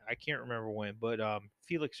back. I can't remember when, but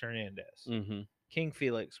Felix Hernandez, Mm-hmm. King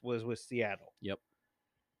Felix, was with Seattle. Yep.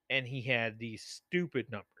 And he had these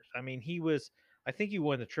stupid numbers. I mean, I think he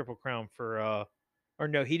won the Triple Crown for, or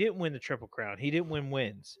no, he didn't win the Triple Crown. He didn't win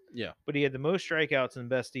wins. Yeah. But he had the most strikeouts and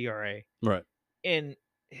best ERA. Right. And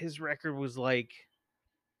his record was like,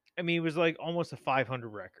 it was like almost a 500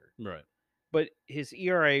 record. Right. But his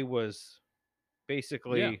ERA was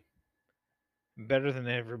basically better than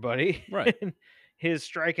everybody. Right. And his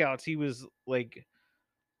strikeouts, he was like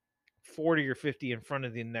 40 or 50 in front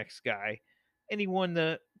of the next guy. And he won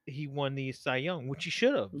the Cy Young, which he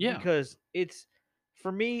should have. Yeah. Because it's,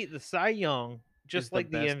 for me, the Cy Young, just is the like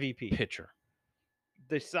the best MVP. pitcher.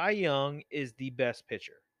 The Cy Young is the best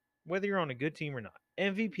pitcher, whether you're on a good team or not.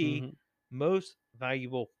 MVP, Mhm. most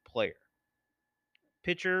valuable player,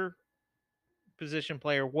 pitcher, position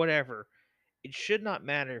player, whatever. It should not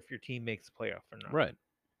matter if your team makes the playoff or not. Right.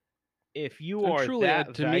 If you And are truly,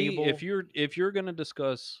 that to me, valuable, if you're going to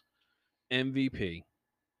discuss MVP,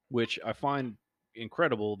 which I find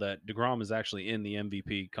incredible that DeGrom is actually in the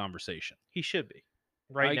MVP conversation. he should be.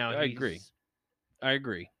 Right now, I agree. I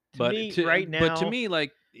agree. To me, right But to now- me,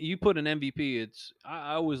 like you put an MVP, it's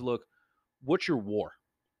I always look, what's your WAR?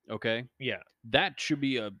 Okay, Yeah. that should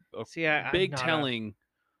be a See, I'm big not telling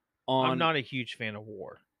I'm on. not a huge fan of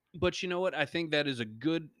war. But you know what? I think that is a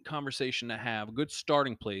good conversation to have, a good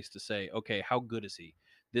starting place to say, okay, how good is he?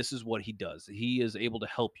 This is what he does. He is able to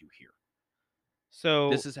help you here. So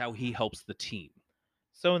This is how he helps the team.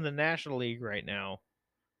 So in the National League right now,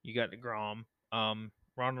 you got DeGrom,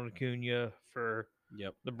 Ronald Acuna for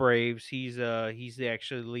Yep. the Braves. He's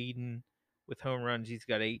actually leading with home runs. He's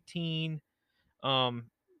got 18.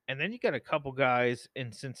 And then you got a couple guys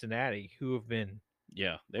in Cincinnati who have been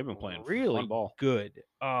Yeah, they've been playing really fun ball. good.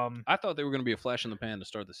 I thought they were going to be a flash in the pan to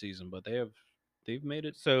start the season, but they've made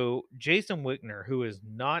it. So Jason Wickner, who is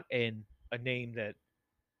not a name that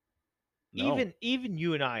No. even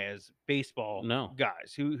you and I as baseball No.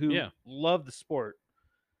 guys who Yeah. love the sport,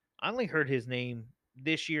 I only heard his name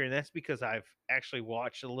this year, and that's because I've actually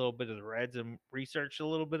watched a little bit of the Reds and researched a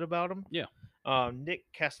little bit about him. Yeah. Nick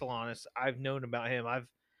Castellanos, I've known about him.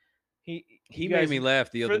 He He guys, made me laugh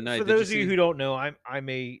the other for, night. For Did those of you see? who don't know, I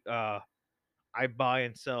buy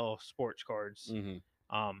and sell sports cards. Mhm.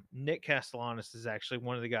 Nick Castellanos is actually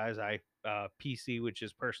one of the guys I PC, which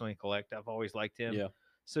is personally collect. I've always liked him. Yeah.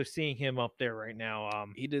 So seeing him up there right now,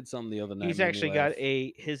 He did something the other night. he's made me actually got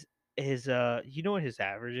laugh. his you know what his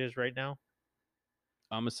average is right now?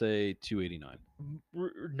 I'm gonna say 289.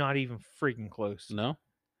 Not even freaking close. No.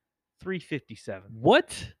 357.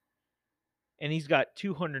 What? And he's got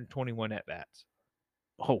 221 at bats.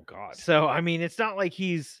 Oh God. So I mean, it's not like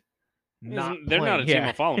he's not. They're not playing. a team Yeah.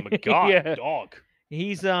 I'm following, but God, Yeah. dog.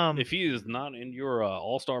 He's If he is not in your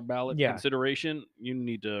All-Star ballot Yeah. consideration, you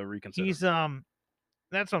need to reconsider. he's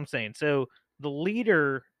that's what I'm saying. So the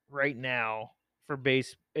leader right now for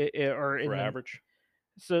base or in for the, average.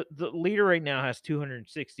 So the leader right now has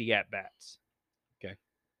 260 at bats. Okay.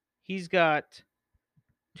 He's got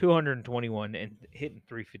 221 and hitting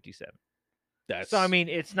 357. That's So I mean,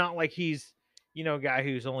 it's not like he's a guy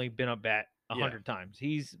who's only been up bat 100 Yeah. times.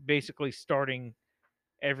 He's basically starting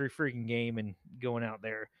every freaking game and going out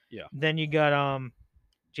there. Yeah. Then you got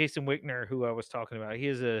Jason Wickner, who I was talking about. He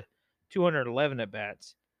has a 211 at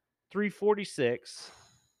bats, 346,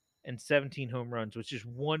 and 17 home runs, which is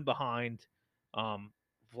one behind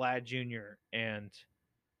Vlad Jr. and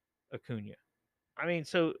Acuna. I mean,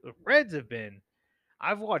 so the Reds have been.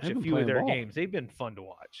 I've watched They've a been few of playing their ball. games. They've been fun to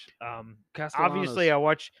watch. Castellanos. Obviously,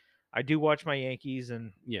 I do watch my Yankees,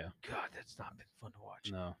 and Yeah. God, that's not been fun to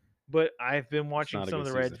watch. No. But I've been It's watching not a some of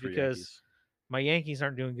good the Reds season for because Yankees. my Yankees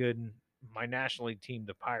aren't doing good, and my National League team,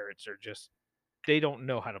 the Pirates, are just they don't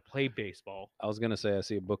know how to play baseball. I was gonna say I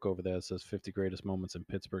see a book over there that says 50 greatest moments in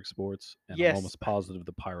Pittsburgh sports, and Yes. I'm almost positive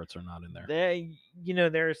the Pirates are not in there.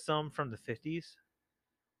 There are some from the 50s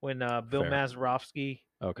when Bill Fair. Mazeroski,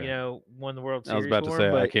 Okay. won the World I was Series. about to for say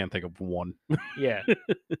him, I but can't think of one. yeah,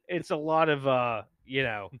 it's a lot of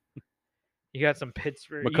you got some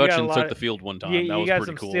Pittsburgh. you got a McCutcheon lot took of- the field one time. Yeah, that you was got pretty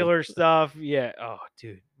some cool. Steelers stuff. Yeah. Oh,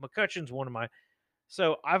 dude, McCutcheon's one of my.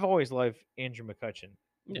 So I've always loved Andrew McCutcheon.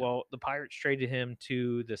 Yeah. Well, the Pirates traded him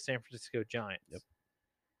to the San Francisco Giants. Yep.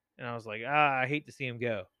 And I was like, I hate to see him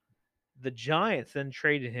go. The Giants then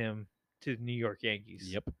traded him to the New York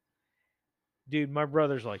Yankees. Yep. Dude, my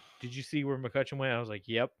brother's like, did you see where McCutcheon went? I was like,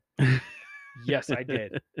 yep. Yes, I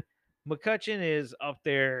did. McCutcheon is up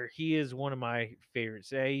there. He is one of my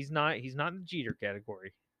favorites. He's not in the Jeter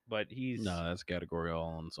category, but he's No, that's a category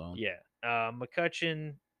all on its own. yeah.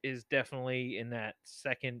 McCutcheon is definitely in that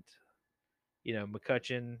second.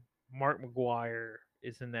 McCutcheon, Mark McGuire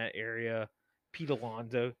is in that area. Pete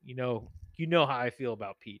Alonso, you know how I feel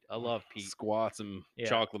about Pete. I love Pete. Squats and Yeah.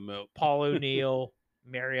 chocolate milk. Paul O'Neill,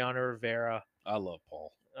 Mariano Rivera, I love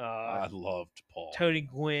Paul. I loved Paul. Tony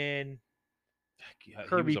Gwynn, Yeah, he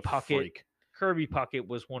Kirby was a Puckett. freak. Kirby Puckett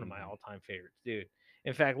was one of my Mhm. all-time favorites, dude.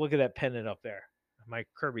 In fact, look at that pennant up there. My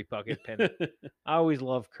Kirby Puckett pennant. I always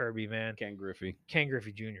love Kirby, man. Ken Griffey. Ken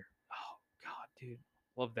Griffey Jr. Oh God, dude,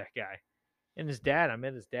 love that guy. And his dad, I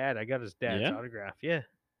met his dad. I got his dad's Yeah? autograph. Yeah.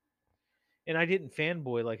 And I didn't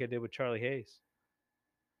fanboy like I did with Charlie Hayes.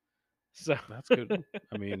 So That's good.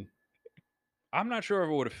 I mean, I'm not sure if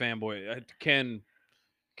I would have fanboy. Ken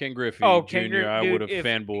Ken Griffey Oh, Jr., Ken Griffey, I dude, would have if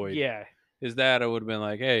fanboyed. yeah, His dad, I would have been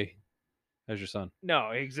like, "Hey, how's your son?" no,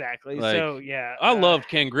 exactly. Like, So yeah, I loved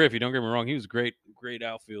Ken Griffey. Don't get me wrong; he was great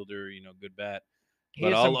outfielder. Good bat. he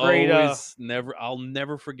But has some great. I'll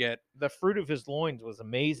never forget The fruit of his loins was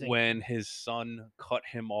amazing when his son cut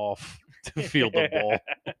him off to field the ball.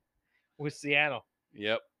 with Seattle.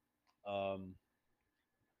 Yep. No,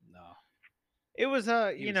 It was he was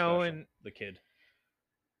special, and the kid.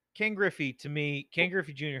 Ken Griffey, to me, Ken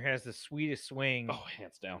Griffey Jr. has the sweetest swing Oh,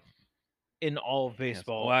 hands down. in all of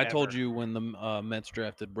baseball. Well, I told ever. you when the Mets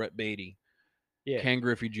drafted Brett Beatty, Yeah. Ken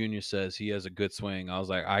Griffey Jr. says he has a good swing. I was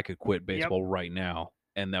like, I could quit baseball right now,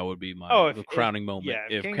 and that would be my crowning moment. yeah,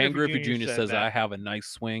 if Ken Ken Griffey Griffey Jr. said says that, I have a nice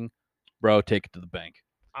swing, bro, take it to the bank.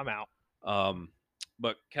 I'm out.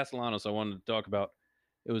 But Castellanos, I wanted to talk about.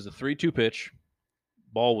 It was a 3-2 pitch.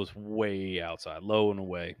 Ball was way outside, low and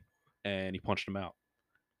away, and he punched him out.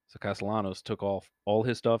 So Castellanos took off all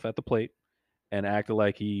his stuff at the plate and acted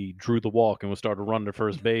like he drew the walk and was starting to run to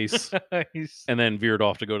first base, and then veered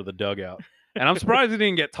off to go to the dugout. And I'm surprised he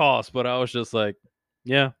didn't get tossed, but I was just like,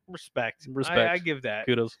 yeah, respect. I give that.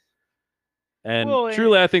 Kudos. And Well,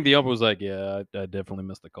 truly, I think the umpire was like, yeah, I definitely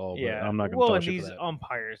missed the call, but yeah, I'm not going to toss and you these for that.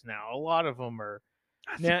 umpires now, a lot of them are.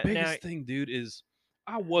 The biggest thing, dude, is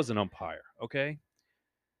I was an umpire, okay?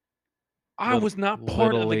 I was not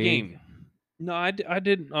part of the game. No, I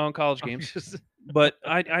did on college games, but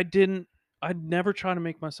I didn't. I'd never try to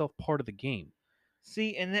make myself part of the game.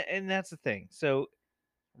 See, and that's the thing. So,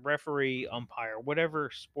 referee, umpire, whatever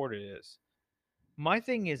sport it is. My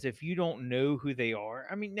thing is, if you don't know who they are,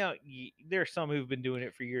 I mean, now there are some who've been doing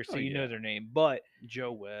it for years, so you know their name. But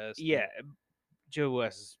Joe West, yeah, Joe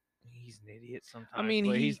West, he's an idiot sometimes. I mean,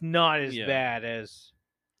 but he's not as bad as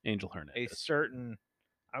Angel Hernandez. A certain.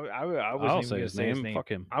 I wasn't I'll even say gonna his say his name. name. Fuck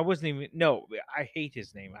him. I wasn't even. No, I hate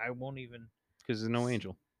his name. I won't even. Because there's no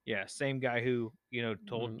Angel. Yeah, same guy who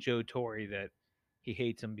told Joe Torre that he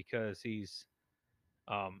hates him because he's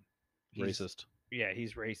racist. Yeah,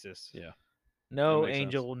 he's racist. Yeah. No,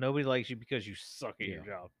 Angel, sense. Nobody likes you because you suck at your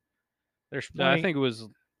job. There's plenty, I think it was.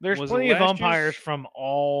 There's plenty of umpires from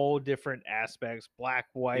all different aspects: black,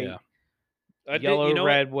 white, yellow,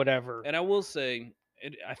 red, whatever. And I will say,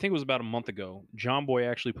 I think it was about a month ago. John Boy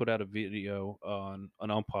actually put out a video on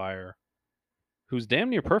an umpire who's damn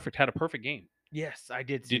near perfect, had a perfect game. Yes, I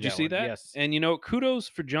did. Did you see that? Yes. And kudos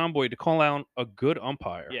for John Boy to call out a good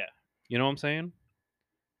umpire. Yeah. You know what I'm saying?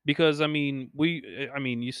 Because I mean,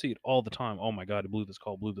 you see it all the time. Oh my God, he blew this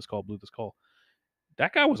call.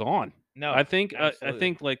 That guy was on. No, I think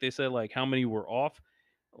like they said, like how many were off.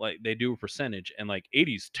 Like they do a percentage, and like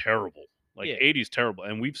 80's terrible. 80's terrible,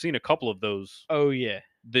 and we've seen a couple of those. Oh yeah,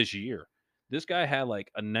 this year. This guy had like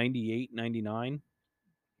a 98, 99.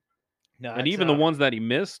 No, and even the ones that he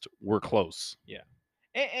missed were close. Yeah,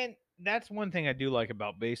 and that's one thing I do like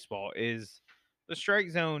about baseball is the strike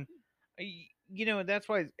zone. That's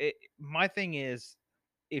why my thing is,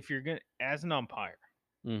 if you're gonna as an umpire,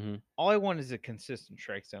 all I want is a consistent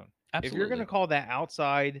strike zone. Absolutely. If you're gonna call that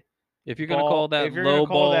outside, if you're gonna call that low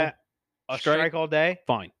ball, that a strike all day,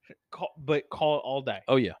 fine. But call it all day.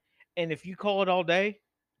 Oh yeah. And if you call it all day,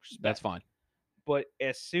 that's fine. But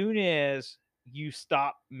as soon as you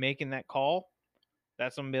stop making that call,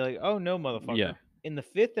 that's gonna be like, oh no, motherfucker. Yeah. In the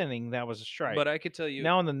 5th inning, that was a strike. But I could tell you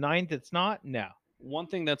now in the 9th, it's not. No. One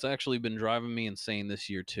thing that's actually been driving me insane this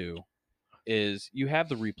year too is you have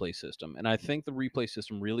the replay system, and I think the replay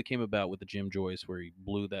system really came about with the Jim Joyce where he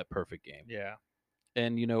blew that perfect game. Yeah.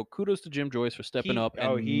 And kudos to Jim Joyce for stepping up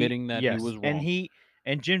and admitting that he was wrong.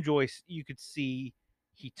 And Jim Joyce, you could see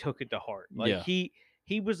he took it to heart. Like he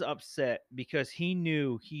was upset because he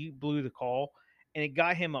knew he blew the call, and it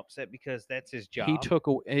got him upset because that's his job. He took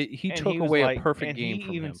away a perfect game from him.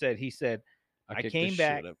 He even said, I came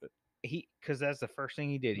back. Because that's the first thing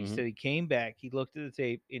he did. He said he came back, he looked at the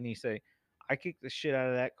tape, and he said, I kicked the shit out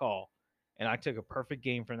of that call, and I took a perfect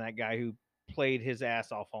game from that guy who played his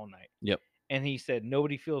ass off all night. Yep. And he said,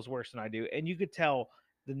 nobody feels worse than I do. And you could tell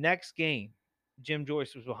the next game, Jim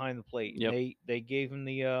Joyce was behind the plate. Yep. They gave him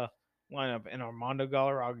the lineup, and Armando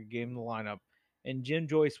Galarraga gave him the lineup. And Jim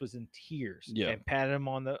Joyce was in tears and patted him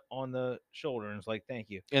on the shoulder and was like, thank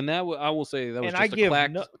you. And that I will say that was just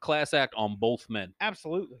a class act on both men.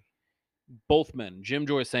 Absolutely. Both men. Jim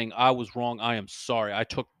Joyce saying, I was wrong. I am sorry. I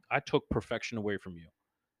took perfection away from you.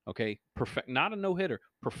 Okay? Not a no-hitter.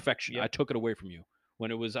 Perfection. Yep. I took it away from you. When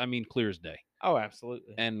it was, clear as day. Oh,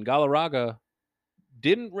 absolutely. And Galarraga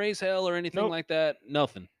didn't raise hell or anything like that.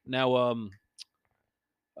 Nothing. Now,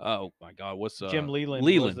 oh my God, what's Jim Leland?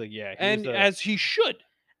 And as he should.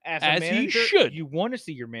 As a manager, he should. You want to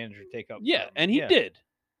see your manager take up. Yeah, and he did.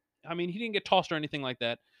 He didn't get tossed or anything like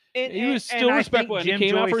that. He was And still I respectful, think and he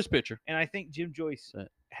Jim came out for Joyce his picture. and I think Jim Joyce Uh,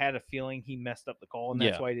 had a feeling he messed up the call, and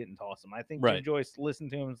that's Yeah, why he didn't toss him. I think Jim right. Joyce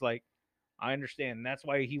listened to him and was like, I understand. And that's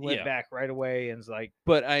why he went Yeah, back right away and was like,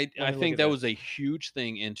 but let I me look think at that was a this. huge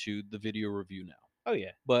thing into the video review now. Oh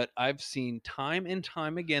yeah. But I've seen time and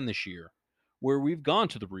time again this year where we've gone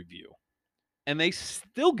to the review and they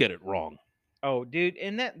still get it wrong. Oh, dude,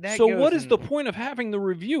 and that So what goes is in. the point of having the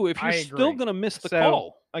review if you're I still agree. going to miss the So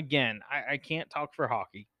call? again, I can't talk for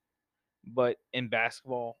hockey, but in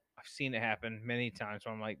basketball, I've seen it happen many times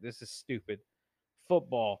where I'm like, this is stupid.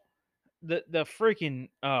 Football, the freaking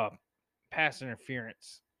pass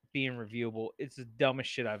interference being reviewable, it's the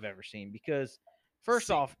dumbest shit I've ever seen because first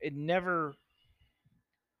See, off, I it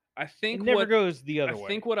think never what goes the I other way.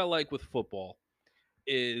 think what I like with football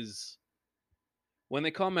is when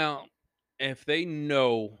they come out, if they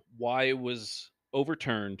know why it was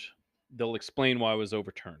overturned, they'll explain why it was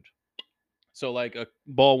overturned. So, like a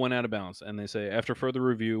ball went out of bounds, and they say after further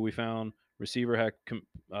review, we found receiver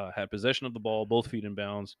had possession of the ball, both feet in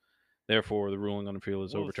bounds. Therefore, the ruling on the field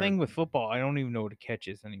is Well, the overturned. thing with football, I don't even know what a catch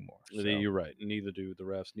is anymore. So You're right. Neither do the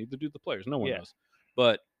refs. Neither do the players. No one yeah, knows.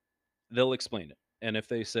 But they'll explain it. And if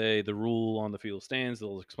they say the rule on the field stands,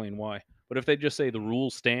 they'll explain why. But if they just say the rule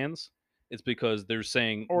stands, it's because they're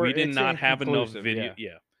saying or we did it's not have enough inconclusive. video. Yeah,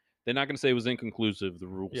 Yeah. They're not going to say it was inconclusive, the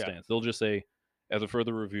rule yeah. stands. They'll just say, as a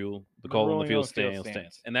further review, the The call on the ruling on field the field stands.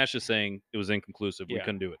 stands. And that's just saying it was inconclusive. We Yeah,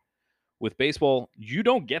 couldn't do it. With baseball, you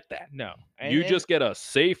don't get that. no, You and just get a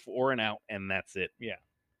safe or an out, and that's it. yeah,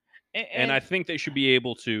 And I and think they should be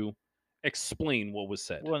able to explain what was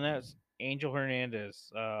said. well, and that's Angel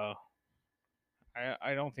Hernandez. I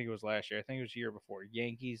don't think it was last year. I think it was the year before.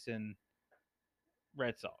 Yankees and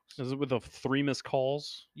Red Sox. Is it with the 3 missed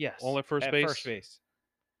calls? Yes, All at first base? First base,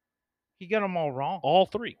 he got them all wrong. All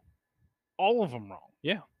 3. All of them wrong.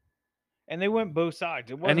 Yeah. And they went both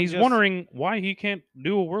sides. It wasn't And he's just wondering why he can't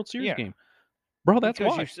do a World Series yeah, game. Bro, that's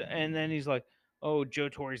because why. and then he's like, "Oh, Joe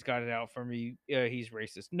Torre's got it out for me. He's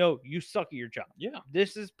racist." No, you suck at your job. Yeah.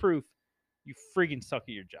 This is proof you freaking suck at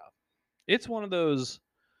your job. It's one of those.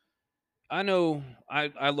 I know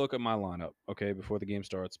I look at my lineup, okay, before the game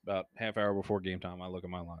starts, about half hour before game time, I look at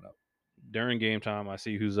my lineup. During game time, I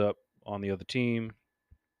see who's up on the other team.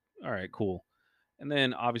 All right, cool. And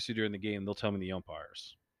then obviously during the game, they'll tell me the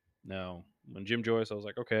umpires. Now, when Jim Joyce, I was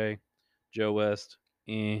like, okay, Joe West,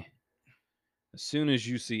 eh. As soon as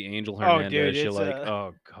you see Angel Oh, dude, Hernandez, you're it's like,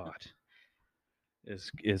 oh god,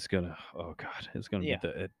 it's gonna, oh god, it's gonna be yeah.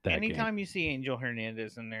 that game. Anytime you see Angel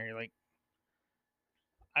Hernandez in there, you're like,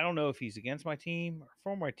 I don't know if he's against my team or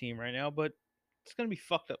for my team right now, but it's gonna be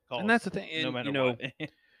fucked up calls. And that's the thing, no and matter what.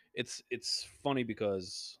 it's funny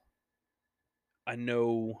because I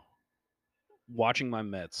know watching my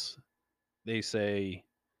Mets, they say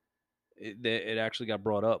it actually got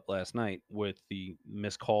brought up last night with the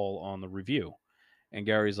missed call on the review, and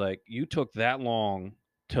Gary's like, "You took that long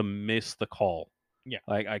to miss the call." Yeah.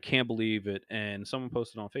 Like, I can't believe it. And someone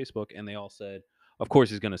posted on Facebook, and they all said, "Of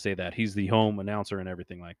course he's going to say that. He's the home announcer and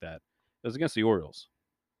everything like that." It was against the Orioles.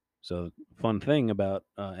 So, fun thing about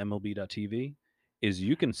MLB.TV is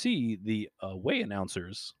you can see the away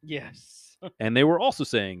announcers, Yes. and they were also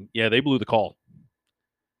saying, "Yeah, they blew the call."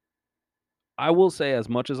 I will say, as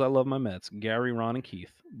much as I love my Mets, Gary, Ron, and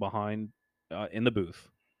Keith behind in the booth,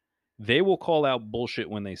 they will call out bullshit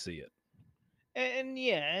when they see it. And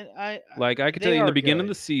yeah, I Like, I could tell they you in the are beginning of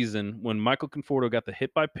good. the season when Michael Conforto got the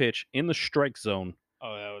hit by pitch in the strike zone,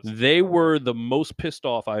 Oh, that was they were the most pissed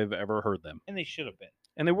off I've ever heard them. and they should have been.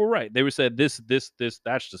 And they were right. They were said this,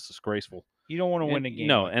 that's just disgraceful. You don't want to And, win a game.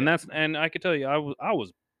 no, like and that. and I could tell you I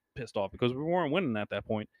was pissed off because we weren't winning at that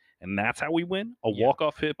point, and that's how we win. A Yeah. walk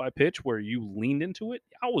off hit by pitch where you leaned into it.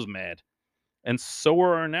 I was mad, and so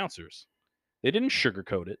were our announcers. They didn't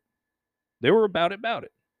sugarcoat it. They were about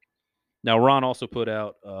it. Now Ron also put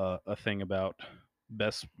out a thing about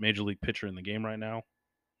best major league pitcher in the game right now.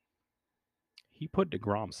 He put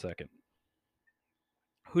DeGrom second.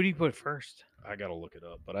 Who do you put first? I gotta look it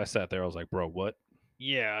up, but I sat there. I was like, bro, what?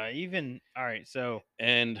 Yeah, even all right. So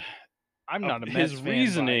And I'm not a Mets his fan by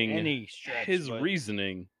reasoning, any stretch. his but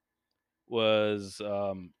reasoning was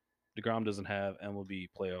DeGrom doesn't have MLB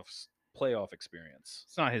playoff experience,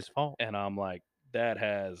 it's not his fault. and I'm like, that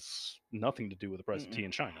has nothing to do with the price of tea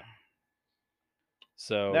in China.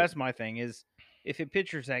 So That's my thing. Is if a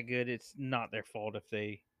pitcher's that good, it's not their fault if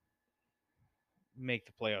they make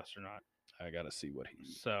the playoffs or not. I gotta see what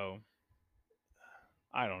he. So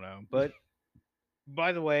I don't know. But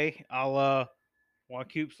by the way, I'll while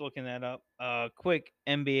Coop's looking that up, quick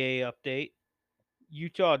NBA update.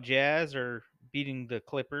 Utah Jazz are beating the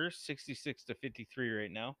Clippers 66-53 right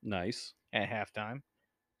now Nice. at halftime.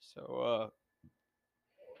 So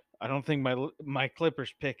I don't think my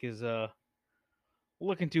Clippers pick is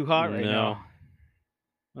looking too hot right No,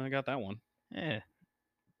 now. I got that one. Yeah,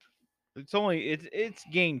 it's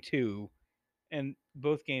game 2, and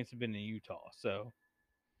both games have been in Utah. So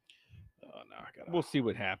No, I got. we'll see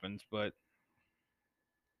what happens. But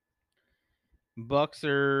Bucks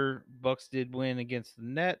did win against the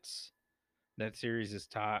Nets. That series is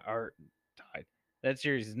tied. That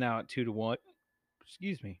series is now at 2-1.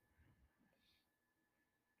 Excuse me.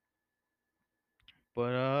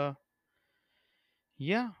 But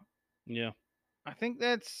yeah, Yeah, I think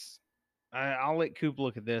that's. I'll let Coop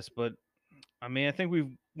look at this, but I mean, I think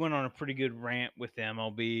we've went on a pretty good rant with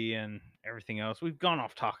MLB and everything else. We've gone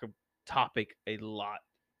off topic a lot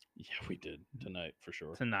yeah, we did tonight for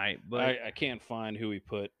sure. tonight, but I can't find who he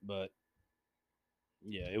put, but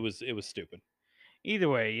yeah, it was stupid. either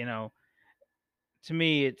way, to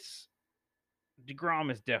me, it's DeGrom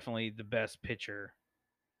is definitely the best pitcher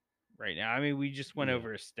right now. I mean, we just went Yeah.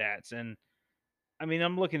 over his stats, and I mean,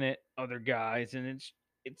 I'm looking at other guys, and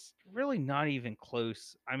it's really not even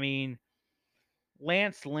close. I mean,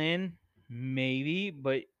 Lance Lynn, maybe,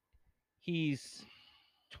 but he's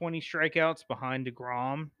 20 strikeouts behind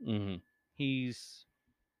DeGrom. Mm-hmm. He's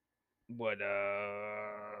what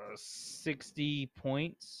 60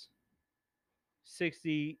 points.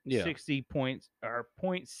 60 Yeah. 60 points or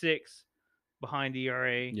 .6 behind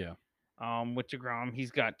ERA. Yeah. With DeGrom,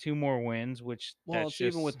 he's got 2 more wins, which Well, that's it's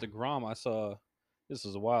just even with DeGrom. I saw this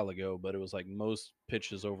was a while ago, but it was like most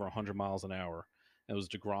pitches over 100 miles an hour. It was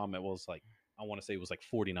DeGrom. It was like I want to say it was like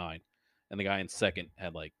 49, and the guy in second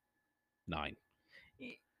had like 9.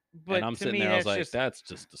 but And I'm to sitting me there. I was that's like, just that's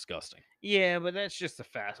just disgusting. yeah, but that's just a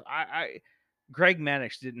fast. Greg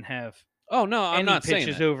Maddux didn't have Oh no, I'm any not saying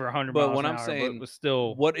pitches that. over 100 But miles what an I'm hour, but it saying, was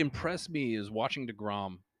still what impressed me is watching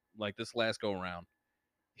DeGrom like this last go around.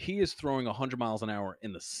 He is throwing 100 miles an hour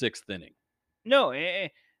in the 6th inning, no. and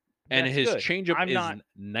That's his good. changeup I'm is not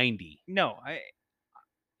 90. no.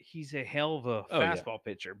 He's a hell of a Oh yeah, fastball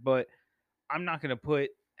pitcher, but I'm not going to put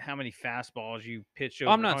how many fastballs you pitch I'm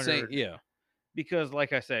over not saying 100 yeah. because,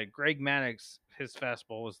 like I said, Greg Maddux, his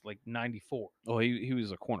fastball was like 94. Oh, he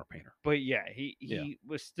was a corner painter. But yeah, he Yeah.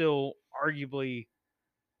 was still arguably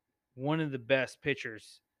one of the best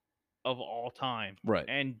pitchers of all time, Right.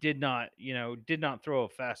 and did not throw a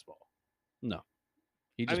fastball. No,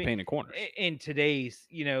 he I just mean, painted corners. in today's,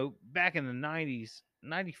 back in the 90s,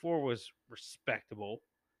 94 was respectable.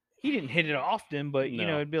 He didn't hit it often, but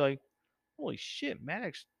No. it'd be like, holy shit,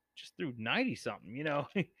 Maddox just threw 90 something.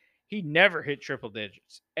 He never hit triple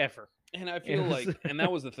digits ever. And I It feel was- like, and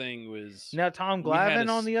that was the thing was Now Tom we had Glavine,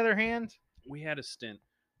 a on s- the other hand, we had a stint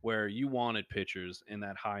where you wanted pitchers in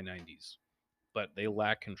that high 90s, but they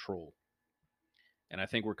lack control. And I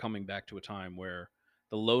think we're coming back to a time where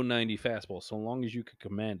the low 90 fastball, so long as you could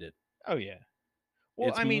command it, oh yeah. Well,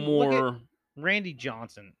 it's I mean, look at more Randy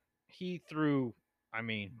Johnson. He threw. I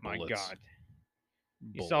mean, my Bullets. God.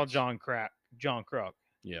 You saw bullets. John Kruk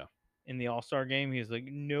Yeah. in the All Star game. He was like,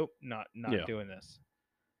 nope, not Yeah. doing this.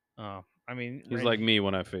 I mean, He's like me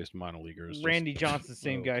when I faced minor leaguers. just- Randy Johnson's the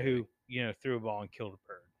same guy Okay. who threw a ball and killed a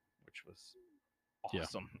bird, which was Yeah.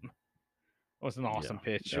 awesome. It was an awesome Yeah,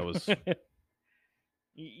 pitch. that was-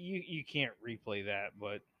 you can't replay that,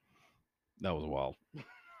 but That was wild.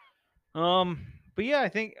 but yeah, I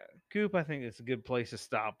think Coop. I think it's a good place to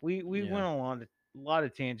stop. We Yeah. went on a lot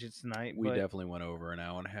of tangents tonight. We but, definitely went over an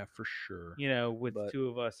hour and a half for sure. with but- the two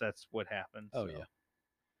of us, that's what happened. Oh so. yeah.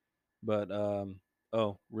 But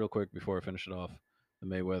real quick before I finish it off, the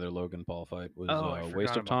Mayweather Logan Paul fight was Oh, I a forgot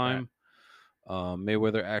waste of about time.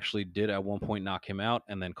 Mayweather actually did at one point knock him out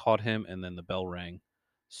and then caught him, and then the bell rang.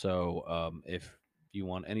 So if you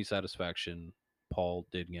want any satisfaction, Paul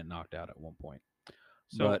did get knocked out at one point.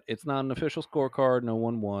 So But it's not an official scorecard. No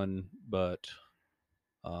one won. But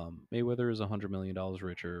Mayweather is $100 million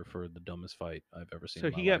richer for the dumbest fight I've ever seen. so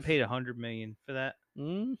in he my got life. paid $100 million for that.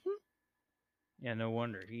 Mhm. Yeah, no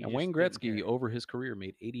wonder. He And just Wayne didn't Gretzky care. over his career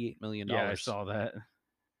made $88 million. Yeah, I saw that.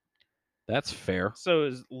 That's fair. So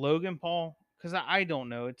is Logan Paul? Because I don't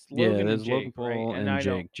know. It's Yeah, Logan there's and Jake, Logan Paul right? and I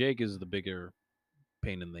Jake. Jake is the bigger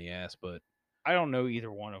pain in the ass, but I don't know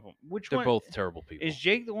either one of them. Which they're one both terrible people. is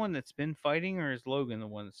Jake the one that's been fighting, or is Logan the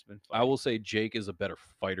one that's been fighting? I will say Jake is a better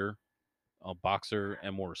fighter, a boxer,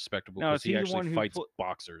 and more respectable Now, because is he he the actually one who fights put-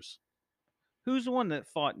 boxers. Who's the one that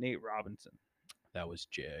fought Nate Robinson? That was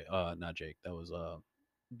Jay. Not Jake. That was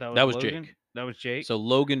That That was Logan? Jake. That was Jake. So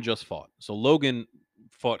Logan just fought. So Logan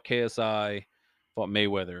fought KSI, fought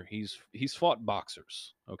Mayweather. He's fought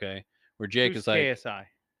boxers. Okay, where Jake Who's is like KSI?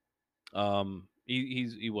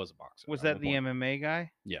 he was a boxer. Was at that one the point. MMA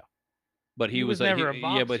guy? Yeah. But He was never a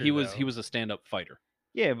yeah, but he boxer, was a stand-up fighter.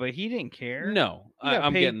 Yeah, but he didn't care. No, He got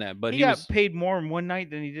I'm paid. getting that, but He he got was paid more in one night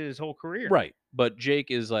than he did his whole career. right. But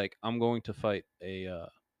Jake is like, I'm going to fight a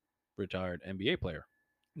retired NBA player.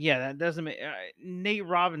 Yeah, that doesn't make. Nate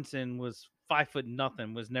Robinson was 5 foot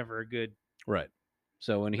nothing. Was never a good. Right.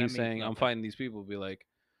 So when That he's means saying, I'm nothing. fighting these people, be like,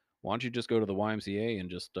 why don't you just go to the YMCA and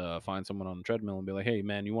just find someone on the treadmill and be like, hey,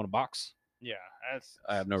 man, you want to box? Yeah, that's.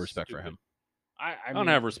 I have no respect for stupid. him. I I don't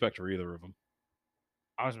mean, have respect for either of them.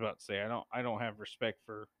 I was about to say I don't have respect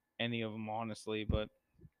for any of them honestly, but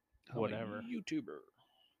whatever. YouTuber.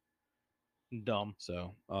 Dumb.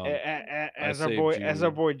 So As saved our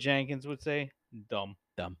you boy Jenkins would say, dumb.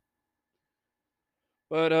 dumb.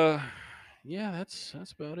 But yeah, that's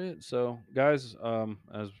about it. So guys,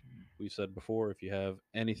 as we said before, if you have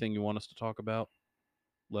anything you want us to talk about,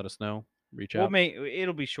 let us know. Reach out.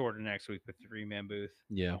 It'll be shorter next week with 3-man booth.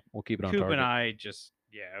 Yeah, we'll keep it on Coop target. and I just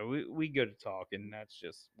we go to talk and that's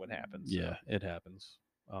just what happens. Yeah, So. it happens.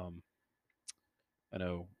 I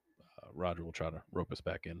know Roger will try to rope us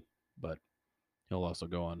back in, but he'll also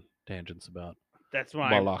go on tangents about That's why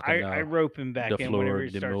Balak I rope him back in whenever he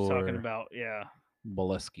starts talking Demore. about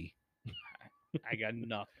Boleski. I got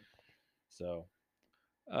nothing. So,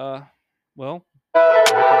 well, I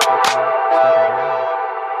think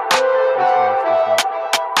that's all.